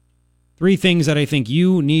 3 things that I think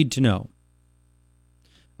you need to know.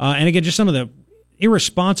 And again, just some of the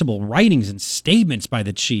irresponsible writings and statements by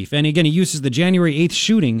the chief. And again, he uses the January 8th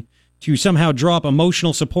shooting to somehow draw up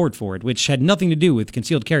emotional support for it, which had nothing to do with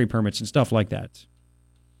concealed carry permits and stuff like that.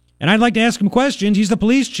 And I'd like to ask him questions. He's the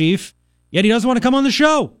police chief, yet he doesn't want to come on the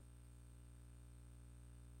show.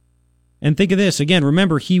 And think of this. Again,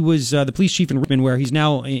 remember, he was the police chief in Richmond, where he's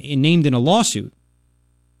now named in a lawsuit,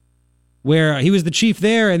 where he was the chief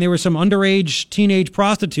there, and there was some underage teenage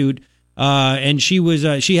prostitute, and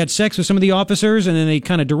she had sex with some of the officers, and then they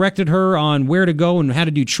kind of directed her on where to go and how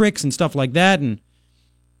to do tricks and stuff like that. And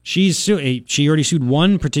she already sued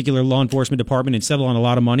one particular law enforcement department and settled on a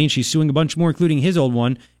lot of money, and she's suing a bunch more, including his old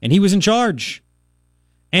one, and he was in charge.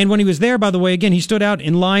 And when he was there, by the way, again, he stood out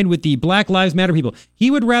in line with the Black Lives Matter people. He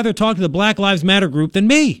would rather talk to the Black Lives Matter group than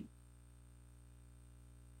me.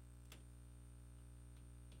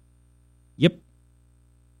 Yep.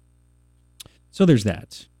 So there's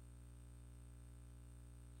that.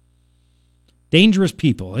 Dangerous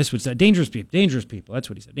people. This was dangerous people. Dangerous people. That's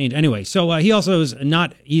what he said. Anyway, so he also is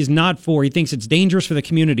not. He's not for. He thinks it's dangerous for the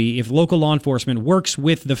community if local law enforcement works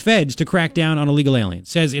with the feds to crack down on illegal aliens.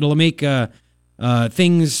 Says it'll make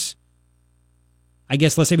things, I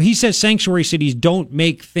guess, let's say, but he says sanctuary cities don't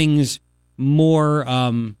make things more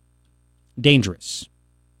dangerous.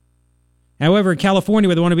 However, California,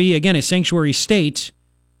 where they want to be, again, a sanctuary state,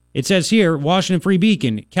 it says here, Washington Free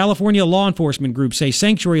Beacon, California law enforcement groups say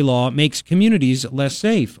sanctuary law makes communities less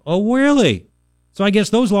safe. Oh, really? So I guess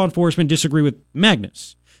those law enforcement disagree with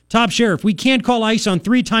Magnus. Top sheriff, we can't call ICE on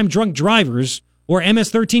 3-time drunk drivers or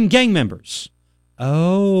MS-13 gang members.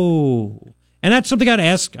 Oh. And that's something I'd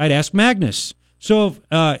ask Magnus. So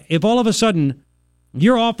if all of a sudden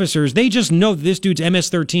your officers, they just know that this dude's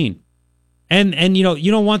MS-13, and you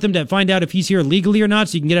don't want them to find out if he's here legally or not,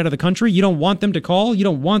 so you can get out of the country. You don't want them to call. You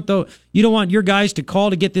don't want your guys to call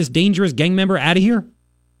to get this dangerous gang member out of here.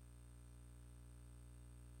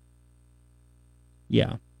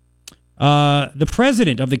 Yeah. The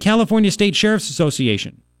president of the California State Sheriff's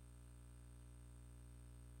Association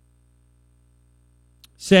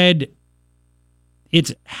said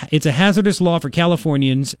it's a hazardous law for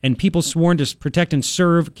Californians and people sworn to protect and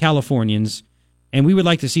serve Californians, and we would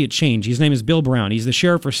like to see it change. His name is Bill Brown. He's the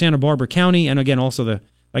sheriff for Santa Barbara County, and again, also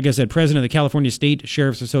like I said, president of the California State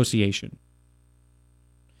Sheriff's Association.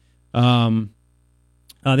 They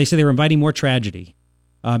say they were inviting more tragedy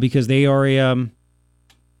because they are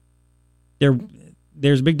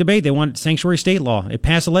there's a big debate. They want sanctuary state law. It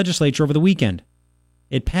passed the legislature over the weekend.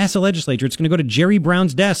 It's going to go to Jerry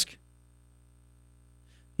Brown's desk.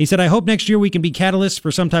 He said, I hope next year we can be catalysts for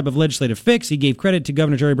some type of legislative fix. He gave credit to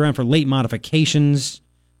Governor Jerry Brown for late modifications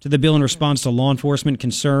to the bill in response to law enforcement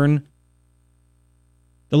concern.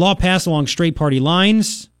 The law passed along straight party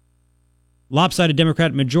lines. Lopsided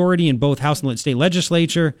Democratic majority in both House and state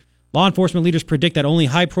legislature. Law enforcement leaders predict that only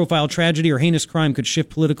high-profile tragedy or heinous crime could shift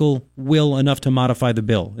political will enough to modify the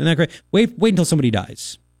bill. Isn't that great? Wait until somebody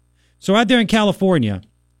dies. So out there in California,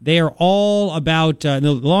 they are all about the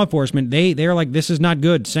law enforcement. They're like, this is not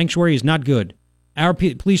good. Sanctuary is not good. Our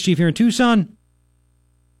police chief here in Tucson,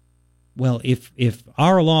 well, if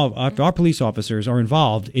our police officers are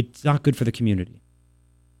involved, it's not good for the community.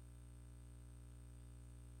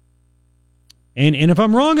 And if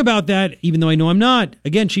I'm wrong about that, even though I know I'm not,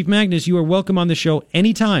 again, Chief Magnus, you are welcome on the show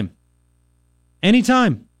anytime.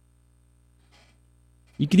 Anytime.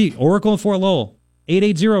 You can eat Oracle and Fort Lowell.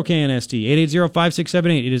 880-KNST,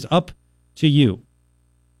 880-5678. It is up to you.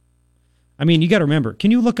 I mean, you got to remember,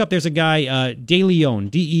 can you look up, there's a guy, DeLeon,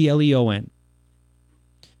 D-E-L-E-O-N.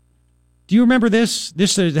 Do you remember this?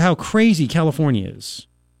 This is how crazy California is.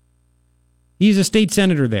 He's a state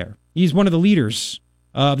senator there. He's one of the leaders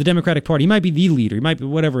of the Democratic Party. He might be the leader. He might be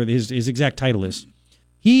whatever his exact title is.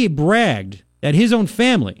 He bragged that his own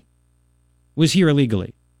family was here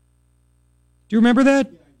illegally. Do you remember that?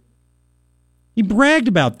 He bragged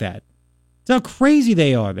about that. That's how crazy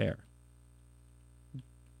they are there.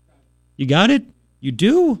 You got it? You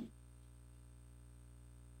do?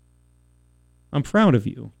 I'm proud of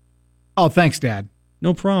you. Oh, thanks, Dad.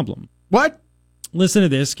 No problem. What? Listen to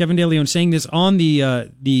this. Kevin DeLeon saying this on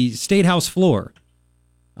the State House floor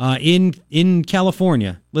in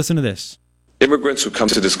California. Listen to this. Immigrants who come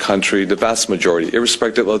to this country, the vast majority,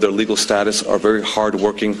 irrespective of their legal status, are very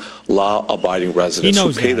hardworking, law-abiding residents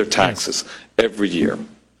who pay their taxes every year.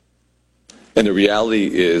 And the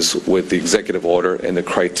reality is, with the executive order and the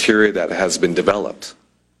criteria that has been developed,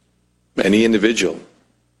 any individual,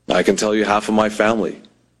 I can tell you half of my family,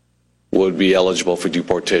 would be eligible for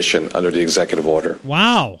deportation under the executive order.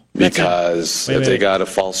 Wow. Because if they got a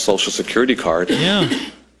false social security card,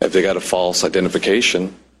 if they got a false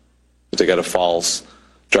identification, if they got a false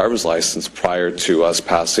driver's license prior to us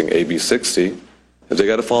passing AB 60, if they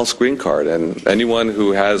got a false green card, and anyone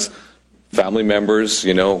who has family members,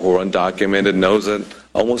 who are undocumented knows that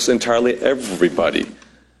almost entirely everybody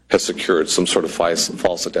has secured some sort of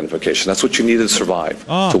false identification. That's what you need to survive,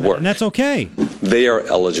 to work. And that's okay. They are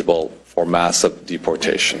eligible for massive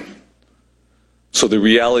deportation. So the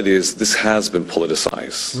reality is this has been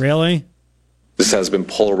politicized. Really? This has been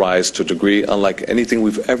polarized to a degree unlike anything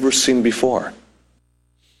we've ever seen before.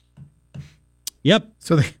 Yep.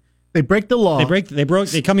 So they break the law.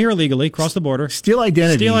 They come here illegally, cross the border. Steal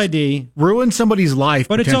identity. Steal ID. Ruin somebody's life,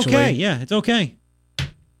 But it's okay. Yeah, it's okay.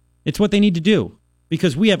 It's what they need to do.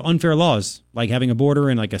 Because we have unfair laws, like having a border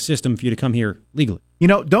and like a system for you to come here legally. You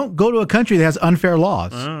know, don't go to a country that has unfair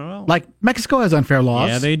laws. Like Mexico has unfair laws.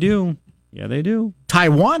 Yeah, they do. Yeah, they do.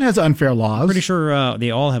 Taiwan has unfair laws. I'm pretty sure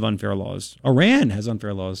they all have unfair laws. Iran has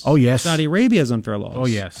unfair laws. Oh, yes. Saudi Arabia has unfair laws. Oh,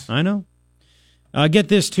 yes. I know. Get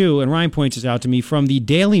this, too, and Ryan points this out to me from the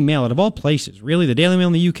Daily Mail, out of all places, really, the Daily Mail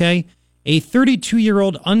in the UK, a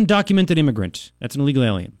 32-year-old undocumented immigrant, that's an illegal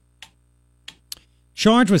alien,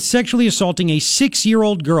 charged with sexually assaulting a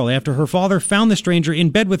 6-year-old girl after her father found the stranger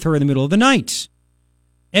in bed with her in the middle of the night.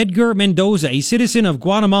 Edgar Mendoza, a citizen of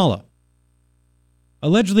Guatemala,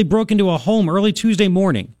 allegedly broke into a home early Tuesday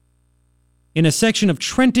morning in a section of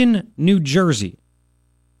Trenton, New Jersey.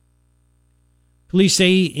 Police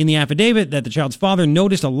say in the affidavit that the child's father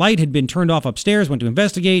noticed a light had been turned off upstairs, went to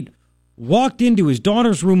investigate, walked into his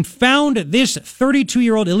daughter's room, found this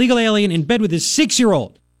 32-year-old illegal alien in bed with his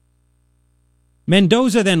 6-year-old.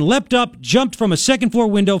 Mendoza then leapt up, jumped from a second-floor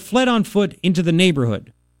window, fled on foot into the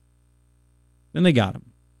neighborhood. Then they got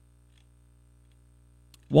him.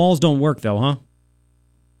 Walls don't work, though, huh?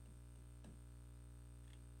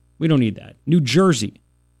 We don't need that. New Jersey.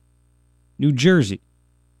 New Jersey.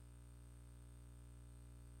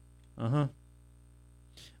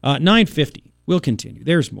 9:50. We'll continue.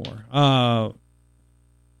 There's more.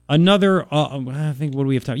 Another, I think, what do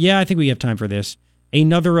we have time? Yeah, I think we have time for this.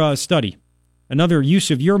 Another study. Another use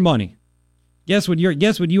of your money. Guess what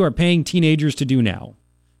you are paying teenagers to do now.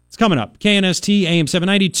 It's coming up. KNST AM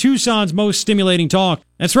 790, Tucson's most stimulating talk.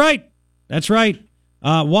 That's right.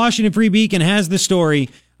 Washington Free Beacon has the story.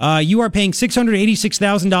 You are paying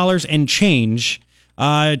 $686,000 and change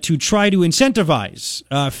to try to incentivize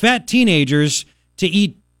fat teenagers to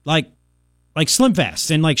eat like Slim Fasts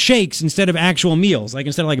and like shakes instead of actual meals, like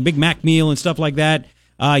instead of like a Big Mac meal and stuff like that.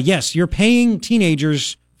 Yes, you're paying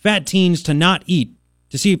teenagers, fat teens, to not eat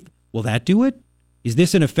to see if, will that do it? Is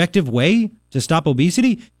this an effective way to stop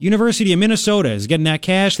obesity? University of Minnesota is getting that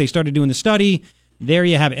cash. They started doing the study. There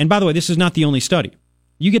you have it. And by the way, this is not the only study.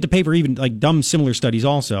 You get to pay for even like dumb similar studies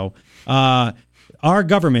also. Our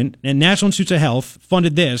government and National Institutes of Health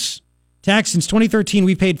funded this. Tax since 2013,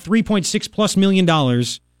 we paid $3.6+ million,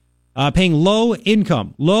 paying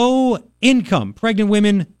low income pregnant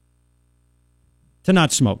women to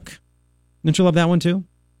not smoke. Don't you love that one too?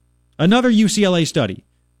 Another UCLA study.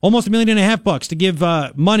 Almost $1.5 million to give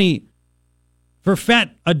money for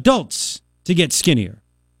fat adults to get skinnier.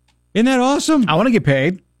 Isn't that awesome? I want to get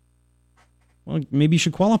paid. Well, maybe you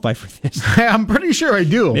should qualify for this. I'm pretty sure I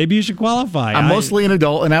do. Maybe you should qualify. I'm mostly an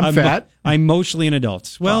adult and I'm fat. I'm mostly an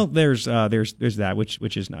adult. Well, there's that,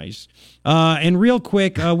 which is nice. And real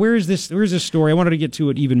quick, where's this story? I wanted to get to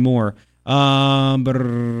it even more.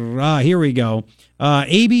 Here we go.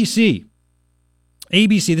 ABC.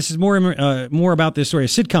 This is more about this story. A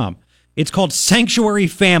sitcom. It's called Sanctuary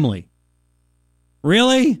Family.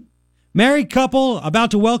 Really? Married couple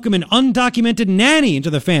about to welcome an undocumented nanny into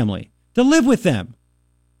the family to live with them.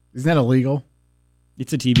 Isn't that illegal?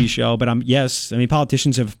 It's a TV show, but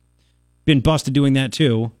politicians have been busted doing that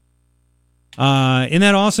too. Isn't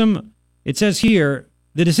that awesome? It says here,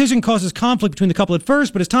 the decision causes conflict between the couple at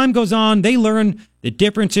first, but as time goes on, they learn the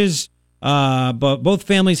differences but both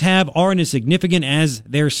families have aren't as significant as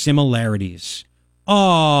their similarities.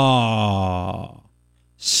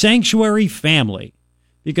 Sanctuary Family.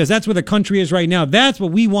 Because that's where the country is right now. That's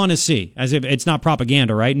what we want to see. As if it's not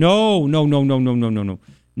propaganda, right? No.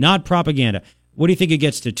 Not propaganda. What do you think it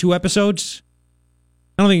gets to? 2 episodes?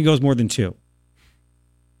 I don't think it goes more than 2.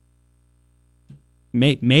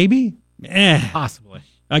 Maybe? Possibly.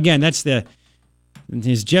 Again, is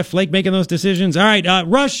Jeff Flake making those decisions? All right,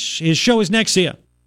 Rush, his show is next. See ya.